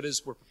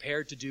Conservatives were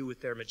prepared to do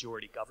with their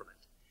majority government.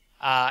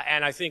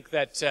 And I think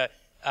that,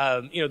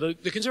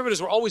 the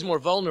Conservatives were always more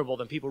vulnerable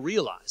than people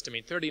realized. I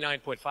mean,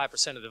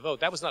 39.5% of the vote,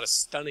 that was not a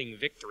stunning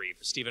victory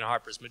for Stephen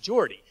Harper's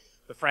majority.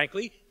 But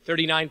frankly,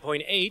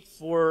 39.8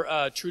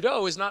 for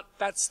Trudeau is not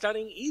that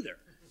stunning either.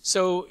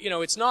 So,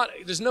 it's not,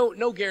 there's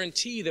no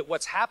guarantee that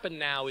what's happened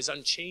now is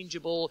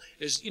unchangeable.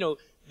 There's,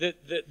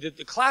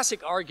 the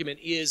classic argument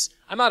is,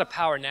 I'm out of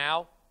power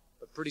now,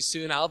 but pretty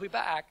soon I'll be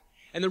back.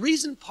 And the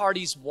reason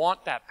parties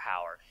want that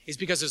power is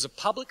because there's a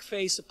public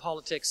face of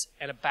politics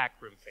and a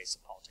backroom face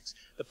of politics.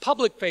 The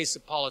public face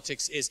of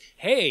politics is,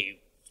 hey,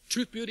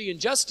 truth, beauty, and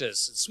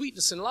justice, and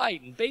sweetness and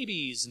light, and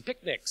babies, and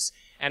picnics,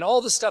 and all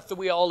the stuff that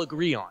we all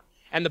agree on.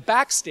 And the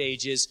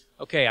backstage is,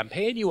 okay, I'm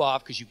paying you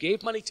off because you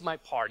gave money to my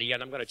party,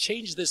 and I'm going to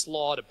change this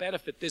law to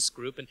benefit this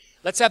group, and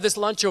let's have this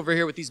lunch over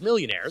here with these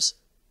millionaires.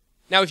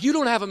 Now, if you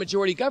don't have a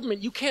majority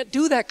government, you can't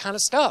do that kind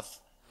of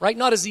stuff, right?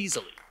 Not as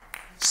easily.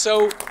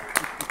 So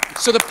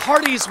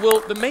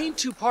the main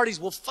two parties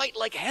will fight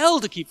like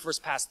hell to keep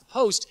first past the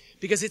post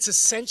because it's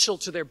essential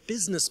to their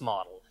business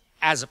model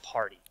as a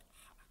party.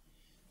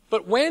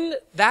 But when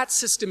that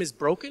system is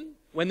broken,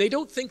 when they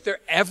don't think they're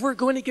ever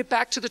going to get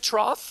back to the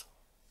trough,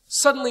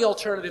 suddenly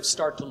alternatives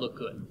start to look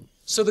good.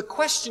 So the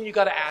question you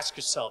got to ask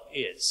yourself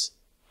is,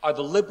 are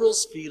the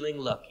Liberals feeling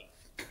lucky?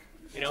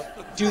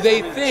 Do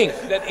they think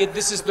that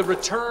this is the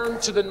return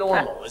to the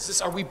normal?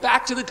 Are we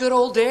back to the good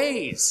old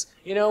days?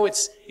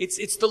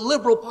 It's the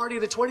Liberal Party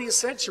of the 20th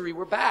century.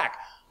 We're back.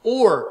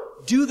 Or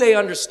do they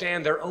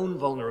understand their own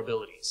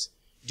vulnerabilities?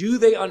 Do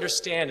they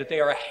understand that they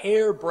are a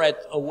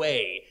hairbreadth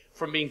away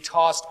from being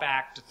tossed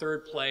back to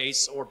third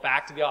place or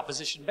back to the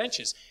opposition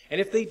benches?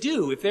 And if they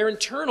do, if their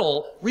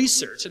internal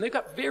research, and they've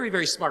got very,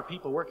 very smart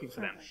people working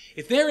for them,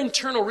 if their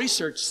internal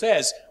research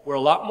says we're a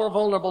lot more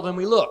vulnerable than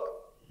we look,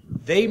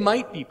 they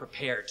might be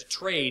prepared to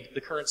trade the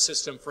current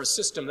system for a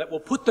system that will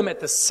put them at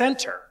the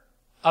center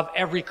of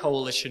every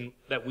coalition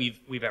that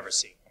we've ever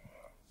seen.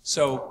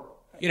 So,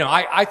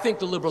 I think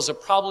the Liberals are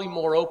probably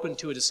more open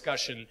to a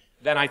discussion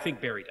than I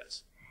think Barry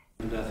does.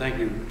 And thank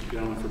you,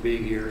 gentlemen, for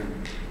being here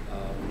and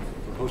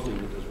for hosting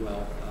it as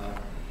well.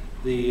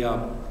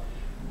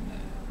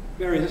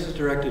 Barry, this is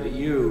directed at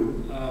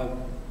you.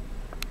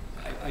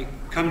 I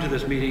come to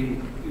this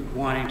meeting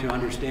wanting to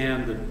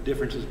understand the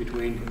differences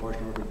between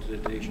proportional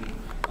representation,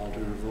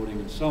 alternative voting,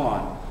 and so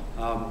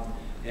on,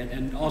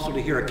 and also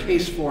to hear a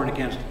case for and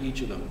against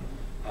each of them,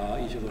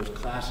 each of those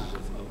classes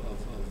of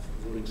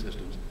voting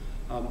systems.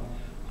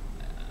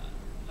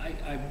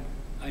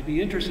 I'd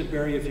be interested,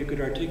 Barry, if you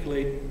could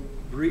articulate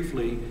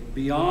briefly,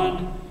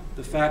 beyond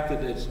the fact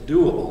that it's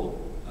doable,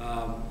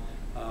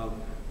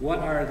 what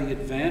are the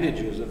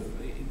advantages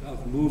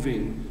of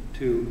moving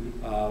to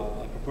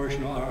a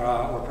proportional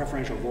or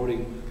preferential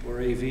voting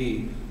or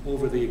AV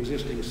over the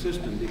existing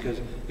system? Because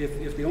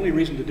if the only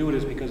reason to do it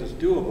is because it's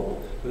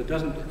doable, but it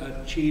doesn't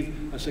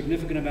achieve a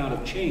significant amount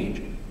of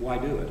change, why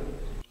do it?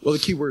 Well, the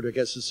key word, I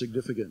guess, is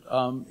significant.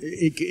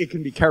 It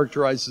can be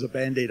characterized as a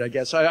Band-Aid, I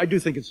guess. I do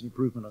think it's an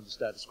improvement on the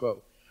status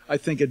quo. I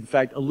think it, in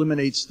fact,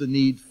 eliminates the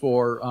need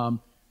for,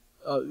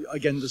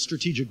 again, the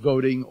strategic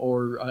voting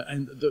or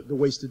and the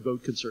wasted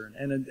vote concern.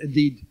 And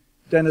indeed,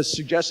 Dennis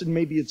suggested,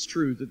 maybe it's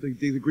true, that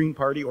the Green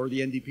Party, or the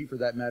NDP for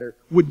that matter,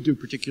 would do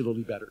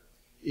particularly better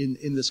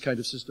in this kind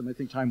of system. I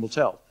think time will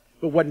tell.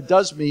 But what it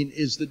does mean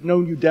is that no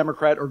new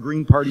Democrat or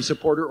Green Party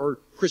supporter or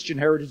Christian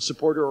Heritage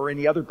supporter or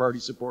any other party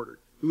supporter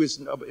who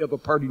isn't of a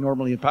party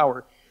normally in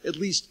power, at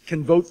least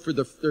can vote for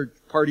their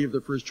party of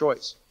their first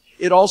choice.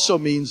 It also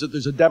means that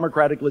there's a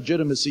democratic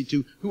legitimacy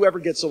to whoever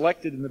gets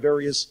elected in the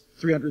various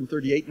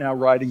 338 now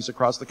ridings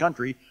across the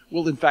country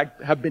will in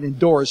fact have been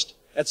endorsed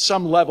at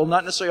some level,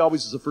 not necessarily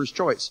always as a first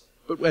choice,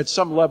 but at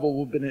some level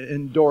will have been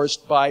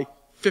endorsed by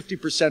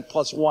 50%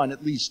 plus one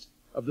at least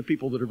of the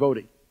people that are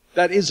voting.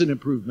 That is an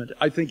improvement.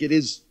 I think it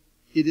is,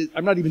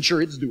 I'm not even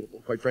sure it's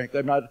doable, quite frankly.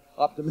 I'm not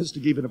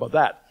optimistic even about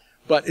that.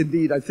 But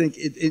indeed, I think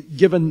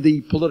given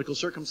the political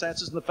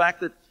circumstances and the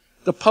fact that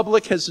the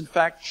public has in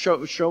fact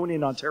shown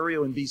in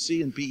Ontario and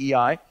BC and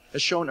PEI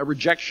has shown a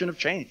rejection of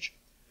change.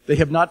 They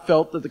have not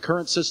felt that the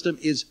current system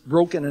is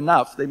broken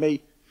enough.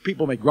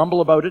 People may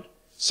grumble about it.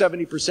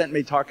 70%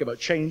 may talk about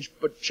change,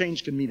 but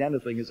change can mean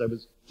anything, as I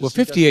was. Well,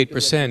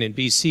 58% in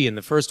BC in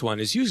the first one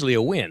is usually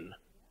a win.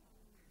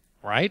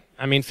 Right?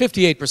 I mean,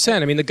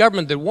 58%. I mean, the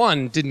government that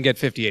won didn't get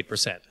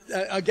 58%.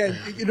 Again,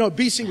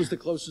 BC was the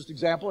closest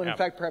example, and in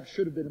fact, perhaps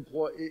should have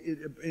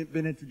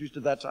been introduced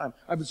at that time.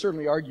 I would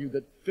certainly argue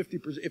that if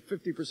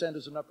 50%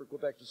 is enough for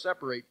Quebec to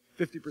separate,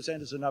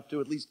 50% is enough to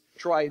at least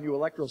try a new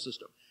electoral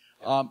system.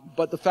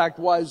 But the fact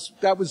was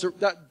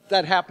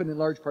that happened in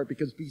large part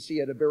because BC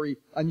had a very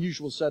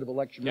unusual set of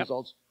election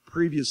results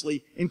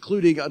previously,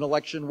 including an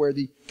election where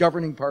the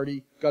governing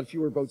party got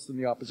fewer votes than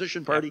the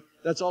opposition party.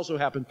 That's also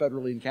happened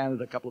federally in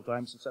Canada a couple of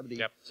times.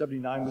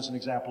 79 was an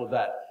example of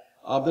that.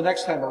 The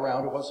next time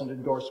around, it wasn't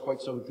endorsed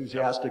quite so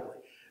enthusiastically.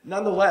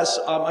 Nonetheless,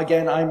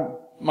 again,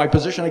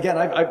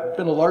 I've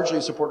been largely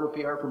a supporter of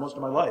PR for most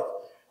of my life.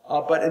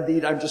 But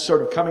indeed, I'm just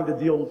sort of coming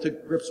to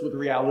grips with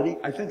reality.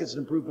 I think it's an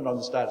improvement on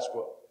the status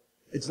quo.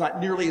 It's not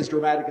nearly as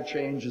dramatic a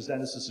change as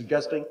Dennis is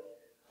suggesting.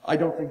 I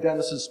don't think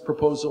Dennis's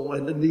proposal,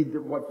 and indeed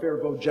what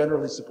Fair Vote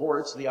generally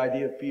supports, the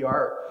idea of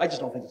PR, I just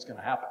don't think it's going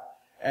to happen.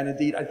 And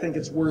indeed, I think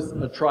it's worth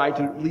a try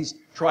to at least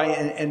try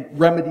and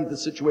remedy the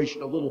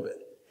situation a little bit.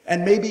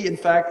 And maybe, in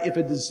fact, if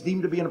it is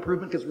deemed to be an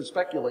improvement, because we're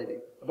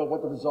speculating about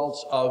what the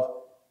results of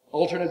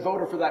alternate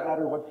vote, or for that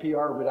matter, what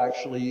PR would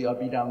actually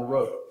be down the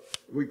road.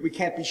 We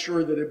can't be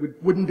sure that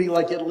it wouldn't be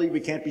like Italy.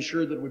 We can't be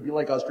sure that it would be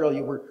like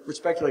Australia. We're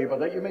speculating about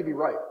that. You may be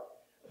right.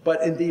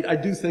 But indeed, I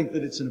do think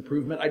that it's an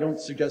improvement. I don't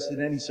suggest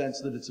in any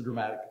sense that it's a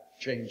dramatic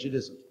change. It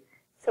isn't.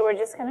 So we're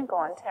just going to go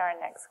on to our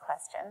next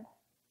question.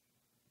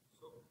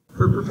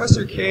 For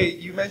Professor Kay,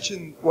 you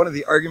mentioned one of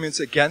the arguments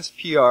against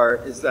PR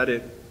is that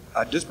it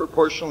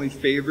disproportionately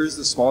favors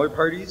the smaller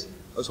parties.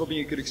 I was hoping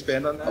you could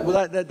expand on that.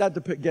 Well,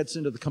 that gets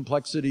into the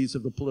complexities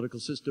of the political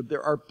system.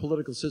 There are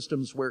political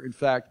systems where, in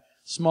fact,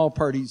 small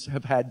parties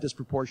have had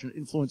disproportionate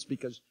influence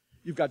because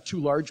you've got two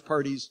large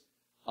parties.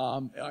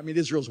 I mean,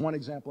 Israel's one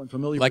example I'm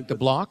familiar with. Like the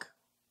bloc?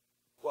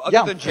 Well,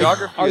 other than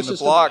geography, and the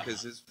bloc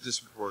is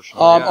disproportionate.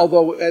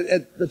 Although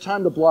at the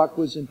time the bloc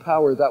was in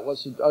power, that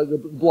wasn't the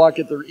bloc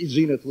at the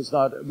zenith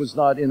was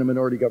not in a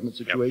minority government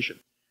situation.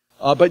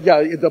 But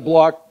yeah, the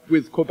bloc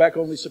with Quebec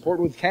only support,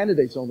 with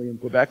candidates only in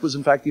Quebec, was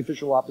in fact the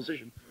official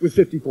opposition with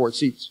 54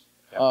 seats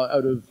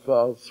out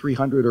of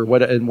 300 or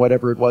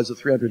whatever it was,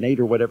 308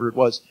 or whatever it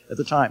was at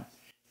the time.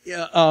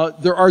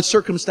 There are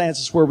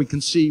circumstances where we can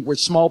see where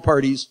small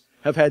parties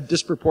have had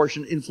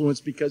disproportionate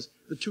influence because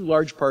the two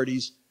large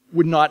parties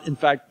would not, in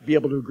fact, be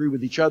able to agree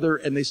with each other,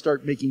 and they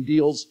start making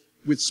deals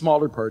with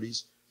smaller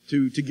parties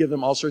to give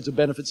them all sorts of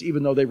benefits,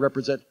 even though they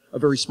represent a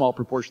very small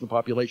proportion of the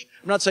population.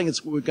 I'm not saying it's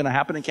going to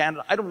happen in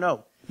Canada. I don't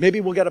know. Maybe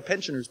we'll get a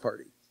pensioners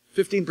party.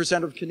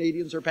 15% of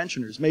Canadians are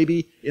pensioners.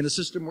 Maybe in a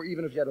system where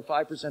even if you had a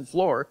 5%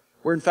 floor,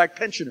 we're in fact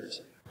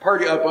pensioners.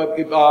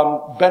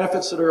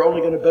 Benefits that are only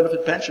going to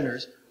benefit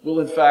pensioners will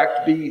in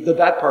fact be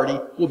that party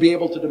will be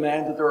able to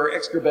demand that there are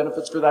extra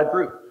benefits for that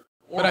group.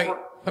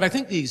 But I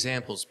think the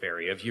examples,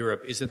 Barry, of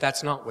Europe is that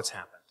that's not what's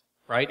happened,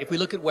 right? If we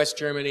look at West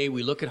Germany,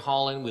 we look at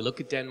Holland, we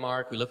look at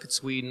Denmark, we look at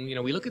Sweden,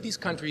 we look at these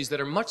countries that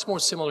are much more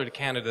similar to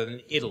Canada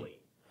than Italy,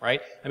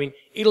 right? I mean,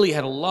 Italy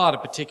had a lot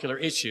of particular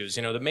issues.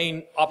 The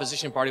main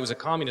opposition party was a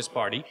communist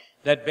party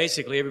that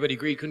basically everybody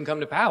agreed couldn't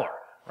come to power,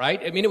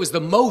 right? I mean, it was the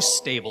most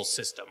stable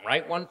system,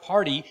 right? One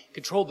party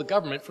controlled the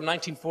government from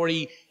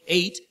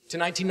 1948 to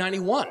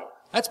 1991.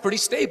 That's pretty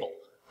stable,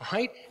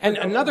 right? And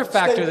another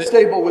factor that...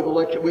 Stable with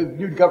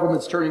new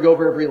governments turning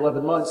over every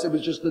 11 months. It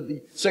was just that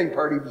the same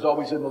party was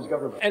always in those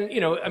governments. And,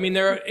 I mean,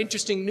 there are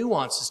interesting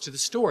nuances to the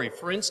story.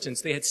 For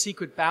instance, they had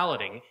secret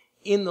balloting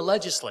in the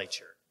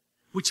legislature,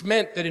 which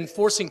meant that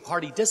enforcing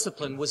party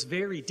discipline was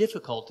very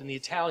difficult in the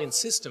Italian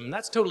system. And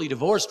that's totally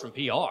divorced from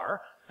PR.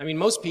 I mean,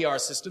 most PR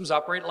systems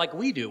operate like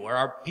we do, where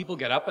our people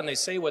get up and they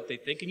say what they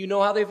think, and you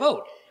know how they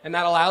vote. And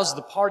that allows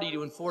the party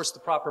to enforce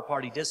the proper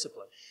party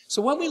discipline.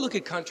 So when we look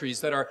at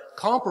countries that are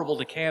comparable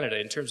to Canada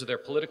in terms of their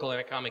political and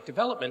economic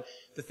development,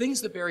 the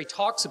things that Barry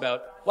talks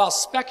about, while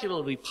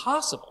speculatively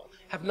possible,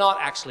 have not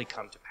actually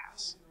come to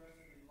pass.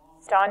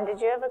 Don,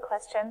 did you have a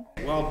question?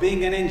 Well,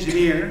 being an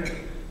engineer,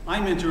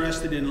 I'm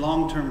interested in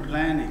long-term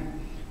planning.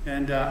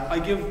 And I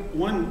give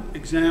one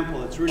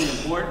example that's really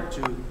important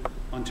to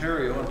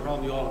Ontario and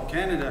probably all of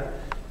Canada,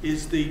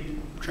 is the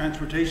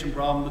transportation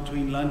problem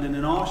between London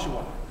and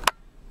Oshawa.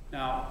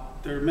 Now,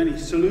 there are many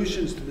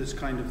solutions to this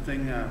kind of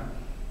thing.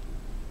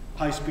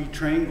 High-speed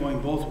train going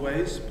both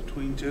ways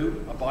between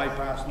two, a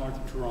bypass north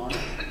of Toronto.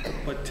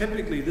 But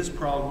typically this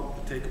problem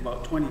would take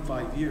about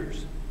 25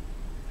 years.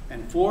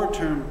 And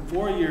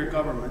four-year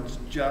governments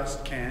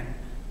just can't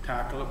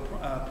tackle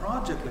a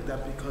project like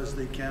that because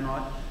they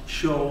cannot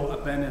show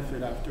a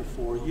benefit after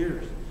 4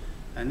 years.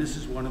 And this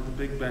is one of the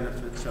big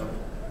benefits of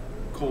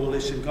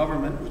coalition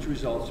government, which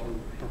results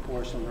from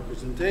proportional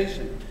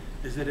representation,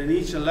 is that in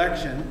each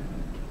election,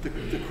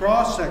 the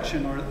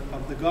cross-section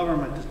of the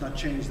government does not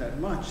change that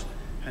much,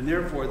 and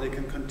therefore they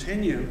can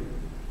continue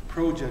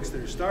projects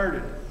that are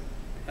started.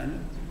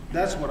 And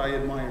that's what I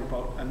admire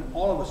about, and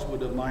all of us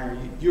would admire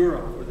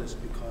Europe for this,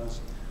 because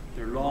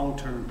their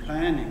long-term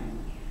planning,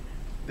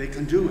 they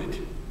can do it.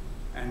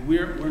 And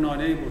we're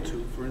not able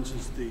to. For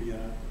instance,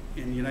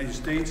 in the United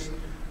States,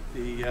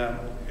 the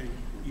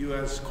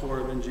U.S. Corps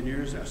of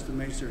Engineers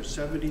estimates there are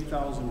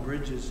 70,000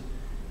 bridges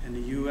in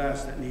the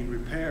U.S. that need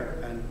repair,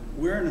 and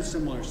we're in a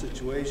similar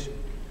situation.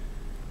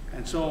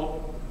 And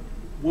so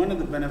one of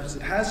the benefits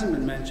that hasn't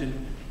been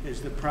mentioned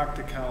is the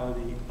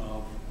practicality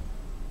of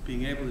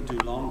being able to do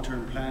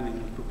long-term planning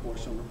with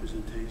proportional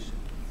representation.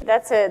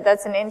 That's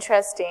an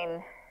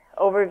interesting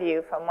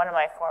overview from one of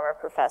my former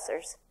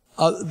professors.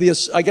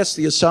 I guess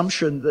the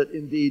assumption that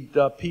indeed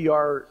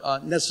PR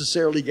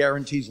necessarily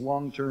guarantees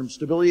long-term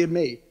stability in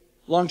me.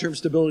 Long-term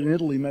stability in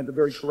Italy meant a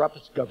very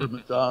corrupt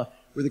government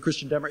with the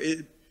Christian Democrat.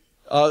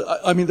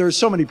 I mean, there are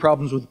so many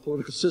problems with the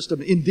political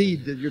system.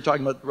 Indeed, you're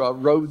talking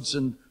about roads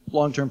and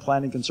long-term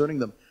planning concerning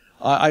them.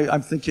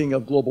 I'm thinking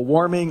of global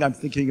warming. I'm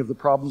thinking of the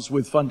problems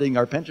with funding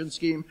our pension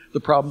scheme, the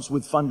problems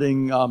with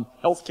funding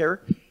healthcare.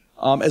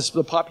 As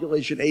the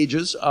population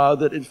ages,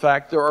 that in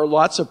fact there are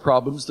lots of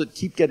problems that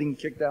keep getting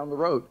kicked down the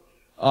road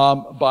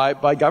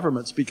by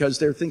governments, because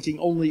they're thinking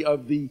only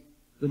of the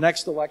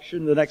next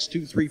election, the next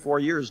 2, 3, 4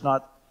 years,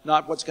 not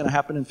what's going to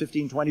happen in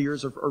 15, 20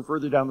 years or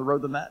further down the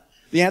road than that.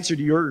 The answer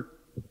to your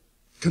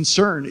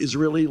concern is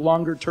really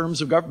longer terms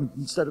of government.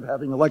 Instead of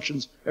having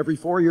elections every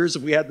 4 years,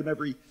 if we had them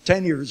every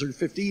 10 years or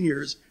 15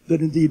 years,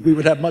 then indeed we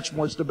would have much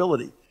more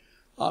stability.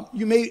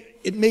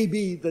 It may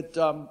be that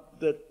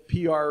that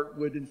PR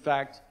would in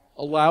fact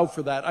allow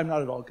for that. I'm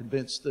not at all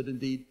convinced that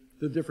indeed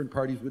the different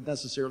parties would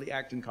necessarily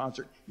act in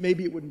concert.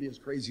 Maybe it wouldn't be as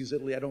crazy as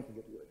Italy. I don't think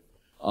it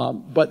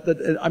would. But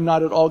that I'm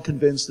not at all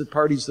convinced that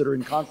parties that are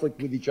in conflict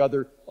with each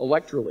other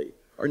electorally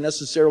are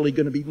necessarily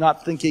going to be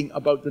not thinking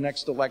about the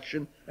next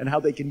election and how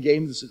they can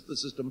game the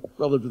system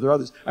relative to their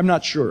others. I'm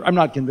not sure. I'm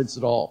not convinced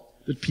at all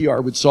that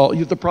PR would solve.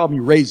 The problem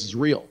you raise is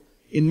real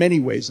in many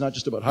ways, not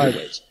just about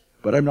highways.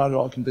 But I'm not at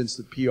all convinced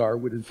that PR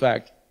would in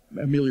fact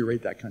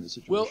ameliorate that kind of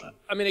situation. Well,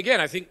 I mean, again,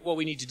 I think what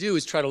we need to do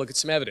is try to look at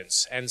some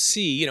evidence and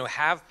see,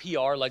 have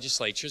PR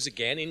legislatures,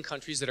 again, in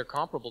countries that are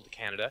comparable to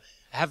Canada,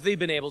 have they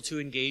been able to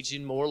engage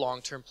in more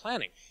long-term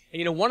planning?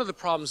 And, one of the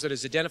problems that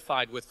is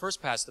identified with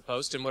first past the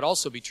post, and would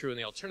also be true in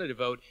the alternative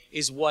vote,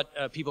 is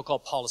what people call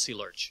policy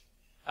lurch.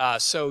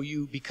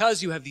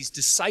 Because you have these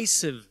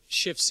decisive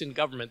shifts in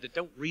government that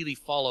don't really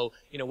follow,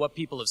 what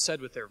people have said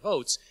with their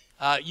votes,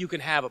 you can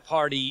have a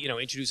party,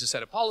 introduce a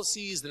set of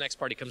policies, the next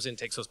party comes in,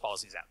 takes those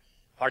policies out.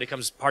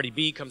 Party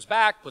B comes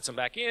back, puts them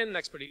back in.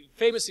 Next party,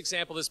 famous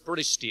example is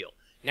British Steel.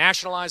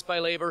 Nationalized by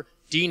Labour,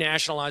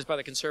 denationalized by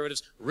the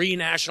Conservatives,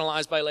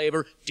 renationalized by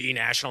Labour,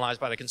 denationalized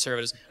by the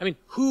Conservatives. I mean,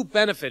 who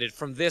benefited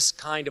from this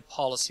kind of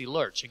policy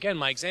lurch? Again,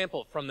 my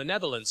example from the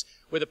Netherlands,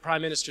 where the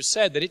Prime Minister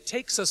said that it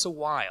takes us a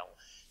while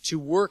to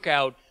work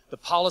out the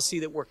policy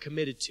that we're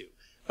committed to.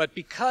 But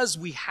because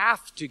we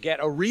have to get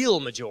a real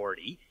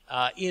majority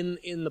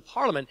in the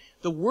Parliament,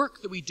 the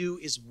work that we do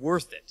is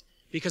worth it.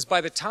 Because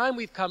by the time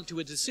we've come to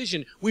a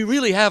decision, we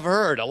really have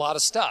heard a lot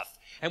of stuff.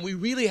 And we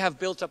really have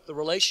built up the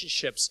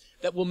relationships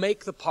that will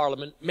make the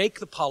Parliament,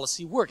 make the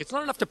policy work. It's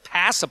not enough to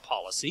pass a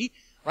policy,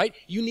 right?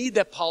 You need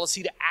that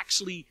policy to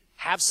actually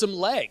have some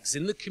legs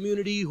in the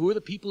community. Who are the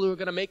people who are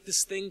going to make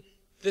this thing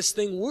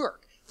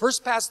work?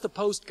 First past the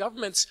post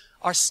governments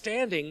are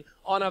standing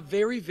on a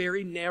very,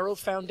 very narrow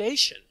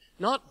foundation,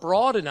 not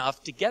broad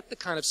enough to get the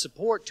kind of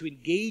support to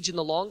engage in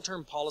the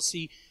long-term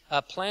policy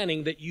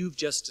planning that you've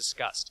just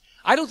discussed.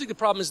 I don't think the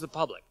problem is the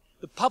public.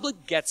 The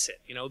public gets it.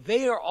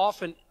 They are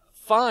often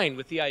fine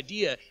with the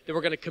idea that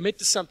we're going to commit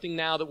to something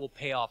now that will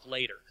pay off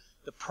later.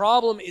 The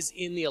problem is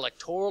in the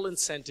electoral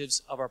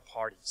incentives of our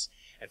parties.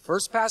 And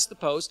first past the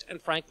post, and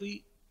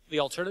frankly, the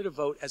alternative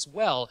vote as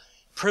well,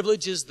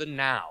 privileges the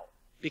now,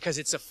 because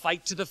it's a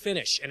fight to the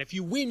finish. And if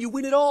you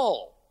win it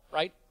all,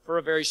 right, for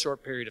a very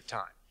short period of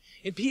time.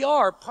 In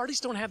PR, parties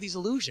don't have these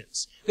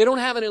illusions. They don't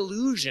have an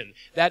illusion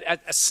that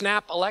a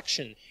snap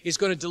election is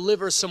going to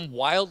deliver some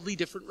wildly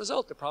different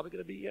result. They're probably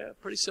going to be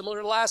pretty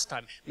similar to last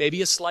time,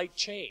 maybe a slight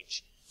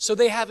change. So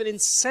they have an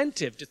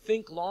incentive to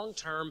think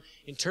long-term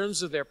in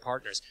terms of their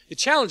partners. The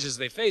challenges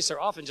they face are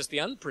often just the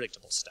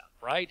unpredictable stuff,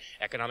 right?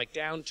 Economic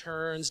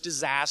downturns,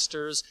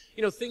 disasters,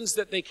 things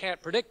that they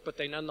can't predict, but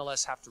they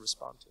nonetheless have to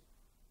respond to.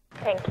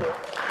 Thank you.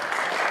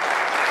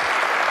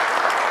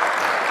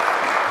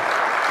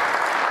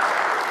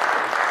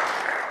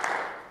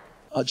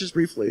 Just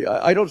briefly,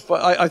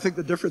 I think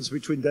the difference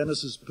between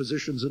Dennis's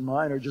positions and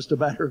mine are just a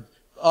matter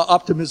of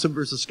optimism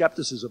versus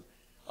skepticism.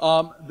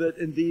 That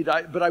indeed,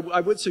 but I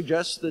would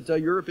suggest that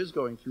Europe is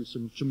going through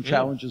some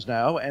challenges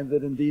now, and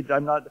that indeed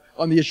I'm not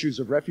on the issues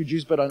of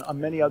refugees, but on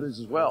many others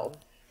as well.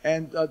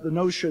 And the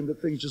notion that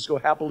things just go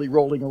happily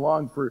rolling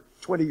along for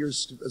 20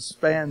 years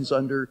spans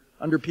under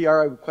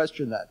PR, I would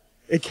question that.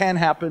 It can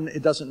happen.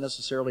 It doesn't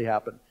necessarily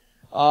happen.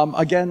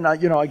 I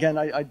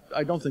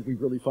don't think we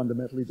really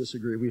fundamentally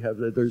disagree.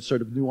 There's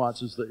sort of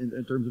nuances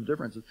in terms of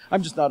differences.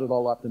 I'm just not at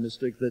all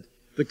optimistic that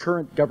the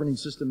current governing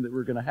system that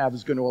we're going to have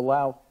is going to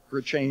allow for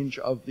a change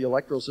of the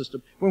electoral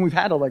system. When we've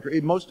had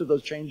most of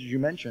those changes you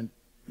mentioned,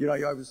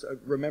 I was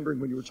remembering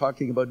when you were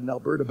talking about in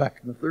Alberta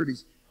back in the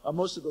 30s,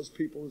 most of those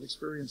people who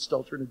experienced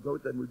alternate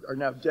vote then are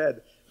now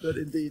dead. But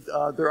indeed,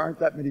 there aren't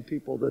that many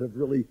people that have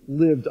really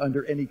lived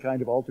under any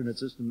kind of alternate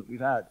system that we've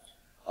had.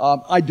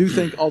 I do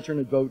think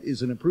alternate vote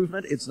is an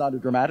improvement. It's not a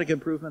dramatic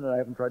improvement, and I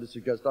haven't tried to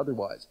suggest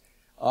otherwise.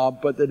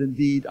 But that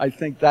indeed, I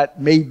think that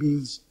may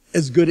be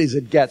as good as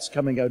it gets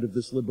coming out of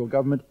this Liberal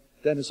government.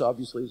 Dennis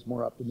obviously is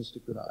more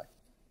optimistic than I.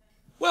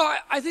 Well,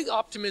 I think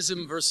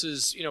optimism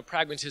versus,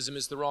 pragmatism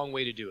is the wrong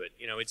way to do it.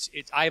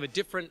 I have a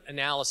different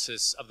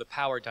analysis of the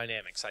power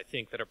dynamics, I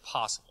think, that are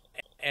possible,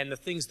 and the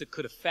things that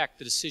could affect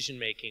the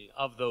decision-making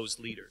of those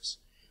leaders.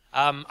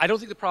 I don't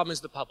think the problem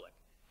is the public.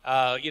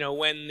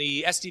 When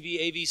the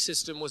SDV-AV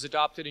system was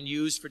adopted and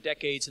used for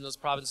decades in those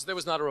provinces, there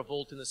was not a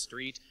revolt in the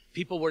street.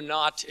 People were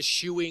not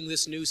eschewing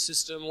this new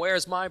system.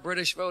 Where's my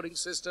British voting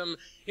system?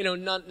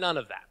 None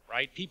of that,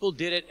 right? People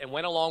did it and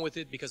went along with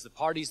it because the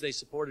parties they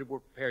supported were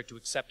prepared to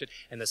accept it,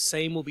 and the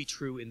same will be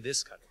true in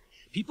this country.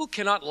 People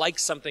cannot like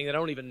something they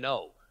don't even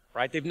know,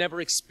 right? They've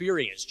never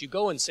experienced. You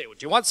go and say, well,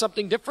 do you want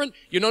something different?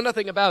 You know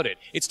nothing about it.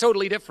 It's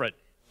totally different.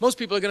 Most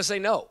people are going to say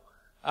no.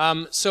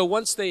 So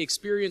once they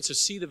experience or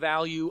see the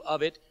value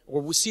of it,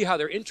 or will see how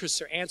their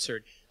interests are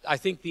answered, I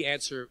think the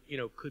answer,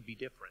 could be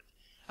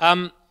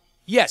different.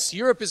 Yes,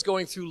 Europe is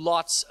going through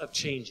lots of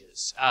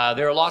changes.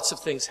 There are lots of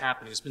things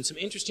happening. There's been some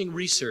interesting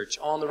research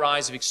on the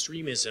rise of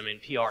extremism in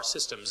PR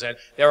systems, and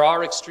there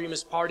are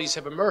extremist parties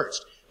have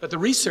emerged. But the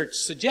research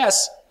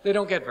suggests they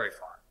don't get very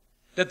far.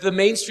 That the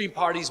mainstream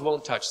parties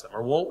won't touch them,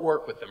 or won't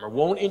work with them, or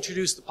won't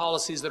introduce the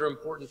policies that are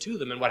important to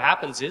them. And what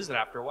happens is that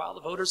after a while,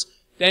 the voters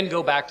then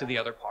go back to the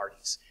other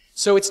parties.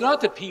 So it's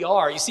not that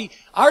PR, you see,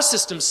 our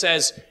system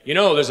says,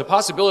 there's a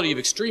possibility of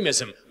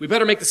extremism. We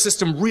better make the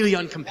system really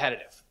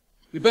uncompetitive.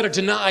 We better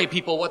deny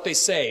people what they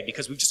say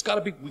because we've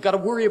got to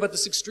worry about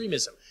this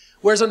extremism.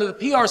 Whereas under the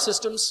PR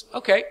systems,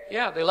 okay,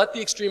 yeah, they let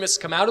the extremists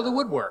come out of the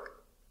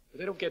woodwork, but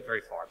they don't get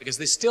very far because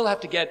they still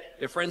have to get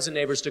their friends and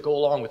neighbors to go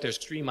along with their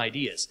extreme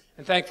ideas.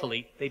 And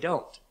thankfully, they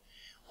don't.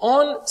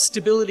 On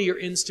stability or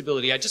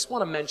instability, I just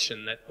want to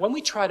mention that when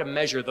we try to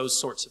measure those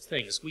sorts of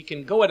things, we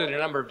can go at it in a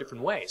number of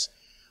different ways.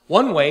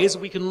 One way is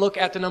we can look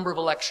at the number of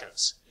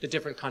elections that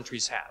different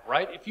countries have,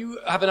 right? If you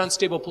have an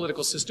unstable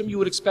political system, you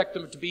would expect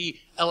them to be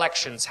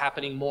elections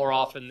happening more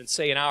often than,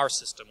 say, in our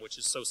system, which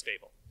is so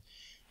stable.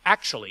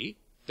 Actually,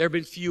 there have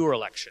been fewer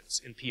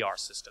elections in PR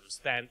systems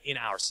than in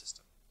our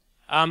system.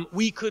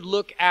 We could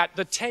look at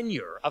the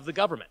tenure of the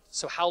government.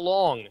 So how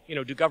long,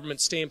 do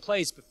governments stay in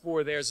place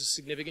before there's a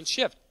significant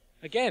shift?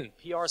 Again,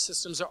 PR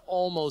systems are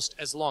almost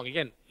as long.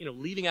 Again,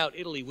 leaving out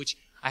Italy, which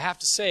I have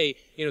to say,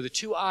 the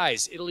two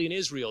I's, Italy and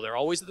Israel, they're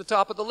always at the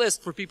top of the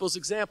list for people's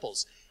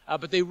examples,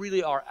 but they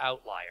really are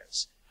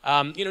outliers.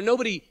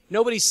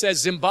 Nobody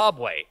says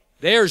Zimbabwe.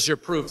 There's your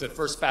proof that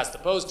first past the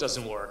post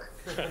doesn't work.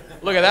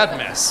 Look at that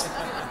mess.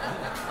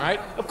 Right?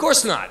 Of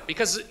course not,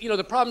 because,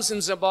 the problems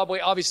in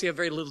Zimbabwe obviously have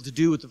very little to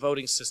do with the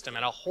voting system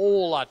and a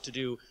whole lot to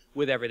do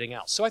with everything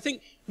else. So I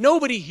think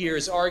nobody here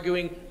is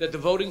arguing that the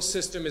voting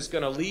system is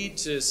going to lead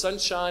to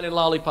sunshine and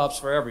lollipops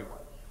for everyone,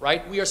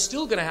 right? We are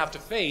still going to have to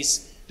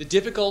face the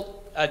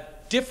difficult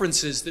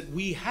differences that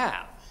we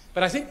have.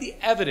 But I think the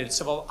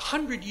evidence of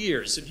 100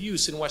 years of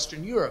use in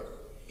Western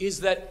Europe is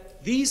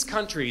that these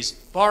countries,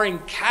 barring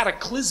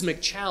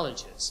cataclysmic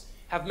challenges,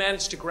 have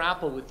managed to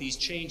grapple with these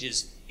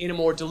changes in a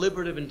more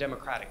deliberative and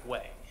democratic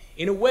way.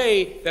 In a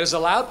way that has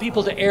allowed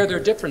people to air their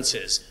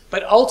differences,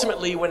 but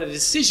ultimately when a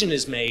decision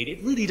is made,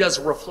 it really does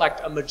reflect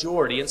a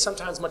majority, and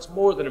sometimes much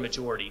more than a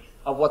majority,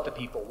 of what the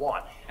people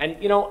want. And,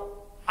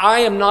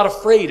 I am not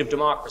afraid of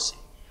democracy.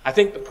 I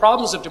think the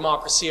problems of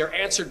democracy are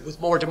answered with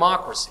more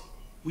democracy.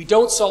 We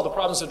don't solve the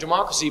problems of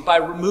democracy by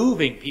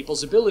removing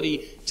people's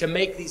ability to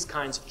make these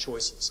kinds of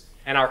choices.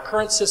 And our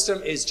current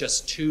system is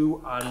just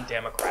too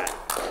undemocratic.